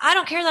 I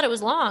don't care that it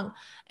was long.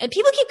 And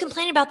people keep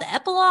complaining about the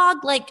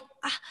epilogue. Like,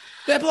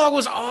 the epilogue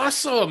was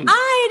awesome.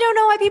 I don't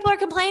know why people are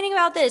complaining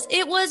about this.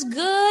 It was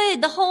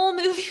good. The whole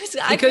movie was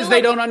good. Because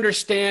they don't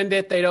understand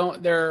it.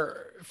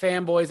 They're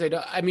fanboys. They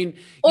don't, I mean,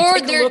 or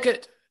take a look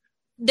at.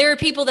 There are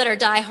people that are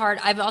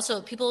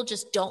diehard. People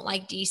just don't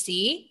like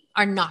DC,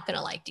 are not going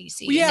to like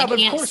DC. Well, yeah, they but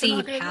can't of course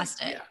see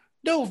past it. Yeah.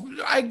 No,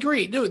 I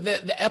agree. Dude,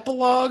 the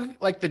epilogue,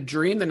 like the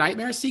dream, the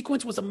nightmare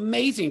sequence was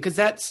amazing because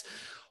that's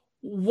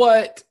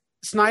what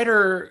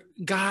Snyder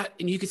got.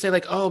 And you could say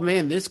like, oh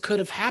man, this could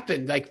have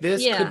happened. Like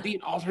this could be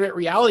an alternate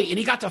reality. And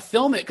he got to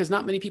film it because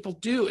not many people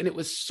do. And it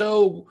was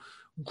so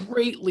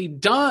greatly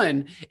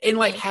done and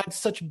like had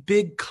such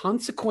big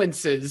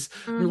consequences.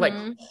 And like,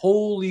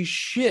 holy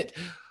shit,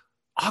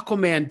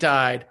 Aquaman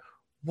died.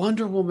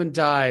 Wonder Woman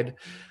died.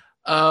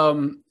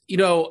 You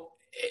know,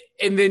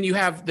 and then you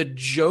have the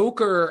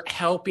Joker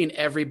helping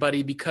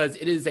everybody because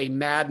it is a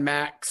Mad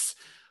Max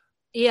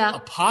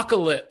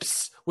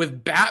apocalypse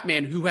with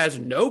Batman, who has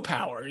no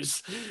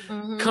powers,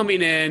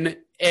 coming in,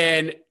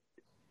 and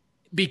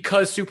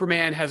because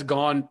Superman has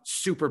gone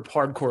super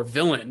hardcore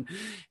villain.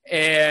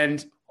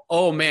 And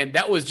oh man,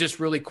 that was just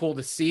really cool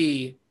to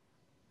see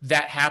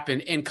that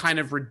happen and kind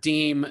of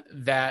redeem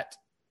that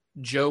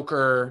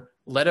Joker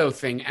Leto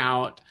thing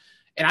out.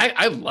 And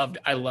I loved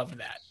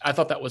that. I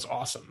thought that was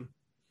awesome.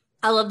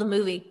 I love the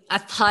movie. I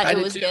thought it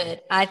was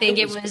good. I think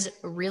it was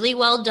really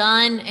well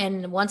done.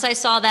 And once I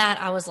saw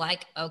that, I was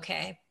like,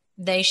 okay,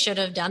 they should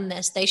have done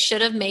this. They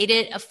should have made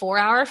it a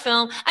 4-hour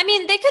film. I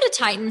mean, they could have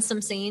tightened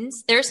some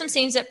scenes. There are some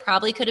scenes that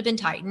probably could have been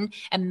tightened,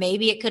 and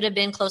maybe it could have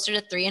been closer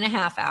to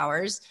 3.5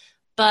 hours.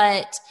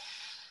 But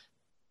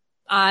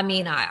I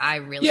mean, I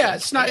really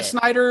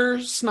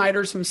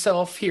Snyder's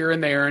himself here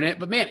and there in it.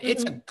 But man,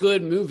 it's a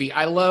good movie.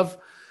 I love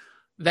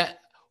that.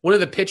 One of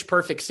the pitch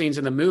perfect scenes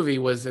in the movie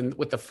was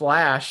with the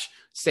Flash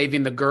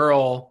saving the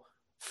girl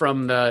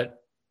from the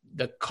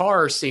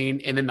car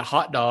scene and then the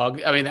hot dog.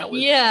 I mean, that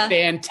was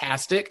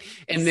fantastic.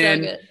 And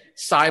then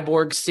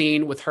Cyborg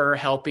scene with her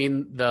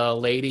helping the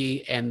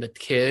lady and the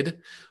kid.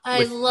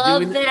 I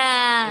love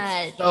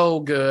that. It's so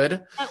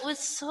good. That was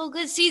so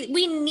good. See,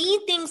 we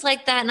need things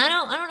like that. And I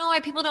don't know why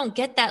people don't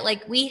get that.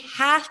 Like we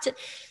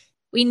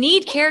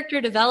need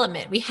character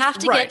development. We have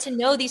to get to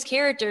know these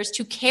characters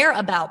to care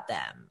about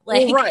them.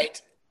 Like,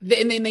 right.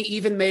 And then they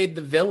even made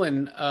the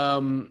villain,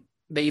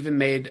 they even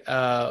made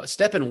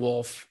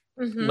Steppenwolf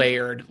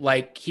layered.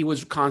 Like he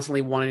was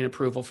constantly wanting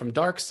approval from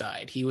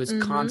Darkseid. He was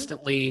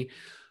constantly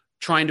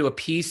trying to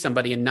appease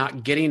somebody and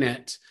not getting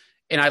it.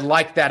 And I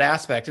liked that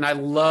aspect. And I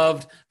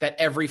loved that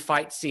every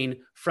fight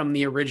scene from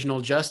the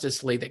original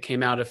Justice League that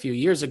came out a few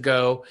years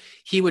ago,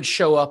 he would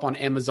show up on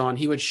Amazon.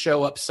 He would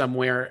show up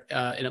somewhere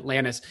in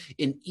Atlantis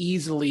and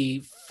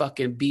easily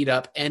fucking beat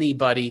up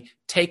anybody,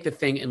 take the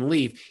thing and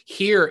leave.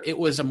 Here, it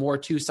was a more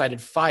two-sided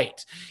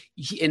fight.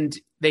 And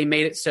they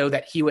made it so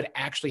that he would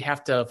actually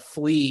have to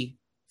flee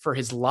for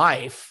his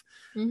life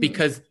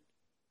because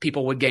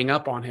people would gang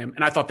up on him.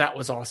 And I thought that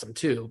was awesome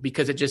too,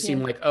 because it just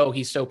seemed like, oh,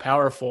 he's so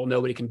powerful,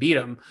 nobody can beat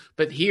him.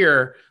 But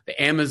here,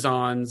 the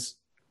Amazons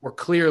were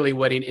clearly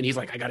waiting, and he's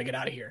like, I got to get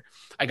out of here.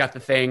 I got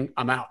the thing.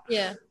 I'm out.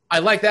 Yeah. I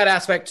like that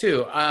aspect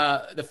too.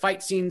 The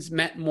fight scenes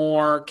meant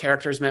more,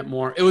 characters meant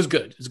more. It was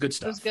good. It was good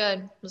stuff.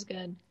 It was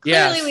good.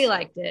 Clearly we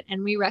liked it,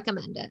 and we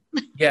recommend it.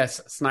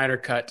 Yes, Snyder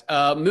Cut.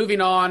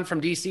 Moving on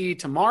from DC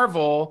to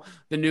Marvel,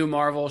 the new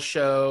Marvel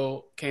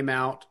show came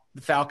out,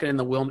 The Falcon and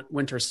the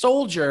Winter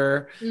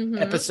Soldier,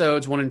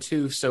 episodes 1 and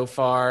 2 so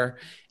far.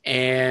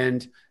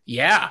 And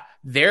yeah,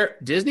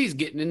 Disney's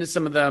getting into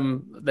some of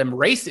them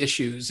race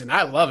issues, and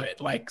I love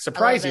it. Like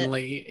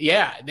surprisingly,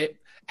 the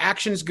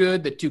action's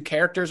good. The two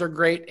characters are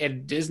great,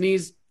 and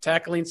Disney's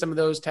tackling some of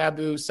those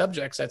taboo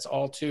subjects. That's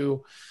all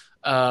too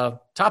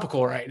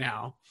topical right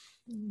now.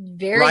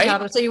 Very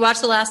topical. So you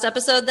watched the last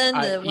episode then?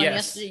 The one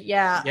yesterday?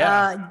 Yeah.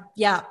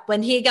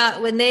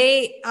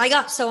 I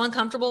got so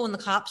uncomfortable when the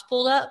cops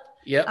pulled up.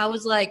 Yep. I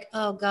was like,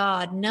 oh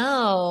God,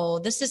 no,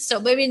 this is so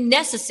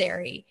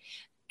necessary.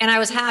 And I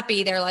was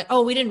happy. They're like,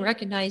 oh, we didn't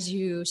recognize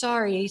you.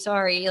 Sorry.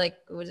 Like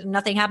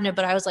nothing happened.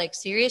 But I was like,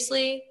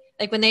 seriously?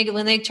 Like when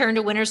they turned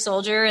to Winter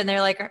Soldier and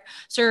they're like,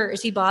 sir,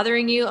 is he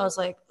bothering you? I was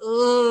like,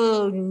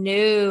 oh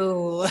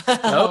no.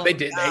 No, they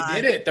did. God.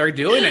 They did it. They're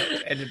doing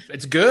it. And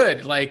it's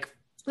good. Like,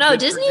 no,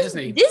 Disney's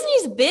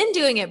been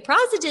doing it.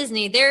 Props to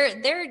Disney. They're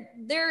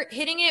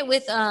hitting it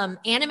with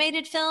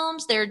animated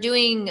films.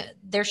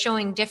 They're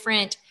showing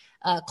different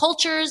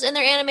cultures in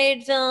their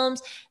animated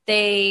films.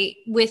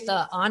 With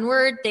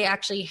Onward, they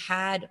actually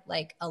had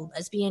like a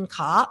lesbian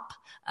cop.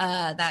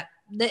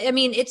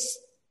 It's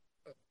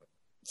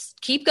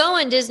keep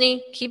going,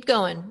 Disney. Keep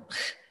going.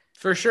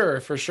 For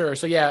sure.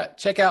 So yeah,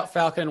 check out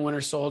Falcon and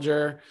Winter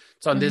Soldier.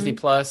 It's on Disney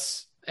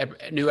Plus.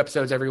 New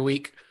episodes every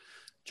week.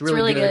 It's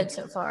really good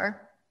so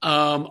far.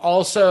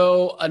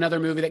 Also, another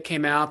movie that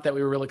came out that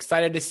we were really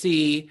excited to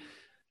see,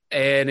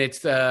 and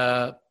it's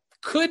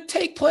could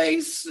take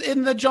place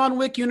in the John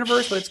Wick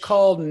universe, but it's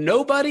called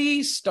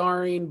Nobody,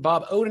 starring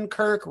Bob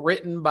Odenkirk,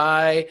 written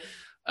by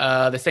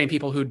the same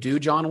people who do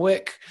John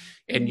Wick.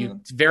 And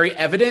it's very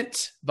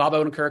evident. Bob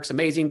Odenkirk's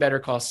amazing, Better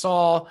Call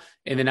Saul,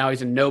 and then now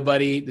he's in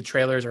Nobody. The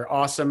trailers are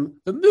awesome.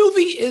 The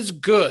movie is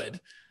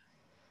good.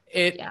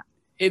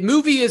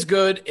 Movie is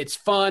good. It's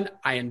fun.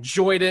 I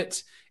enjoyed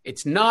it.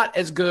 It's not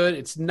as good.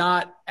 It's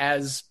not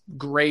as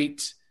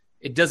great.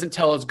 It doesn't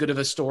tell as good of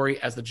a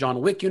story as the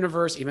John Wick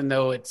universe, even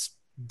though it's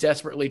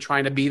desperately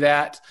trying to be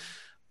that,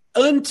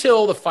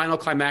 until the final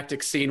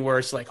climactic scene where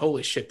it's like,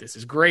 holy shit, this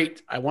is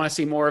great. I want to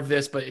see more of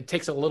this, but it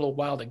takes a little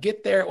while to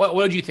get there.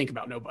 What did you think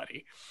about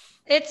Nobody?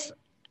 It's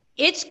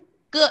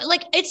good.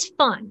 Like, it's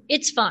fun.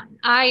 It's fun.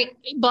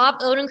 Bob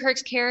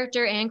Odenkirk's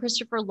character and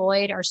Christopher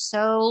Lloyd are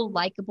so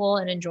likable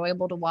and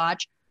enjoyable to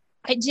watch.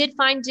 I did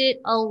find it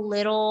a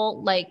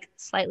little like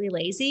slightly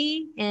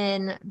lazy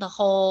in the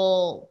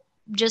whole,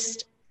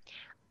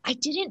 I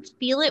didn't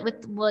feel it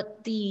with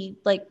what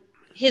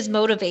his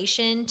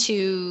motivation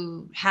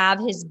to have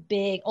his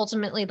big,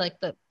 ultimately like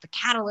the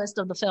catalyst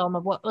of the film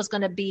of what was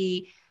going to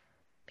be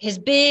his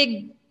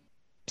big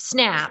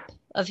snap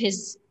of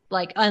his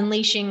like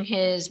unleashing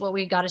his, what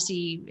we got to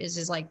see is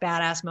his like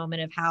badass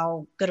moment of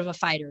how good of a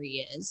fighter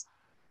he is.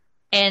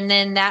 And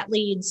then that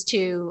leads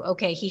to,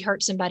 okay, he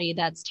hurt somebody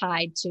that's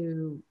tied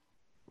to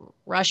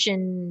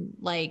Russian,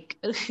 like,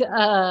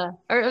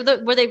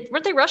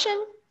 weren't they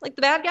Russian? Like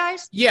the bad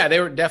guys? Yeah, they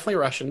were definitely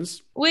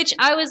Russians. Which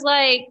I was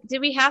like, did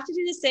we have to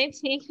do the same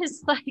thing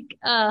as like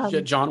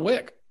John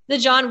Wick? The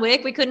John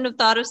Wick. We couldn't have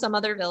thought of some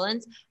other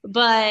villains,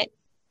 but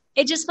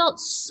it just felt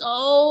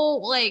so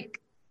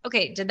like,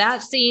 okay, did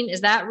that scene,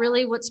 is that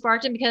really what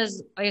sparked him?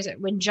 Because like I said,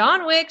 when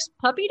John Wick's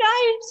puppy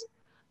dies,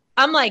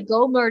 I'm like,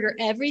 go murder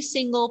every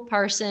single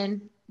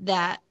person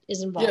that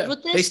is involved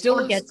with this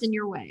or gets in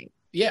your way.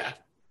 Yeah.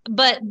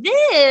 But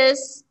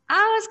this,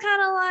 I was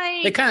kind of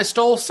like, they kind of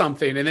stole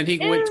something, and then he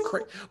went.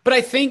 But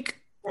I think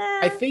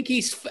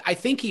he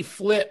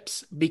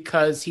flips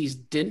because he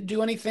didn't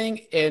do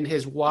anything, and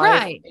his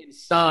wife and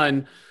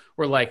son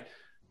were like,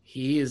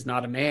 he is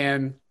not a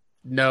man.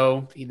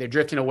 No, they're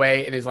drifting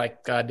away, and he's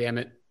like, God damn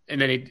it! And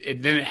then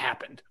it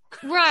happened.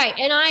 Right,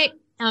 and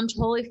I'm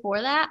totally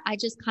for that. I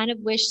just kind of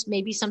wish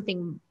maybe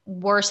something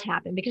worse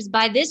happened, because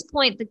by this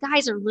point, the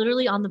guys are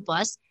literally on the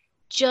bus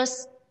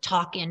just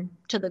talking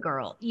to the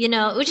girl,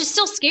 which is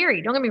still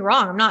scary. Don't get me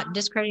wrong. I'm not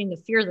discrediting the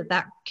fear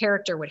that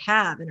character would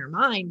have in her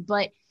mind,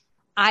 but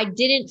I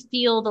didn't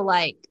feel the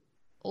like,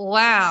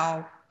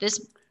 wow,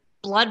 this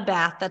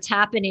bloodbath that's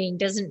happening it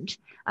didn't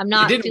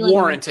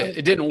warrant it.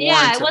 It didn't warrant it.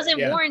 Yeah, it wasn't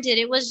warranted.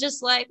 It was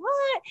just like,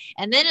 what?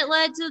 And then it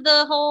led to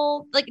the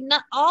whole, like,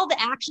 not all the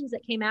actions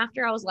that came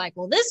after. I was like,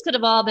 well, this could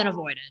have all been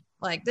avoided.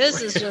 Like,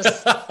 this is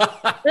just,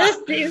 this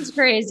seems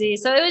crazy.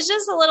 So it was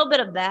just a little bit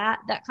of that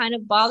kind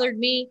of bothered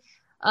me.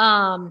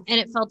 And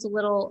it felt a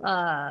little,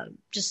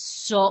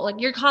 just so like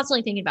you're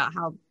constantly thinking about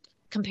how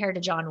compared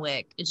to John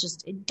Wick, it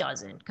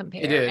doesn't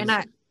compare. It is.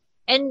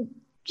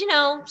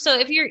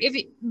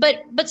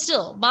 But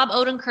still, Bob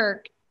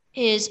Odenkirk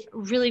is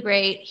really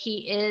great.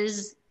 He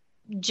is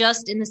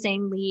just in the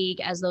same league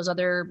as those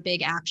other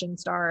big action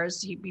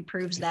stars. He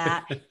proves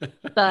that,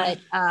 but,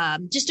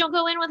 just don't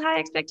go in with high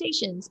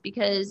expectations,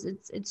 because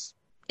it's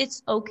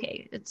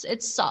okay.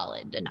 It's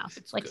solid enough.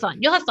 It's like good.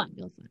 Fun. You'll have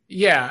fun.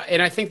 Yeah,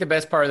 and I think the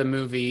best part of the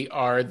movie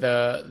are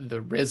the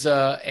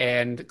RZA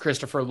and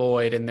Christopher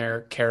Lloyd and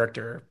their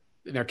characters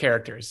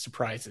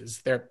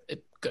surprises. They're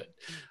good.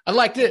 I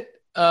liked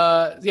it.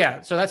 So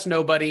that's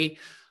Nobody.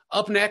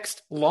 Up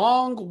next,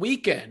 Long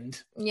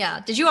Weekend.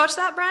 Yeah. Did you watch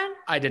that, Brian?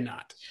 I did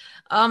not.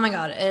 Oh my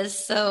God.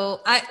 It's a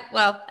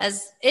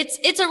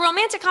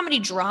romantic comedy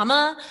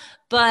drama,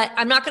 but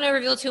I'm not going to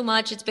reveal too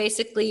much. It's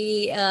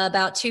basically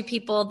about two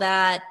people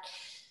that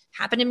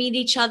happen to meet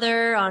each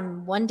other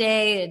on one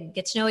day and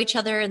get to know each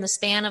other in the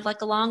span of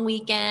like a long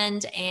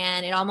weekend.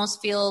 And it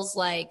almost feels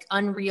like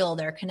unreal,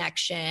 their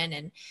connection.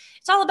 And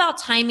it's all about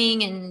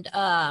timing and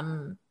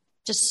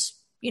just,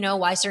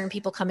 why certain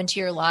people come into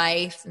your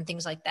life and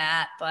things like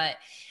that. But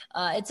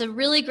it's a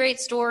really great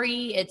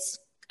story. It's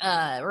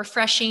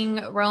refreshing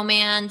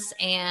romance,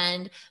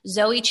 and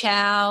Zoe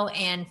Chow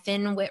and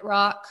Finn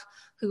Wittrock,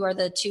 who are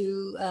the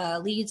two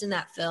leads in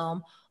that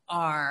film,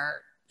 are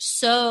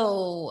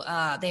so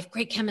they have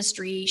great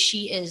chemistry.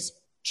 She is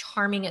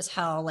charming as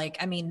hell. Like,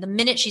 I mean, the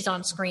minute she's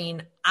on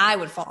screen, I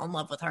would fall in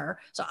love with her.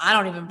 So I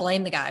don't even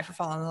blame the guy for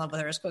falling in love with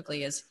her as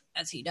quickly as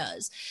he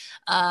does.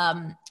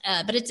 But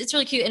it's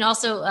really cute. And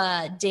also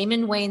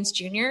Damon Wayans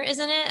Jr. is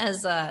in it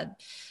as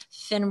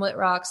Finn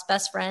Wittrock's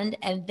best friend,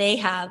 and they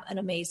have an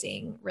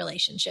amazing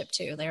relationship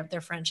too.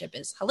 Their friendship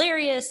is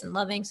hilarious and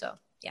loving. So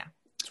yeah,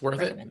 it's worth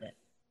it.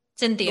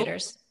 It's in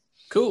theaters.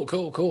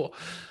 Cool.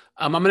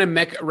 I'm going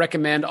to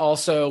recommend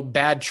also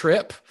Bad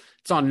Trip.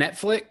 It's on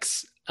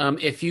Netflix.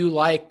 If you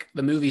like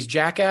the movies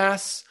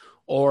Jackass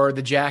or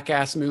the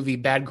Jackass movie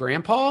Bad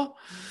Grandpa,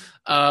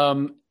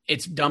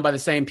 it's done by the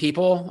same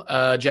people,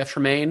 Jeff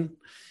Tremaine.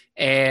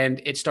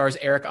 and it stars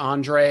Eric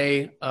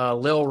Andre,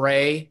 Lil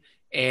Ray,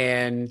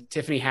 and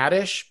Tiffany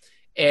Haddish.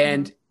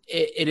 And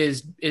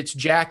it's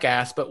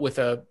Jackass, but with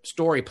a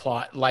story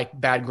plot like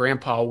Bad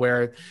Grandpa,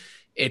 where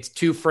it's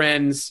two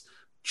friends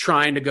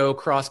trying to go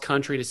cross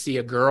country to see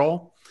a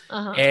girl.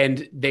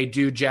 And they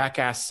do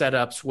Jackass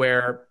setups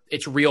where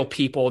it's real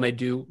people and they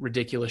do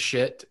ridiculous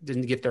shit,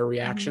 didn't get their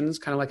reactions,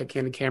 kind of like a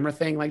candid camera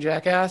thing like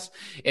Jackass.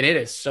 And it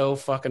is so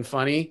fucking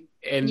funny.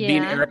 And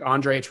being Eric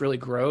Andre, it's really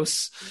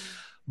gross,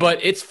 but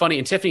it's funny.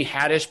 And Tiffany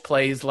Haddish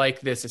plays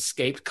like this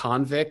escaped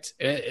convict.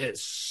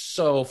 It's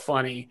so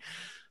funny.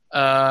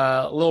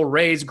 Lil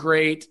Ray's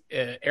great.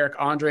 Eric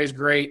Andre's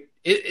great.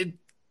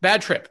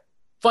 Bad Trip.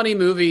 Funny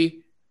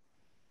movie.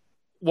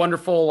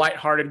 Wonderful,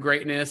 lighthearted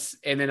greatness.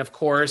 And then, of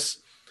course,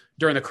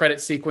 during the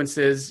credit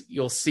sequences,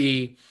 you'll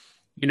see,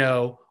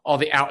 all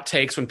the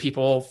outtakes when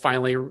people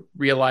finally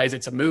realize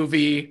it's a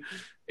movie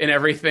and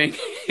everything.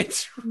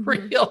 It's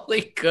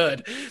really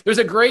good. There's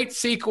a great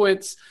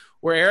sequence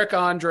where Eric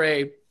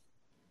Andre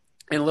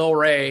and Lil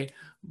Ray,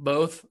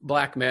 both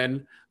black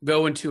men,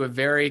 go into a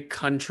very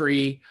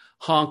country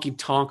honky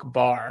tonk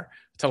bar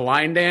to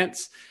line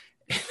dance.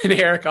 And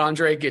Eric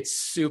Andre gets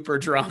super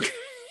drunk.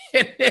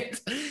 And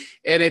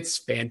it's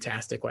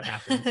fantastic what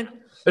happens.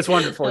 It's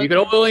wonderful. You can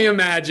only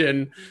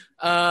imagine.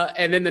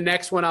 And then the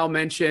next one I'll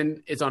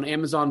mention is on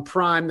Amazon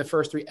Prime. The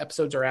first 3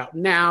 episodes are out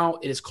now.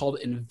 It is called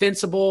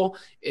Invincible.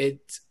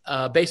 It's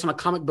based on a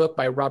comic book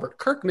by Robert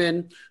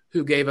Kirkman,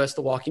 who gave us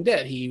The Walking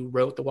Dead. He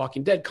wrote The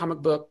Walking Dead comic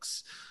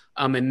books.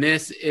 And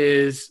this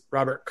is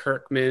Robert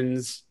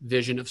Kirkman's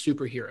vision of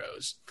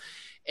superheroes.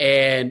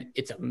 And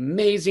it's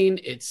amazing.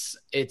 It's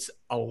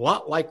a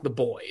lot like The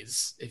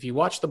Boys. If you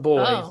watch The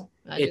Boys,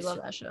 I do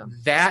love that show.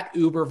 That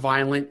uber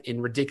violent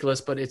and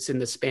ridiculous, but it's in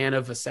the span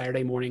of a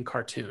Saturday morning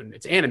cartoon.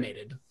 It's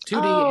animated,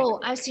 2D. Oh,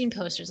 I've seen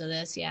posters of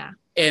this. Yeah,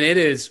 and it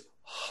is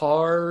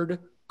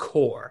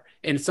hardcore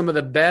and some of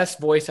the best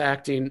voice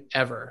acting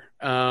ever.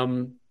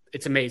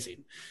 It's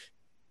amazing.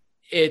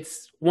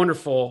 It's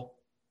wonderful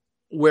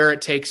where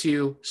it takes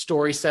you,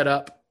 story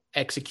setup,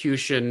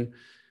 execution,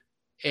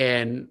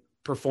 and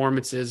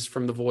performances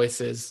from the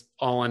voices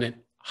all in it.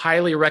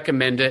 Highly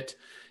recommend it.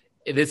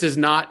 This is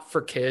not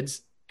for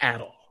kids at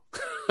all.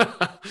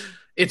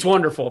 It's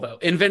wonderful though.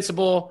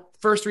 Invincible,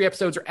 first 3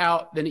 episodes are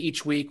out. Then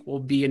each week will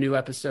be a new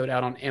episode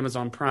out on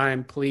Amazon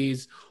Prime.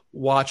 Please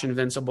watch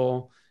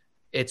Invincible.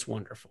 It's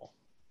wonderful.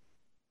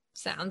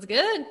 Sounds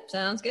good.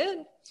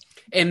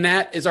 And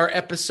that is our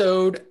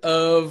episode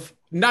of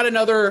Not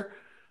Another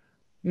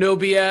No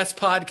BS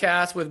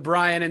podcast with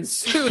Brian and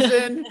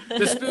Susan.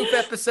 The spoof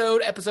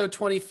episode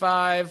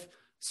 25.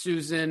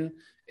 Susan,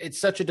 it's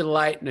such a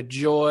delight and a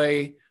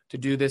joy to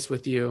do this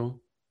with you.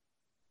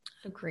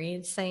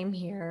 Agreed. Same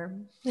here.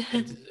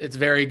 It's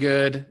very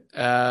good.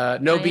 No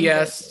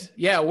BS.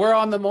 Yeah, we're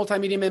on the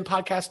Multimedia Men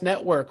Podcast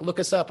Network. Look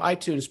us up,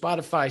 iTunes,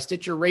 Spotify,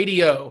 Stitcher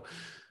Radio.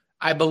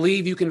 I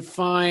believe you can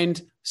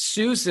find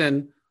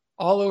Susan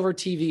all over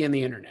TV and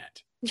the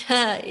internet.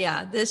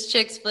 Yeah,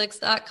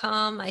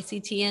 thischicksflix.com,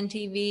 ICTN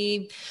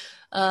TV,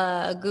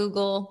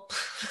 Google.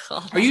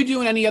 Are you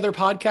doing any other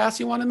podcasts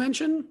you want to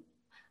mention?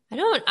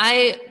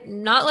 I've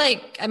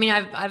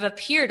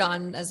appeared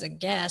on as a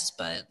guest,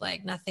 but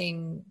like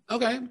nothing.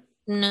 Okay.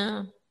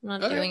 No,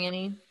 not doing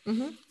any.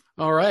 Mm-hmm.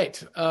 All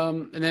right.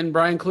 And then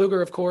Brian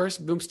Kluger, of course,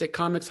 Boomstick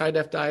Comics, High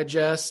Def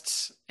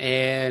Digest,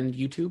 and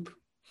YouTube,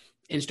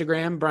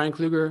 Instagram, Brian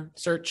Kluger,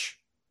 search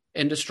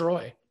and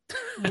destroy.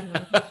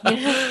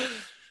 Mm-hmm.